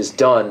that which is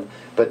done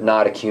but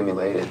not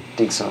accumulated.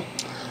 Digson.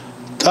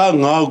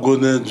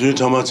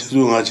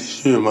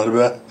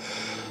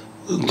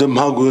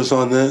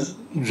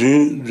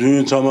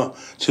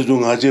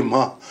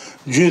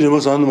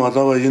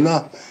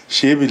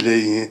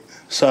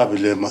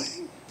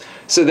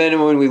 So then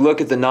when we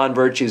look at the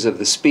non-virtues of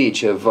the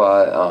speech, of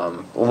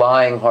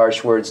lying,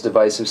 harsh words,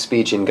 divisive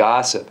speech, and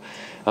gossip,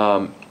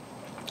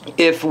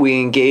 if we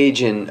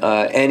engage in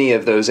any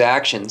of those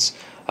actions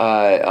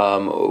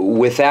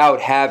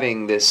without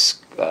having this,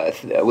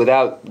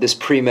 without this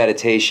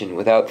premeditation,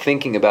 without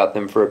thinking about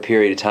them for a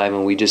period of time,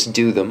 and we just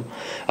do them,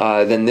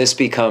 then this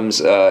becomes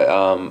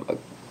karma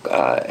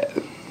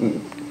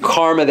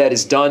that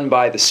is done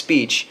by the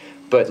speech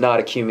but not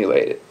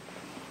accumulated.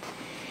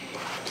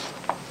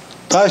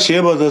 Ta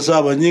sheba da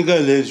saba nika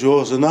le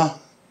jos na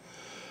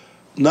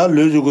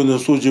leju gun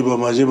suji ba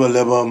majiba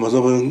leba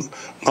mazaba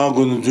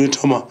ngagun ju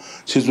tama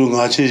chizu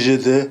ngachi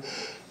jete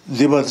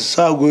diba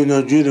sa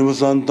gun ju de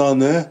musanta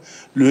ne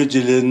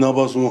leju le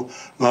nabasu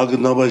ngag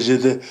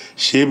nabajete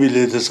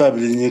shebile da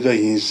sabile nika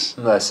hins.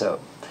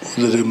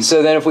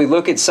 So then if we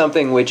look at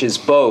something which is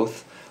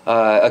both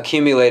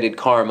accumulated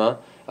karma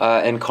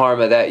and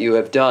karma that you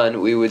have done,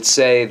 we would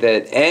say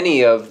that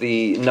any of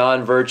the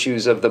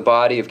non-virtues of the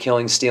body of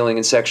killing, stealing,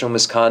 and sexual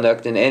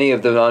misconduct, and any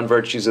of the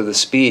non-virtues of the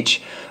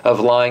speech of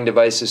lying,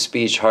 divisive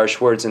speech,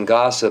 harsh words, and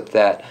gossip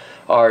that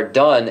are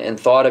done and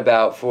thought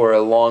about for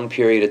a long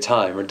period of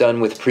time, or done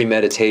with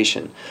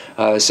premeditation.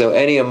 So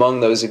any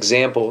among those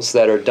examples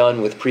that are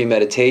done with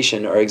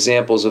premeditation are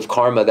examples of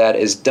karma that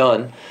is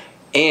done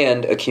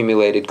and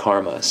accumulated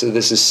karma. So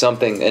this is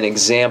something, an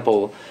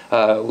example,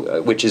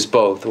 which is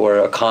both, or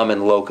a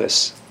common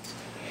locus.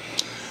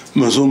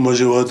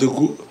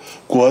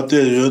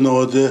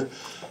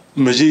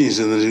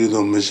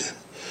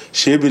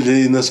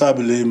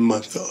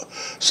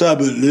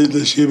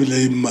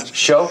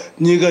 Show?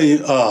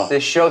 The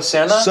show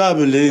sena?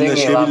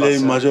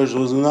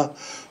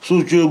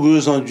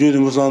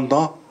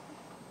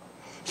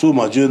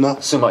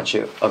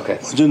 Sumachu. Okay.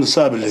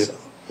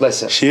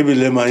 Lessa.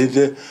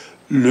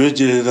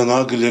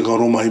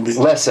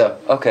 Lessa.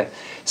 Okay.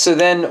 So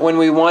then when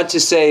we want to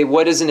say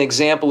what is an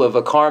example of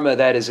a karma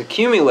that is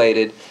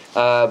accumulated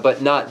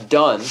but not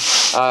done,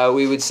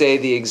 we would say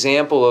the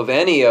example of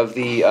any of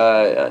the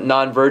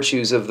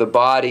non-virtues of the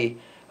body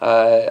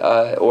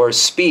or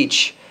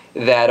speech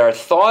that are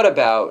thought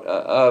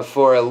about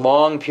for a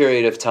long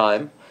period of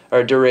time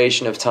or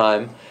duration of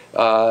time,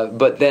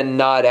 but then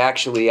not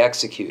actually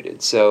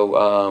executed.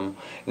 So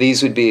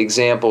these would be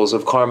examples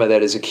of karma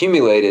that is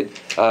accumulated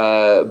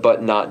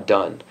but not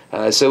done.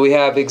 So we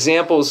have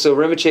examples. So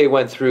Rinpoche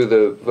went through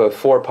the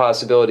 4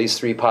 possibilities,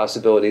 3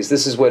 possibilities.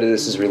 This is what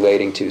this is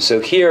relating to. So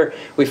here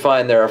we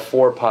find there are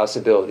 4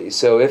 possibilities.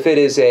 So if it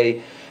is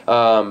a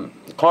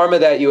karma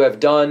that you have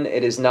done,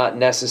 it is not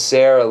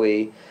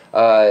necessarily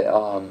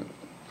an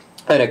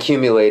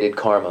accumulated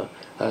karma.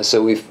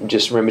 So we've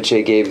just,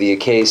 Rinpoche gave the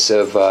case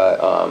of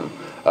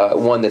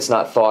one that's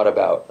not thought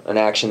about, an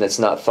action that's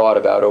not thought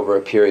about over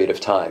a period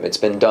of time. It's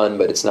been done,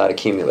 but it's not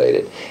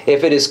accumulated.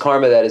 If it is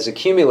karma that is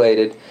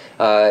accumulated,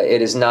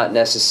 it is not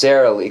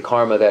necessarily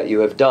karma that you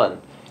have done.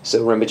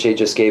 So Rinpoche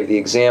just gave the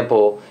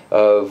example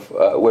of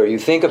where you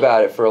think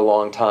about it for a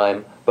long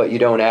time, but you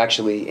don't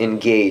actually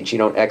engage, you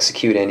don't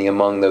execute any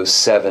among those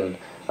 7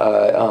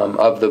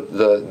 of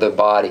the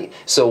body.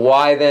 So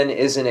why then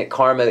isn't it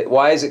karma?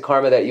 Why is it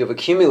karma that you've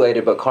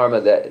accumulated,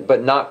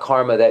 but not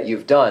karma that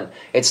you've done?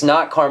 It's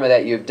not karma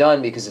that you've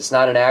done because it's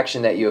not an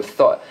action that you have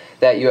thought,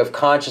 that you have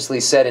consciously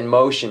set in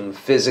motion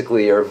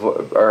physically or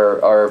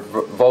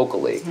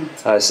vocally.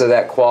 So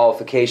that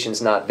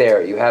qualification's not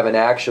there. You haven't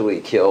actually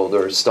killed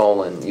or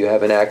stolen. You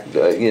haven't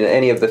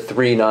any of the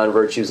 3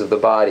 non-virtues of the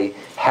body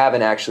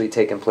haven't actually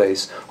taken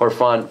place, or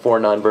 4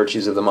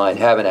 non-virtues of the mind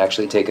haven't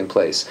actually taken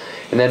place.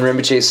 And then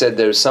Rinpoche said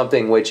there's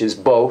something which is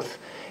both,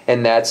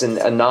 and that's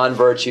a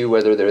non-virtue,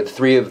 whether they're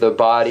 3 of the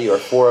body or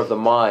 4 of the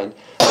mind,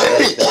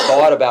 that's been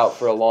thought about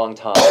for a long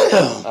time,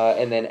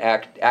 and then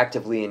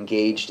actively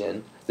engaged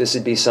in. This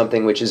would be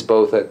something which is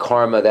both a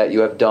karma that you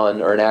have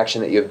done, or an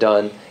action that you have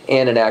done,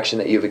 and an action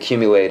that you've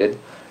accumulated.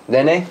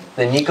 Then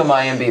Nika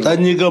Mayambi.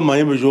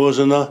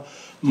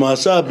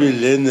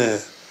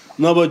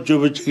 Naba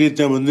job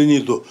chikitam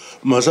nito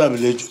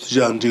masabile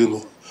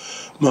jantino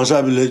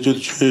masabile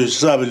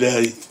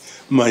sabile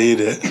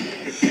maire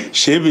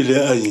shebile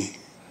ai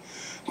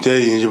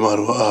te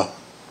injmarwa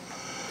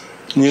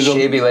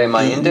shebile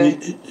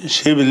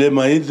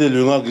mainde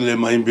lunga le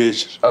maimbe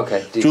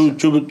okay chu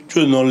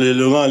no le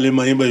lunga le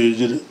maimbe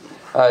yujire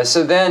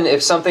So then,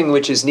 if something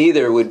which is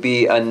neither would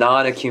be a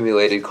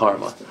non-accumulated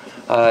karma.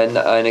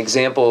 An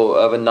example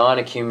of a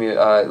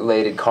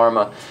non-accumulated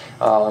karma,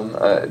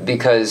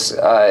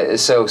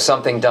 so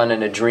something done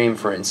in a dream,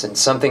 for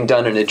instance. Something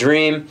done in a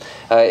dream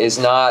is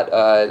not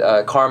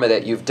a karma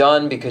that you've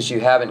done because you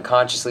haven't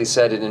consciously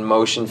set it in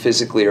motion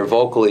physically or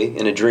vocally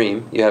in a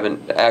dream. You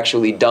haven't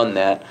actually done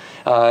that.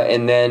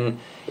 And then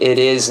it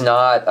is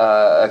not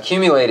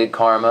accumulated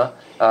karma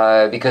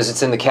because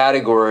it's in the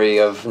category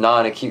of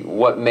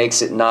what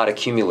makes it not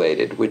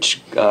accumulated,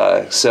 which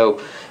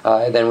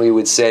then we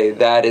would say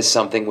that is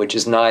something which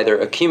is neither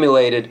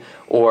accumulated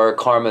or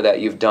karma that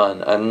you've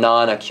done, a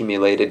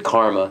non-accumulated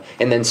karma.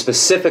 And then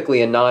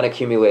specifically a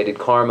non-accumulated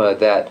karma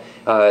that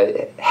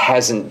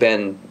hasn't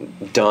been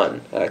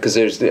done. Because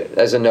there's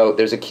a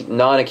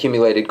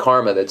non-accumulated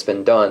karma that's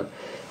been done,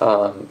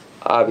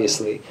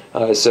 obviously.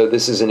 So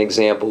this is an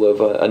example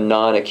of a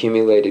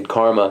non-accumulated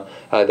karma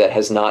that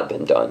has not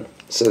been done.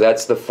 So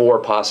that's the 4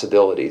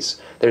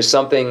 possibilities. This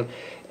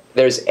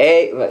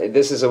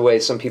is a way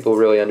some people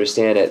really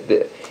understand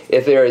it.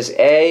 If there is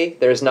A,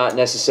 there's not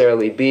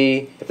necessarily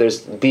B. If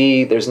there's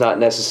B, there's not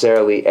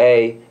necessarily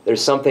A.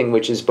 There's something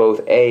which is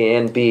both A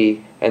and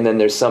B, and then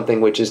there's something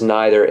which is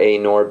neither A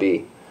nor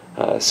B.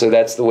 So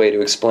that's the way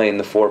to explain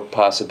the 4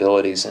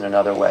 possibilities in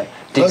another way.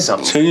 So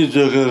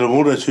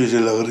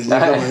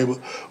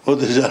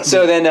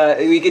then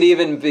we could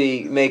even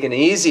make an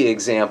easy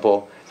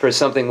example for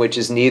something which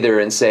is neither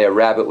and say a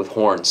rabbit with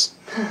horns.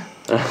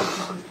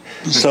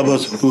 So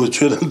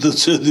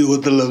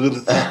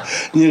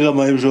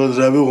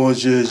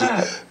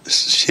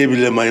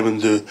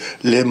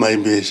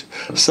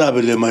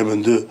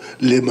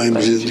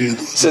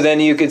then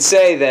you could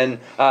say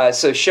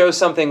so show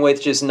something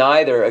which is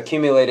neither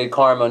accumulated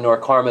karma nor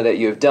karma that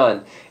you have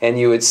done, and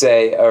you would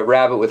say a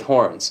rabbit with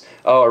horns.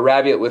 Oh, a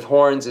rabbit with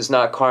horns is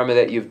not karma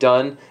that you've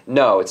done?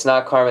 No, it's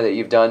not karma that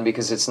you've done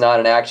because it's not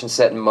an action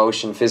set in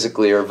motion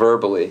physically or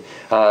verbally.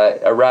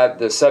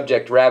 The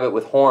subject rabbit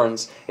with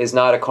horns is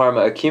not a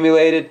karma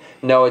accumulated?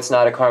 No, it's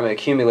not a karma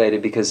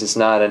accumulated because it's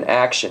not an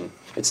action.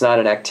 It's not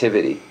an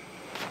activity.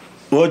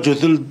 So it's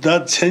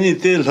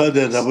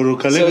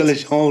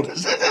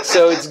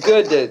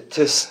good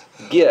to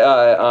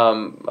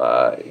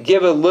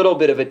give a little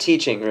bit of a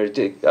teaching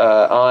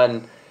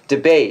on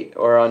debate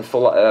or on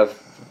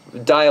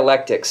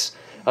dialectics,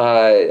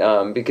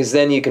 because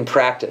then you can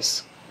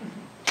practice.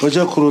 So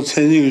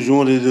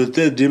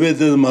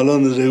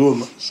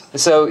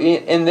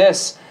in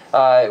this,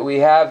 we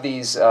have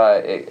these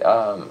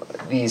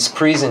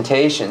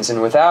presentations,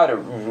 and without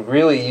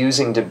really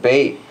using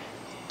debate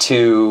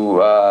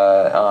to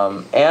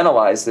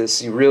analyze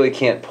this, you really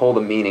can't pull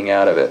the meaning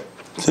out of it.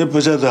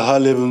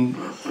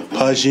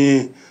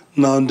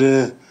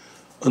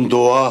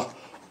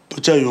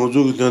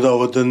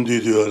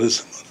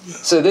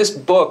 So this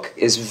book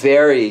is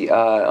very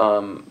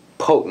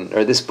potent,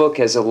 or this book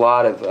has a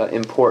lot of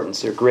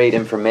importance or great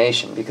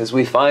information, because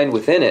we find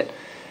within it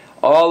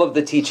all of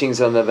the teachings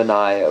of the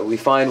Vinaya. We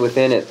find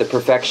within it the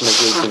perfection of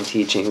wisdom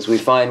teachings. We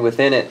find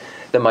within it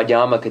the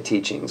Madhyamaka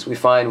teachings. We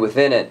find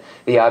within it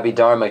the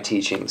Abhidharma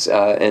teachings,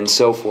 and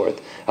so forth.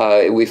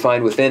 We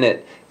find within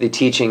it the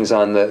teachings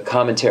on the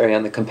commentary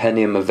on the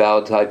compendium of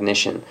vowed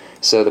cognition.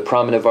 So the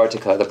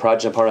Pramanavartika, the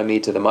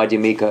Prajnaparamita, the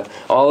Madhyamika,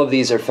 all of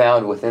these are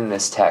found within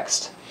this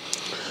text.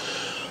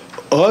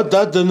 So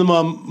then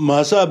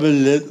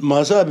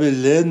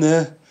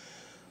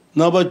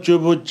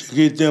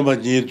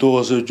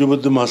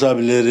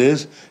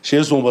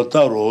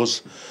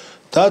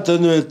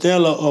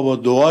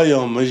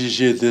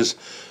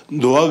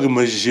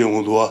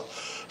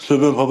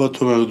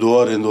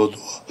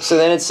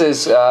it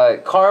says,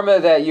 karma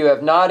that you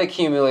have not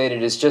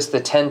accumulated is just the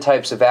 10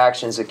 types of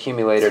actions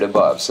accumulated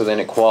above. So then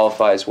it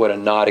qualifies what a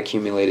not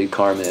accumulated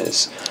karma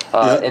is.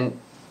 And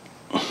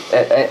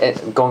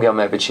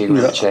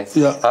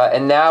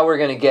now we're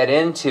going to get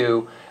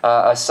into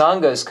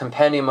Asangha's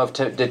compendium of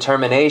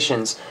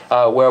determinations,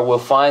 where we'll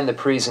find the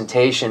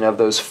presentation of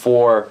those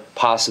 4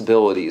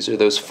 possibilities, or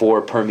those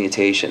 4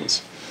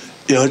 permutations.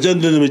 So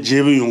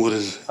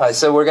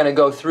we're going to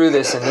go through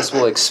this, and this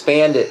will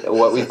expand it,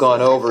 what we've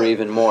gone over,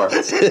 even more.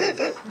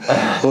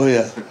 Oh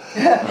yeah.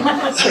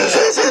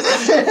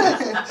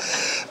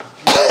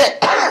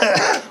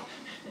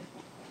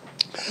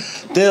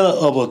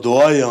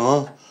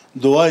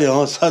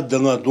 Doa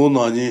sadanga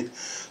donani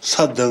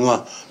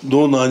sadanga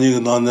donani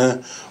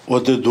nane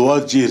what the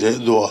doa jire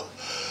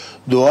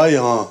doa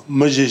yang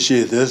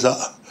majishi desa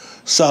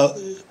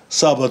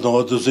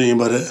sabaton to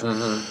simbare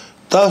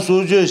ta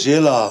suje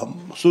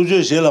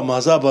shela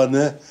masaba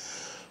ne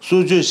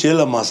suje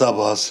shela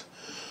masabas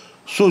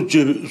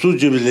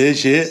suje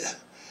bileshe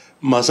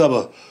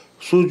masaba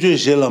suje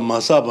shela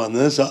masaba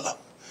ne sa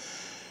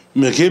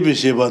mekebi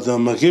shebatan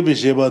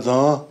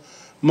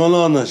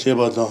malana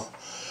shebatan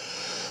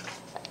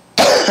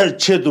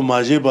chedu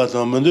maje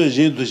batan mendo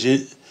jindu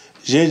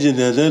jenji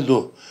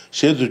nedendo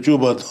shedu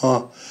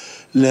jubatan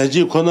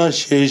leji kona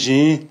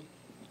shejin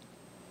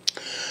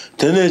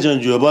tenejan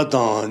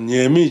jubatan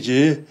nyemi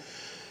ji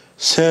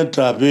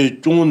sentabe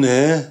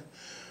june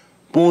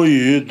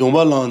Ponyu,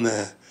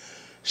 Dombalane,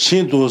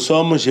 Shinto,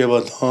 Sama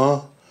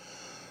Shebatan,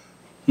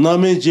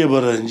 Nami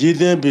Jebara,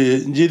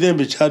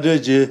 Jidembi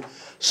Chadaji,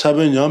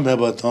 Sabinyam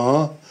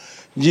Hebatan,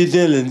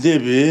 Jidel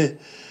Debi,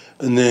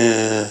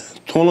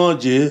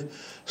 Tonaji,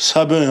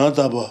 Sabinyam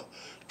Taba,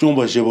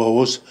 Jumba Sheba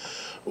was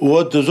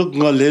what the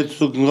Zuka late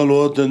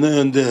Zukangalot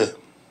and the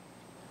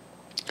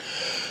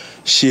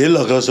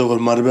Shiela Casa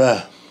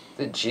Marba.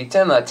 The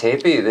Jikten La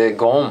Tepi, the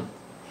Gom,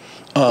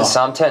 the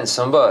Samten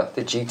Sumba,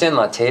 the Jikten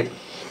La Tape.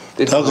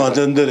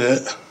 Takatendere,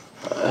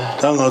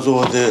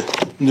 Tangazo, the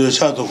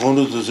Shato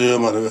Kondo to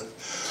Sayamara,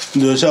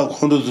 the Shak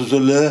Kondo to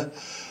Sole,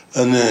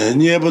 and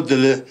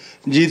Niabotele,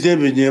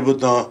 Jitem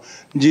Niabotan,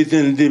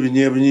 Jitem Debi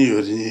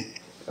Niabini.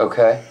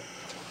 Okay.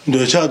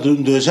 The Shak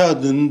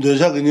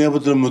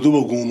Niabotan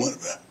Maduba Gomar,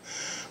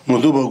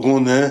 Maduba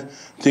Gone,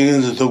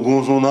 things to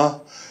Gonsona,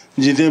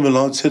 Jitem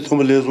Milan,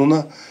 Setum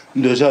Lesona,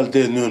 the Shak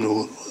de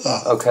Nuno.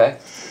 Okay.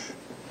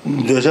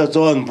 The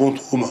Shato and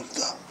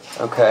Pontumata.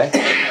 Okay.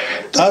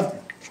 That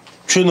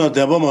Chuna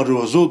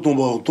Dabamaru,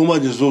 Zotumba, Tumba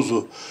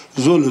Zozo,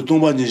 Zulu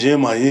Tumba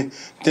Jemai,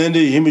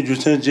 Tendi Himiju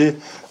Senje,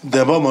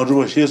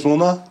 Dabamaru,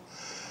 Shesona,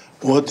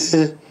 what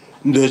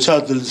the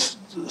chattel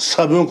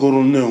Sabon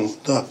Coronel,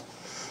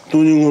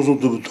 Tuning also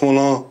to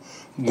Tona,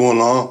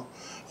 Gona,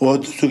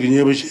 what to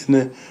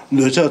Ginebishine,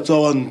 the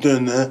Chatawan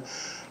Tene,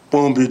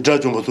 Pombi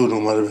Jajumatu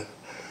Marbe,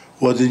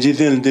 what the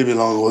Jitan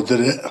Debilang, what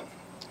the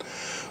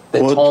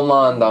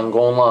Tonlan,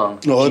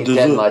 Dangonlan,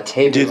 Jiten La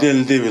Tape.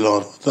 Jitan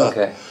Debilang,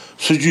 Okay.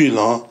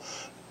 Sujulan.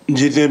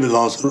 Jitem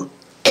Bilan,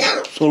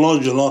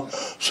 Solangelan,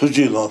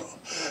 Sujilan,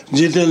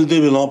 Jitel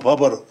Debilan,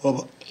 Papa.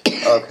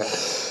 Okay.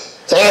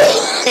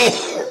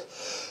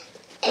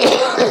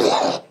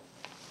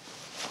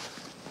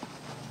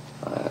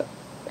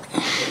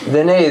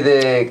 Then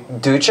the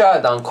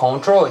Ducha dan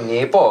control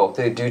Niepo,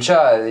 the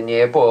Ducha, the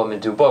Niepo,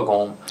 Meduba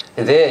Gom,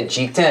 the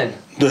Jikten.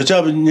 The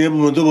Chab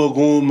Nebuba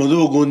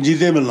Gon,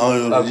 Jitem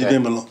Bilan,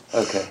 Jitem Bilan.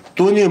 Okay.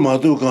 Tony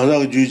Matu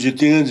Kazak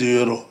Juji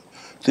Euro,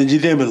 the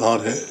Jitem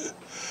Bilan.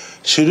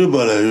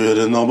 Shirubala,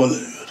 Nobel.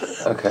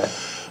 Okay.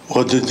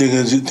 What the thing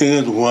is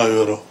to go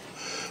euro.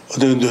 What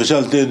the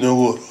shall take no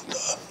word.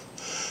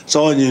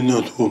 So you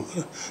know to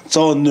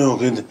so no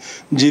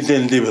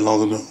Jitan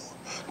Debilong.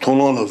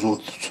 Tonon.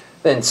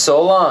 Then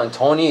Solan,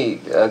 Tony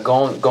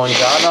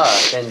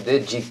Gonjana, then the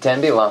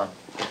Jiktembilan.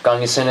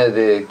 Gangisena,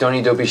 the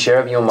Tony Dopi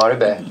Sheriff, you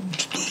Maribe.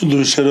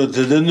 Do Sheriff,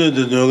 the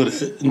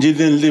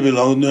Jitan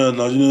Debilong,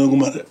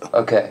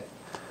 Okay.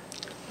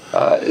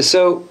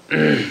 So.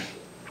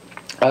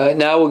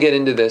 Now we'll get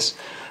into this.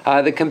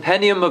 The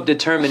Compendium of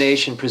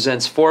Determination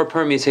presents 4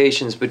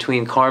 permutations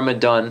between karma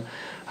done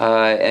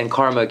and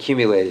karma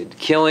accumulated.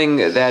 Killing,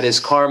 that is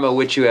karma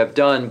which you have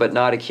done but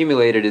not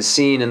accumulated, is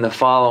seen in the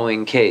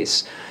following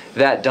case.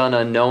 That done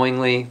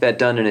unknowingly, that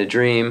done in a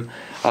dream,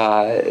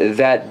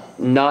 that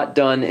not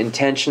done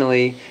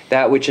intentionally,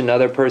 that which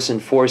another person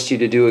forced you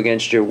to do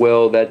against your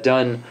will, that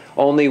done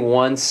only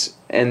once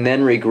and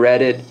then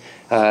regretted,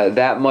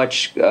 that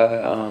much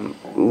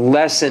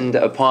lessened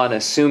upon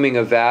assuming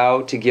a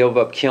vow to give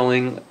up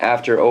killing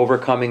after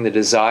overcoming the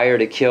desire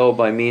to kill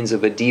by means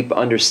of a deep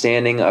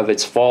understanding of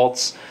its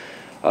faults.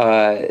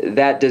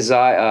 That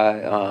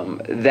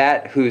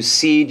whose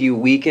seed you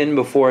weaken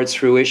before its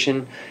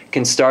fruition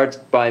can start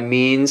by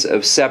means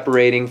of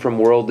separating from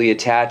worldly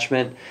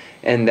attachment,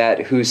 and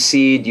that whose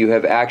seed you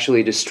have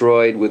actually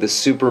destroyed with a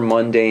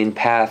super-mundane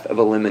path of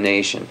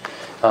elimination.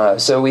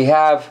 So we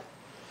have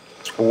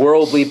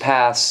worldly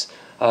paths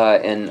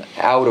and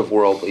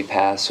out-of-worldly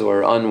paths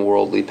or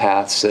unworldly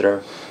paths that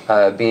are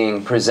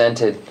being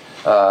presented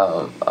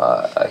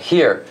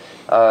here.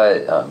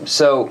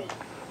 So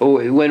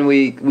when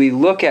we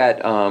look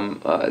at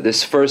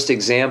this first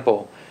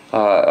example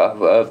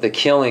of the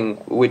killing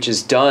which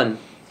is done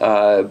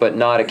but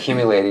not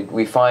accumulated,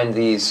 we find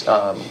these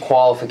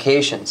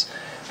qualifications.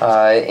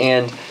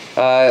 And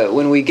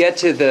when we get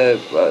to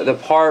the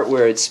part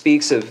where it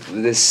speaks of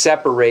this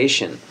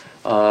separation,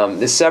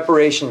 this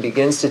separation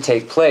begins to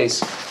take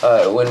place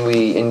when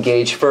we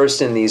engage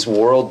first in these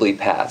worldly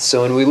paths.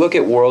 So when we look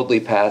at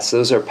worldly paths,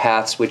 those are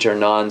paths which are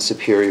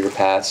non-superior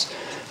paths.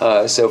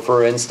 So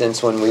for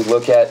instance, when we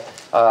look at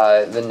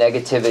the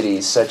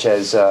negativities such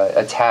as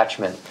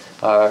attachment,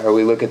 or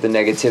we look at the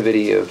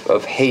negativity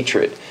of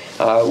hatred,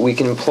 we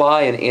can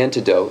apply an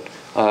antidote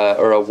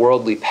or a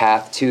worldly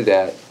path to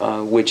that,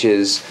 which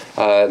is,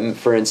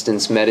 for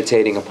instance,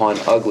 meditating upon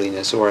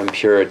ugliness or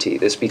impurity.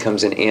 This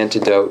becomes an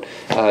antidote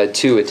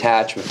to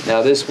attachment.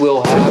 Now, this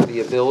will have the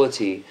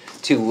ability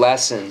to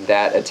lessen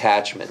that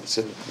attachment.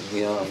 So,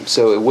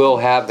 so it will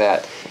have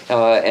that.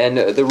 And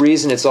the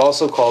reason it's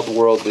also called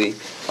worldly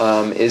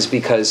is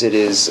because it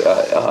is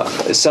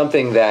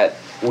something that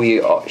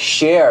we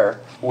share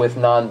with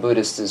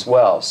non-Buddhists as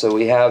well. So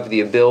we have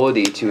the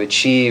ability to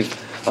achieve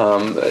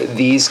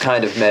these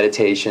kind of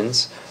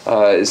meditations,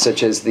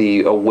 such as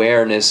the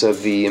awareness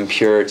of the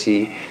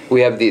impurity,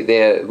 we have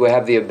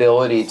the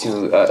ability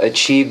to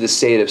achieve the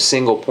state of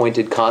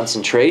single-pointed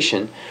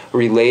concentration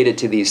related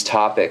to these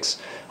topics.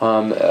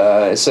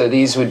 So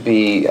these would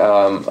be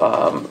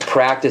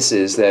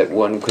practices that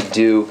one could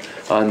do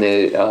on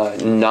the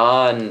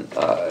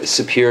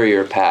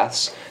non-superior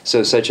paths,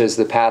 so such as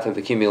the path of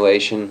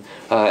accumulation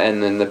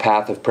and then the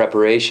path of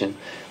preparation.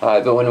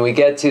 But when we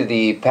get to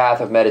the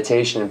path of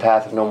meditation and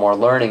path of no more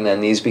learning,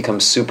 then these become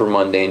super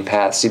mundane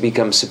paths. They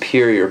become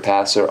superior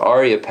paths or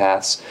Arya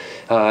paths.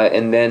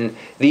 And then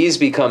these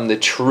become the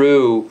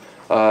true,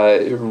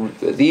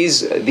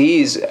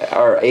 these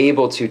are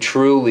able to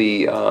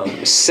truly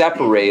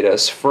separate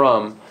us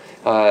from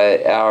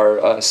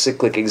our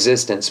cyclic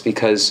existence,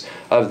 because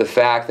of the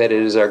fact that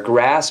it is our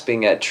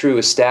grasping at true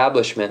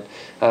establishment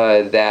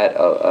that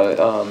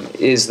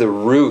is the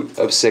root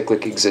of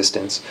cyclic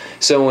existence.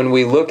 So when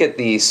we look at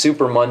the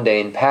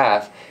supermundane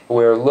path,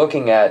 we're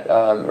looking at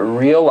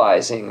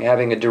realizing,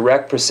 having a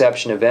direct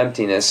perception of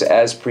emptiness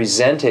as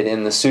presented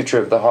in the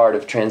Sutra of the Heart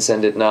of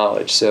Transcendent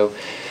Knowledge. So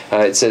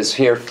it says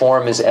here,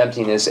 form is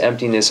emptiness,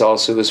 emptiness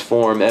also is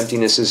form,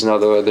 emptiness is no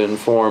other than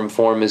form,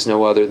 form is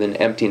no other than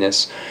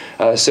emptiness.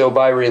 So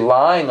by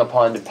relying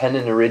upon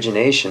dependent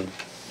origination,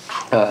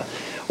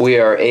 we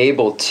are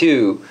able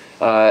to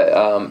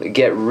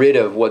get rid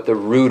of what the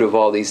root of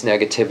all these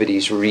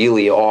negativities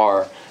really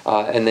are.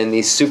 And then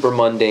these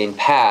supermundane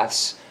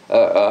paths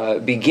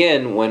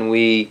begin when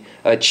we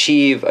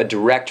achieve a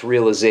direct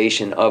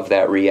realization of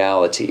that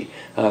reality.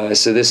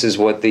 So this is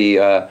what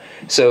the...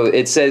 so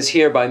it says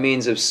here by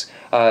means of...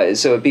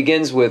 so it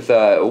begins with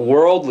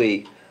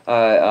worldly...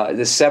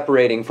 the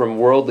separating from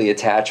worldly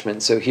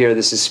attachment. So here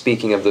this is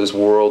speaking of those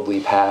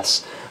worldly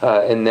paths.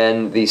 And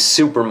then the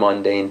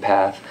supermundane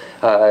path,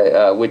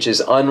 which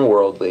is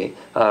unworldly,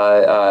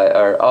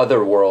 or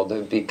otherworld,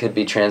 could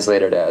be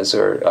translated as,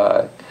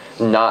 or...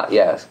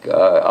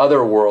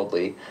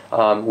 otherworldly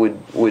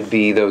would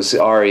be those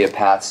Arya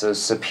paths,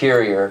 those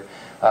superior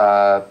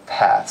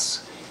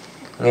paths.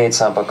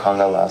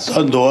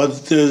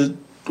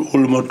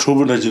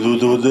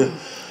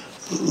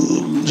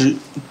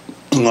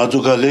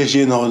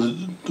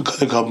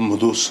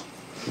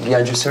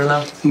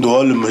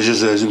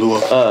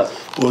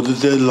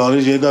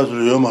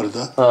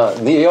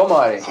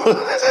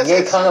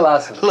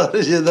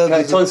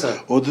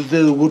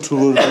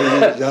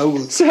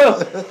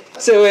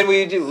 So when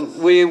we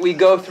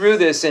go through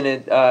this, and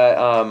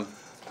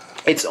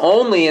it's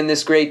only in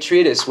this great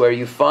treatise where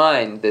you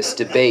find this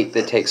debate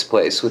that takes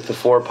place with the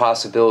four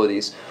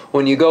possibilities.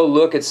 When you go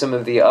look at some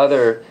of the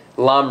other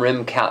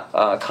Lamrim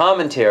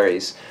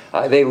commentaries,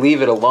 they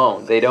leave it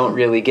alone. They don't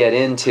really get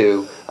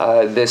into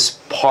this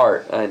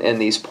part and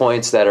these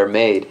points that are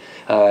made.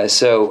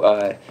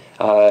 So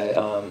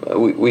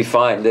we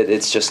find that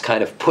it's just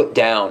kind of put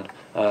down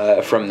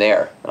from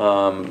there.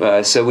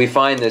 So we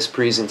find this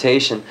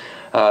presentation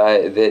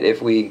that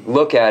if we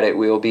look at it,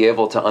 we'll be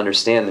able to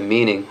understand the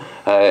meaning,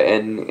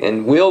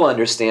 and we'll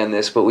understand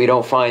this, but we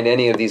don't find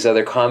any of these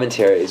other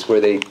commentaries where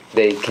they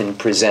can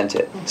present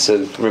it.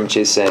 So Rinpoche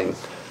is saying,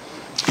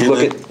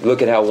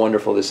 look at how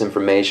wonderful this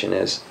information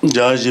is.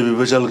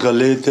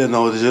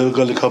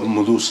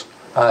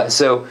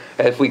 So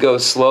if we go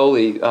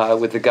slowly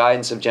with the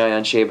guidance of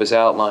Jayan Sheba's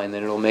outline,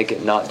 then it'll make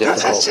it not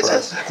difficult for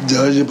us.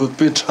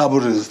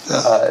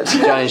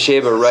 Jayan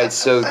Sheba writes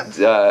so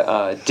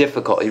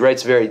difficult. He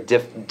writes very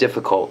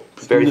difficult,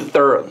 very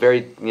thorough,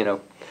 very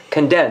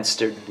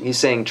condensed. Or he's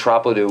saying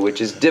trapodu,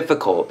 which is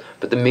difficult,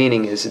 but the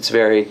meaning is it's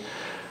very...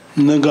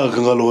 So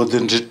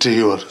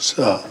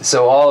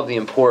all of the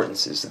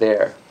importance is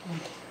there.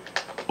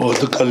 So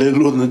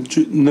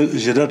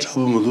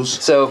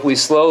if we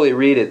slowly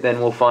read it, then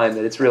we'll find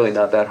that it's really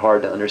not that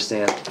hard to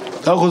understand.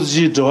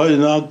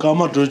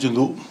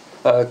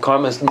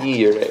 Karma's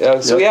ni.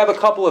 So we have a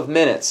couple of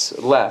minutes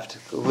left,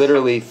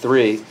 literally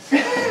 3.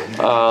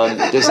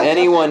 Does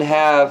anyone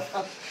have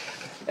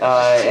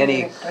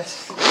any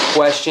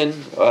question,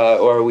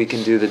 or we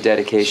can do the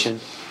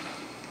dedication?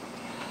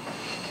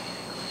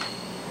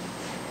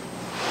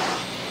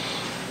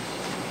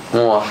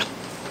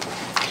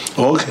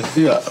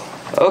 Okay, yeah.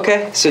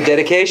 Okay, so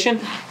dedication?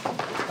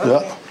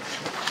 Yeah.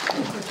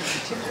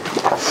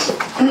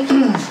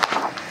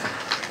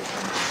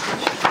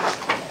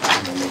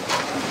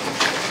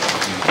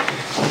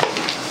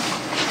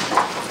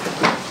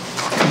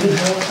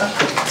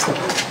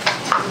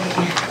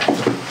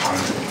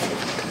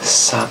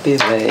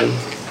 Sapile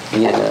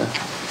Yena.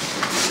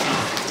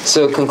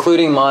 So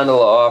concluding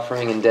mandala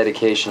offering and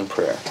dedication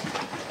prayer.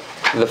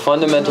 The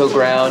fundamental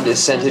ground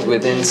is scented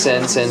with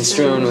incense and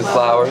strewn with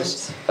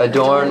flowers,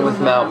 adorned with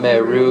Mount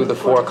Meru, the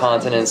 4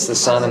 continents, the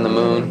sun and the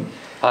moon.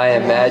 I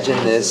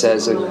imagine this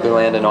as a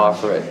land and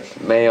offer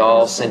it. May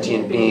all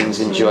sentient beings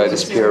enjoy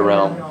this pure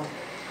realm.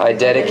 I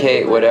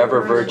dedicate whatever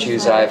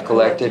virtues I have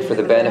collected for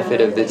the benefit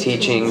of the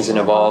teachings and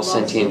of all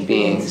sentient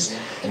beings,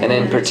 and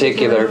in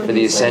particular for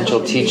the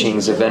essential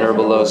teachings of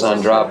Venerable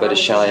Lobsang Drapa to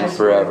shine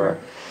forever.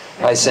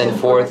 I send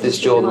forth this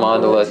jeweled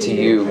mandala to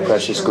you,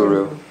 precious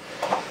Guru.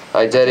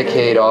 I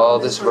dedicate all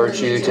this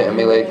virtue to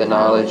emulate the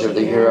knowledge of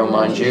the hero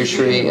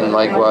Manjushri and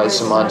likewise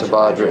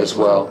Samantabhadra as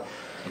well.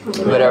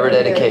 Whatever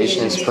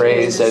dedication is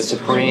praised as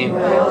supreme,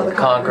 the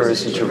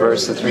conquerors who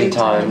traverse the 3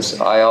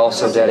 times, I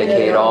also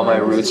dedicate all my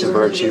roots of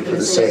virtue for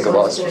the sake of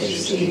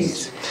auspicious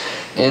deeds.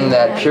 In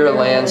that pure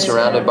land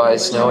surrounded by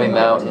snowy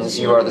mountains,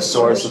 you are the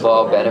source of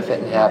all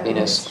benefit and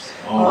happiness.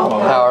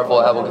 Powerful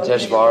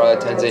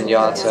Avalokiteshvara, Tenzin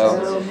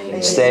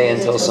Yatso, stay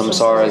until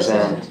samsara's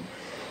end.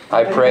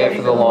 I pray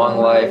for the long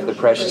life of the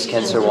precious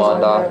Khensur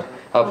Wanda,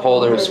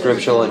 upholder of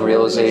scriptural and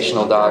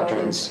realizational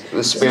doctrines,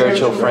 the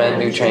spiritual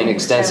friend who trained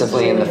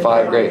extensively in the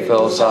 5 great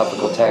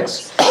philosophical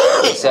texts,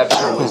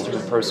 exceptional wisdom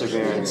and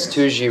perseverance.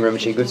 Tuji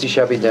Rinpoche Gutsi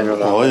Shapi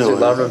Denrala,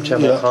 Lamrim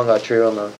Chenmo Konga Trirama.